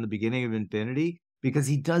Deutsch in the beginning of Infinity? Because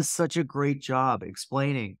he does such a great job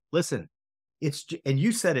explaining, listen, and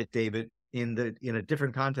you said it, David, in a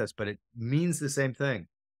different context, but it means the same thing.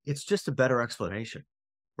 It's just a better explanation,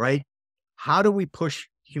 right? How do we push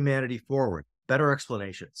humanity forward? Better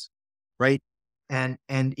explanations, right? And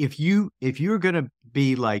if you're going to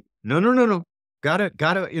be like, no,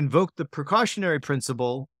 gotta invoke the precautionary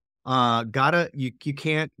principle. You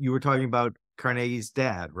can't, you were talking about Carnegie's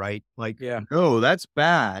dad, right? Like, yeah, no, that's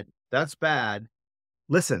bad. That's bad.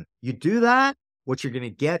 Listen, you do that, what you're going to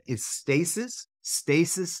get is stasis.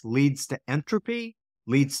 Stasis leads to entropy,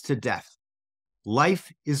 leads to death.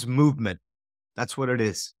 Life is movement. That's what it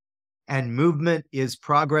is. And movement is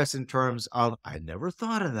progress in terms of, I never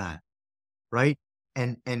thought of that, right?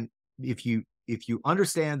 And if you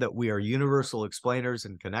understand that we are universal explainers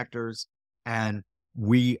and connectors, and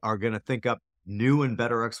we are going to think up new and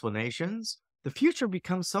better explanations, the future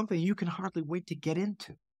becomes something you can hardly wait to get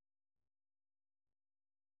into.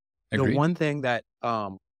 Agreed. The one thing that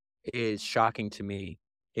is shocking to me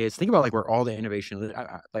is think about like where all the innovation,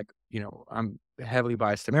 I'm heavily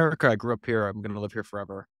biased to America. I grew up here. I'm going to live here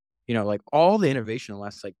forever. Like all the innovation in the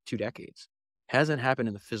last like 2 decades hasn't happened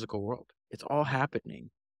in the physical world. It's all happening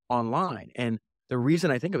online. And the reason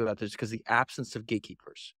I think about this is because the absence of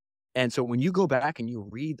gatekeepers. And so when you go back and you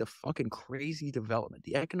read the fucking crazy development,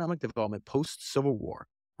 the economic development post-Civil War,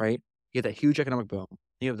 right? You have that huge economic boom.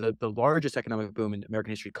 You have the largest economic boom in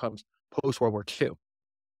American history comes post-World War II.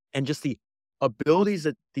 And just the abilities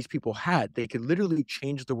that these people had, they could literally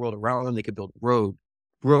change the world around them. They could build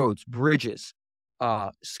roads, bridges,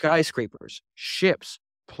 skyscrapers, ships,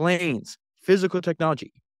 planes, physical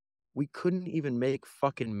technology. We couldn't even make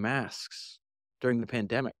fucking masks during the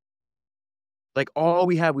pandemic. Like all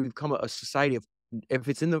we have, we've become a society of, if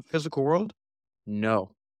it's in the physical world,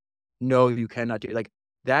 no, you cannot do it. Like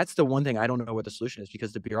that's the one thing I don't know what the solution is,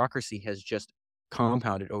 because the bureaucracy has just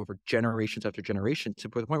compounded over generations after generation to the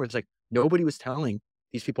point where it's like, nobody was telling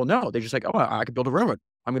these people no. They're just like, oh, I could build a railroad.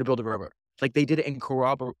 I'm going to build a railroad. Like they did it in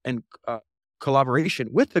collaboration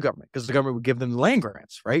with the government, because the government would give them the land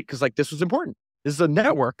grants, right? Because like this was important. This is a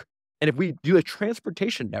network. And if we do a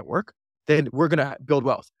transportation network, then we're going to build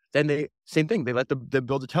wealth. Then same thing. They let them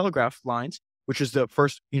build the telegraph lines, which is the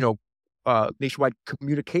first, nationwide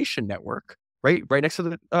communication network, right next to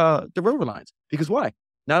the railroad lines. Because why?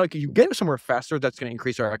 Not like you get somewhere faster, that's going to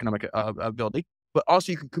increase our economic ability, but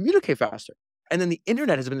also you can communicate faster. And then the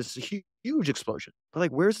internet has been this huge explosion. But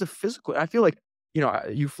like, where's the physical? I feel like,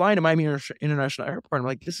 you fly into Miami International Airport, and I'm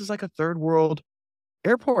like, this is like a third world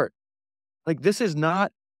airport. Like, this is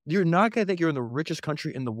not, you're not going to think you're in the richest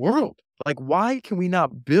country in the world. Like, why can we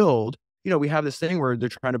not build, we have this thing where they're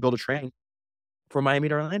trying to build a train from Miami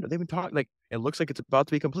to Orlando. They've been talking, like, it looks like it's about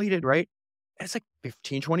to be completed, right? And it's like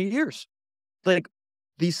 15, 20 years. Like,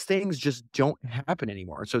 these things just don't happen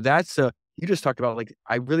anymore. So that's you just talked about, like,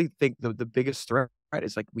 I really think the biggest threat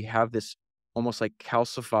is like we have this almost like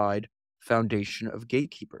calcified foundation of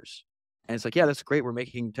gatekeepers. And it's like, yeah, that's great. We're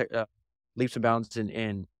making leaps and bounds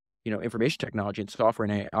in information technology and software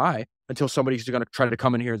and AI until somebody's going to try to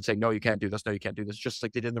come in here and say, no, you can't do this. No, you can't do this. Just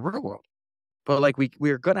like they did in the real world. But like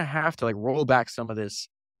we're going to have to like roll back some of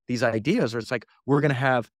these ideas, or it's like we're going to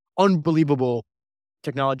have unbelievable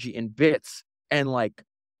technology in bits and like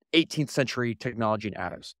 18th century technology in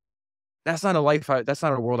atoms. That's not a life. That's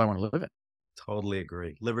not a world I want to live in. Totally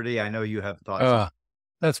agree. Liberty, I know you have thoughts.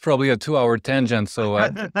 That's probably a 2-hour tangent, so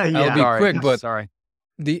I'll be quick. But sorry.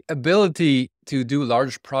 The ability to do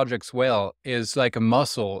large projects well is like a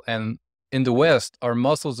muscle. And in the West, our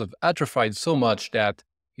muscles have atrophied so much that,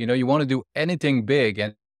 you want to do anything big.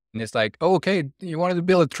 And it's like, oh, okay, you wanted to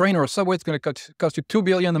build a train or a subway, it's going to cost you $2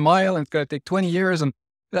 billion a mile, and it's going to take 20 years. And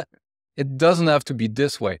it doesn't have to be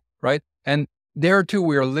this way, right? And there too,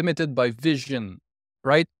 we are limited by vision,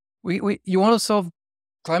 right? You want to solve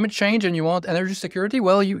climate change and you want energy security.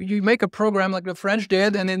 Well, you make a program like the French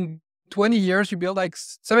did, and in 20 years, you build like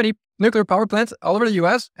 70 nuclear power plants all over the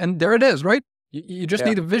US, and there it is, right? You just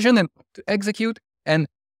need a vision and to execute. And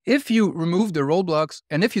if you remove the roadblocks,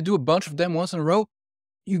 and if you do a bunch of them once in a row,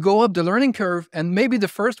 you go up the learning curve, and maybe the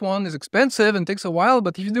first one is expensive and takes a while,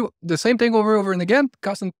 but if you do the same thing over and again,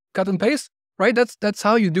 cut and paste, right? That's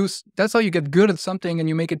how you get good at something and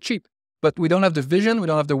you make it cheap. But we don't have the vision, we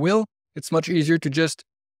don't have the will. It's much easier to just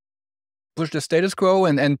push the status quo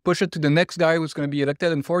and push it to the next guy who's going to be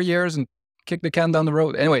elected in 4 years and kick the can down the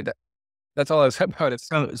road. Anyway, that's all I said about it.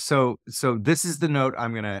 So this is the note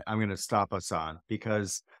I'm gonna stop us on,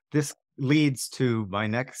 because this leads to my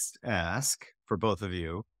next ask for both of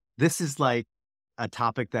you. This is like a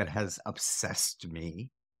topic that has obsessed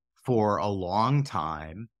me for a long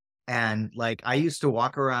time. And like, I used to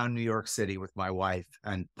walk around New York City with my wife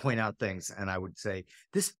and point out things. And I would say,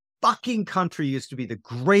 this fucking country used to be the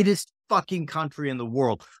greatest fucking country in the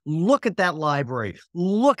world. Look at that library.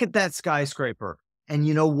 Look at that skyscraper. And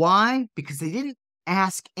you know why? Because they didn't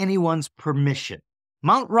ask anyone's permission.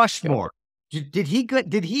 Mount Rushmore. Did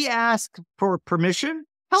he ask for permission?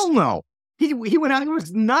 Hell no. He went out. He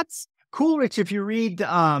was nuts. Coolidge, if you read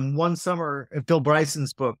One Summer, Phil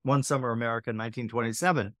Bryson's book, One Summer America,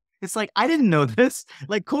 1927, it's like, I didn't know this.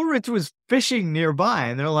 Like, Coolidge was fishing nearby,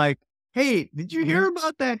 and they're like, hey, did you hear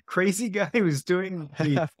about that crazy guy who was doing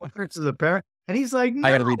the Portraits of the Parent? And he's like, no.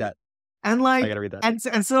 I got to read that. And like, I got to read that.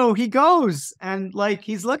 And so he goes, and like,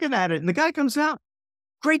 he's looking at it, and the guy comes out,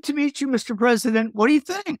 great to meet you, Mr. President. What do you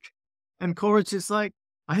think? And Coolidge is like,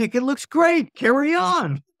 I think it looks great. Carry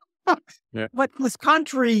on. Yeah. But this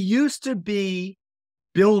country used to be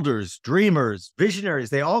builders, dreamers,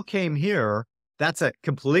 visionaries. They all came here. That's a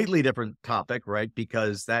completely different topic, right?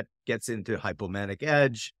 Because that gets into hypomanic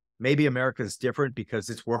edge. Maybe America's different because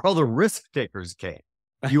it's where all the risk takers came.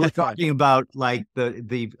 You were talking about like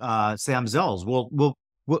the Sam Zells. Well,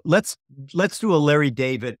 let's do a Larry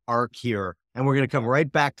David arc here, and we're going to come right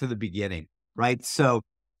back to the beginning, right? So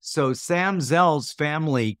Sam Zell's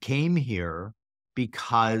family came here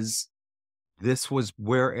because this was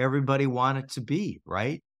where everybody wanted to be,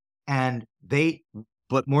 right?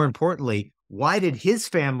 But more importantly, why did his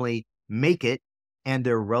family make it and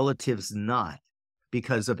their relatives not?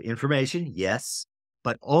 Because of information, yes,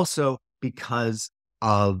 but also because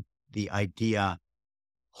of the idea,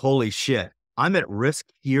 holy shit, I'm at risk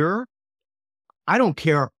here. I don't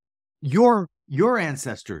care. Your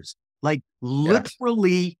ancestors, like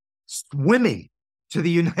literally swimming to the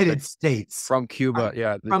United States. From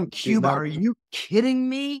Cuba, From Cuba. Are you kidding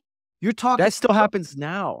me? You're talking. That still happens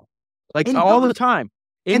now. Like all the time.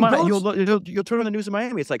 You'll turn on the news in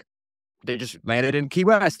Miami. It's like, they just landed in Key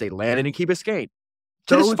West. They landed in Key Biscayne.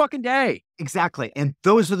 To this fucking day. Exactly. And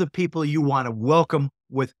those are the people you want to welcome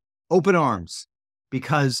with open arms,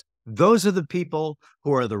 because those are the people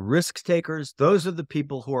who are the risk takers. Those are the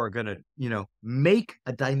people who are going to, make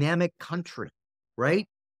a dynamic country, right?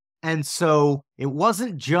 And so it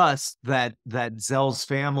wasn't just that Zell's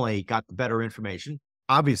family got the better information,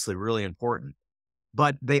 obviously really important,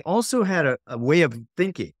 but they also had a way of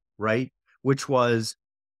thinking, right? Which was,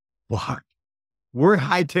 well, we're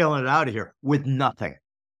hightailing it out of here with nothing,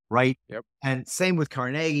 right? Yep. And same with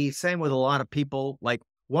Carnegie, same with a lot of people. Like,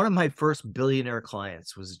 one of my first billionaire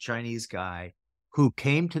clients was a Chinese guy who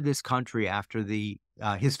came to this country after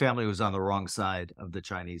his family was on the wrong side of the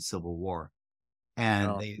Chinese Civil War.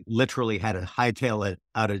 And they literally had to hightail it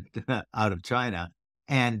out of China.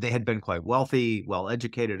 And they had been quite wealthy,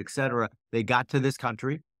 well-educated, etc. They got to this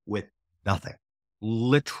country with nothing,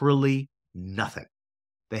 literally nothing.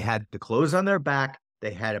 They had the clothes on their back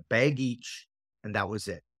They had a bag each, and that was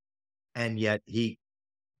it. And yet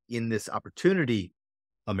in this opportunity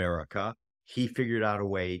America, he figured out a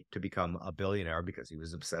way to become a billionaire because he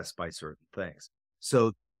was obsessed by certain things.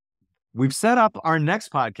 So we've set up our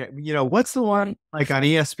next podcast. What's the one like on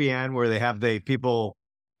ESPN where they have the people,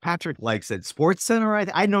 Patrick likes it, Sports Center?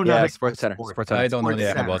 I know nothing. Sports Center. I don't know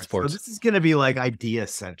anything about sports. So this is going to be like Idea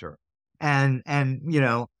Center. And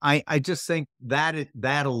I just think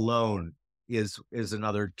that alone is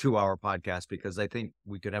another 2-hour podcast, because I think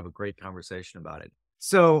we could have a great conversation about it.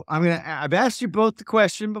 So I've asked you both the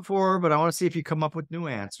question before, but I want to see if you come up with new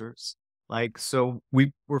answers. So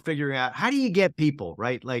we're figuring out, how do you get people,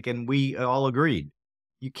 right? And we all agreed,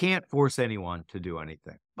 you can't force anyone to do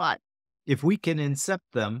anything. But if we can incept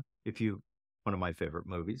them, one of my favorite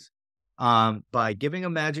movies, by giving a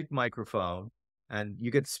magic microphone, and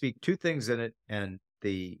you get to speak 2 things in it, and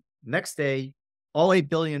the next day, all 8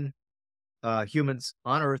 billion humans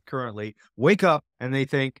on Earth currently wake up and they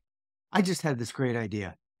think, I just had this great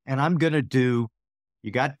idea, and I'm going to do,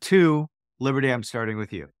 you got 2, Liberty, I'm starting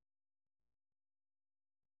with you.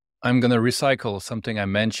 I'm going to recycle something I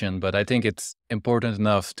mentioned, but I think it's important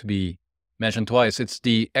enough to be mentioned twice. It's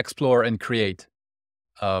the explore and create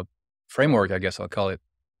framework, I guess I'll call it.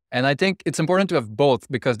 And I think it's important to have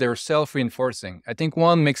both, because they're self-reinforcing. I think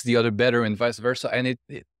one makes the other better and vice versa. And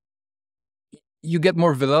you get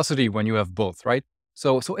more velocity when you have both, right?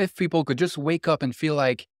 So if people could just wake up and feel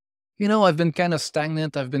like, I've been kind of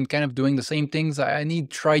stagnant. I've been kind of doing the same things. I need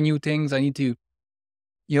to try new things. I need to,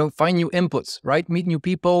 find new inputs, right? Meet new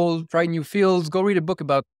people, try new fields, go read a book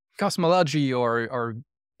about cosmology or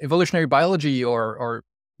evolutionary biology or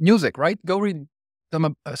music, right? Go read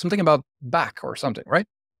something about Bach or something, right?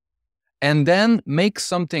 And then make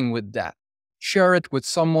something with that. Share it with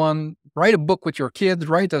someone, write a book with your kids,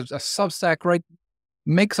 write a Substack, right?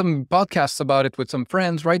 Make some podcasts about it with some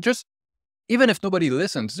friends, right? Just, even if nobody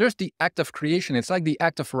listens, there's the act of creation. It's like the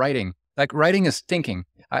act of writing. Like writing is thinking.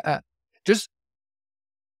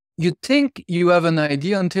 You think you have an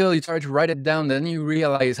idea until you try to write it down. Then you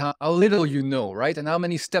realize how little you know, right? And how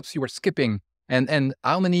many steps you were skipping, and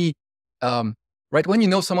how many, right? When you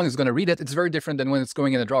know someone is going to read it, it's very different than when it's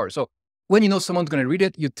going in a drawer. So when you know someone's going to read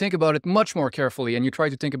it, you think about it much more carefully, and you try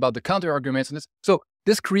to think about the counter arguments. And so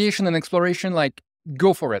this creation and exploration,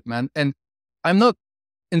 go for it, man. And I'm not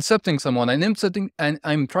incepting someone.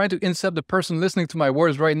 I'm trying to incept the person listening to my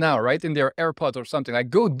words right now, right? In their AirPods or something.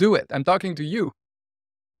 Go do it. I'm talking to you.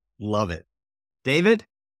 Love it. David?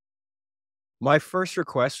 My first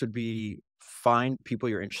request would be, find people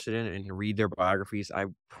you're interested in and read their biographies. I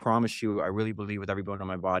promise you, I really believe with every bone in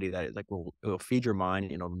my body that it will feed your mind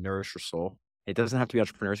and it'll nourish your soul. It doesn't have to be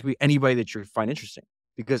entrepreneurs. It can be anybody that you find interesting.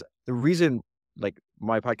 Because the reason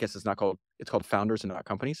my podcast is it's called Founders and Not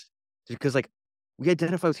Companies, is because we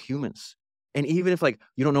identify with humans. And even if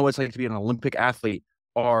you don't know what it's like to be an Olympic athlete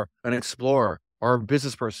or an explorer or a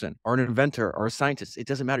business person or an inventor or a scientist, it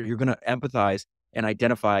doesn't matter. You're going to empathize and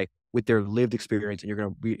identify with their lived experience,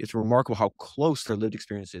 and it's remarkable how close their lived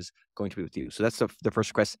experience is going to be with you. So that's the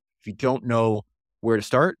first request. If you don't know where to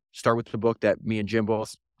start with the book that me and Jim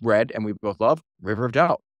both read and we both love, River of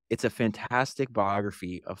Doubt. It's a fantastic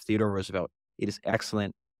biography of Theodore Roosevelt. It is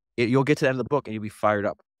excellent. You'll get to the end of the book and you'll be fired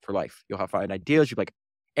up for life. You'll have ideas. You'll be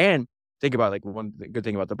and think about one good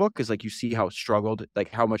thing about the book is you see how struggled,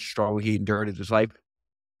 how much struggle he endured in his life.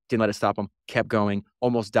 Didn't let it stop him, kept going,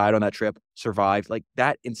 almost died on that trip, survived.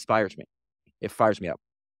 That inspires me. It fires me up.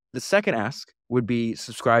 The second ask would be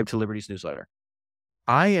subscribe to Liberty's newsletter.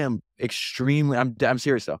 I am extremely, I'm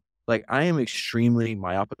serious though. I am extremely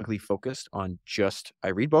myopically focused on I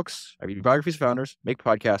read books, I read biographies of founders, make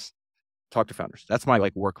podcasts, talk to founders. That's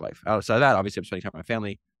my work life. Outside of that, obviously I'm spending time with my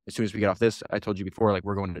family. As soon as we get off this, I told you before,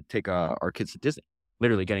 we're going to take our kids to Disney,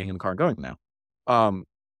 literally getting in the car and going now.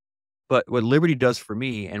 But what Liberty does for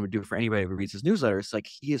me and would do for anybody who reads his newsletter is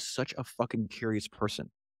he is such a fucking curious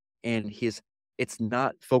person. And it's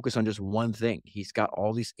not focused on just one thing. He's got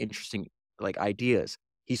all these interesting ideas.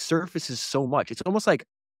 He surfaces so much. It's almost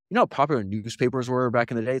how popular newspapers were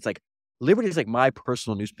back in the day. It's Liberty is my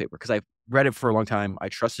personal newspaper because I've read it for a long time. I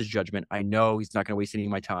trust his judgment. I know he's not going to waste any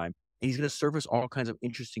of my time. And he's going to surface all kinds of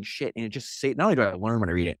interesting shit. And it just not only do I learn when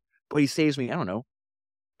I read it, but he saves me, I don't know,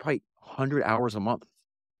 probably 100 hours a month.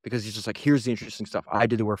 Because he's just here's the interesting stuff. I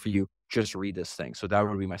did the work for you. Just read this thing. So that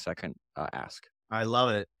would be my second ask. I love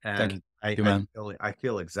it. And I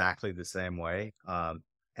feel exactly the same way.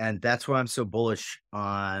 And that's why I'm so bullish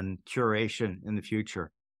on curation in the future.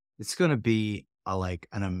 It's going to be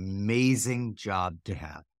an amazing job to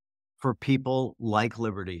have for people like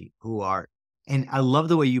Liberty who are, and I love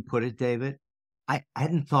the way you put it, David. I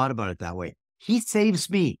hadn't thought about it that way. he saves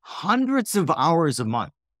me hundreds of hours a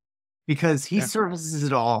month because he services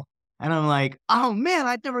it all. And I'm like, oh man,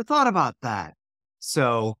 I'd never thought about that.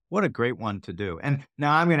 So what a great one to do. And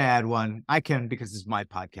now I'm going to add one. I can, because it's my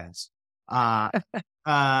podcast.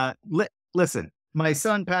 Listen, my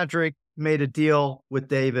son, Patrick, made a deal with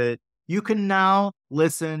David. You can now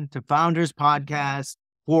listen to Founders Podcast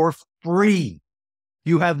for free.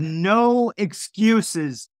 You have no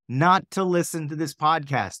excuses not to listen to this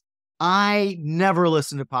podcast. I never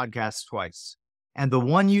listen to podcasts twice. And the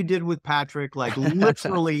one you did with Patrick, like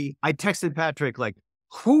literally, I texted Patrick, like,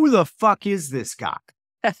 who the fuck is this guy?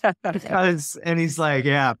 And he's like,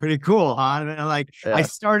 yeah, pretty cool, huh? And like, I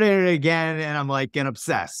started it again and I'm like getting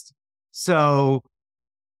obsessed. So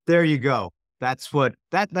there you go. That's how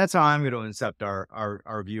I'm going to incept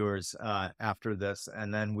our viewers after this.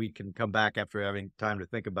 And then we can come back after having time to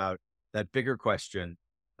think about that bigger question.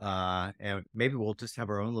 And maybe we'll just have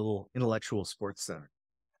our own little intellectual sports center.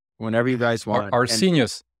 Whenever you guys want. Our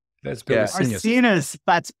Scenius. Let's build a Scenius. Scenius.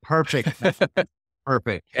 That's perfect.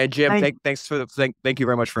 Perfect. And Jim, thank you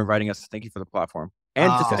very much for inviting us. Thank you for the platform.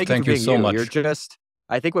 And thank you so much. You're just,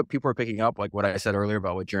 I think what people are picking up, like what I said earlier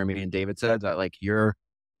about what Jeremy and David said, that like you're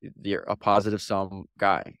a positive sum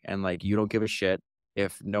guy, and like you don't give a shit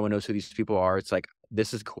if no one knows who these people are. It's like,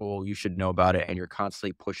 this is cool, you should know about it, and you're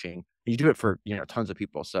constantly pushing. You do it for tons of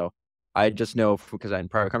people. So I just know, because in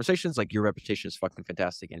private conversations, like your reputation is fucking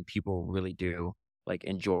fantastic, and people really do like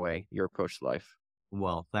enjoy your approach to life.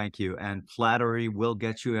 Well, thank you. And flattery will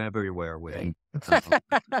get you everywhere with it.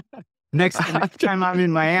 Next time I'm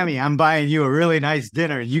in Miami, I'm buying you a really nice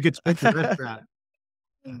dinner. You could pick the restaurant.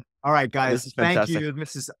 All right, guys. Thank you.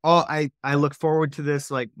 I look forward to this.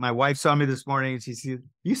 Like, my wife saw me this morning and she said,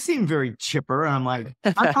 you seem very chipper. And I'm like,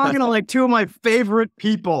 I'm talking to like two of my favorite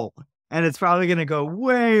people, and it's probably going to go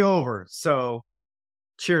way over. So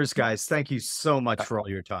cheers, guys. Thank you so much for all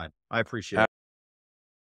your time. I appreciate it.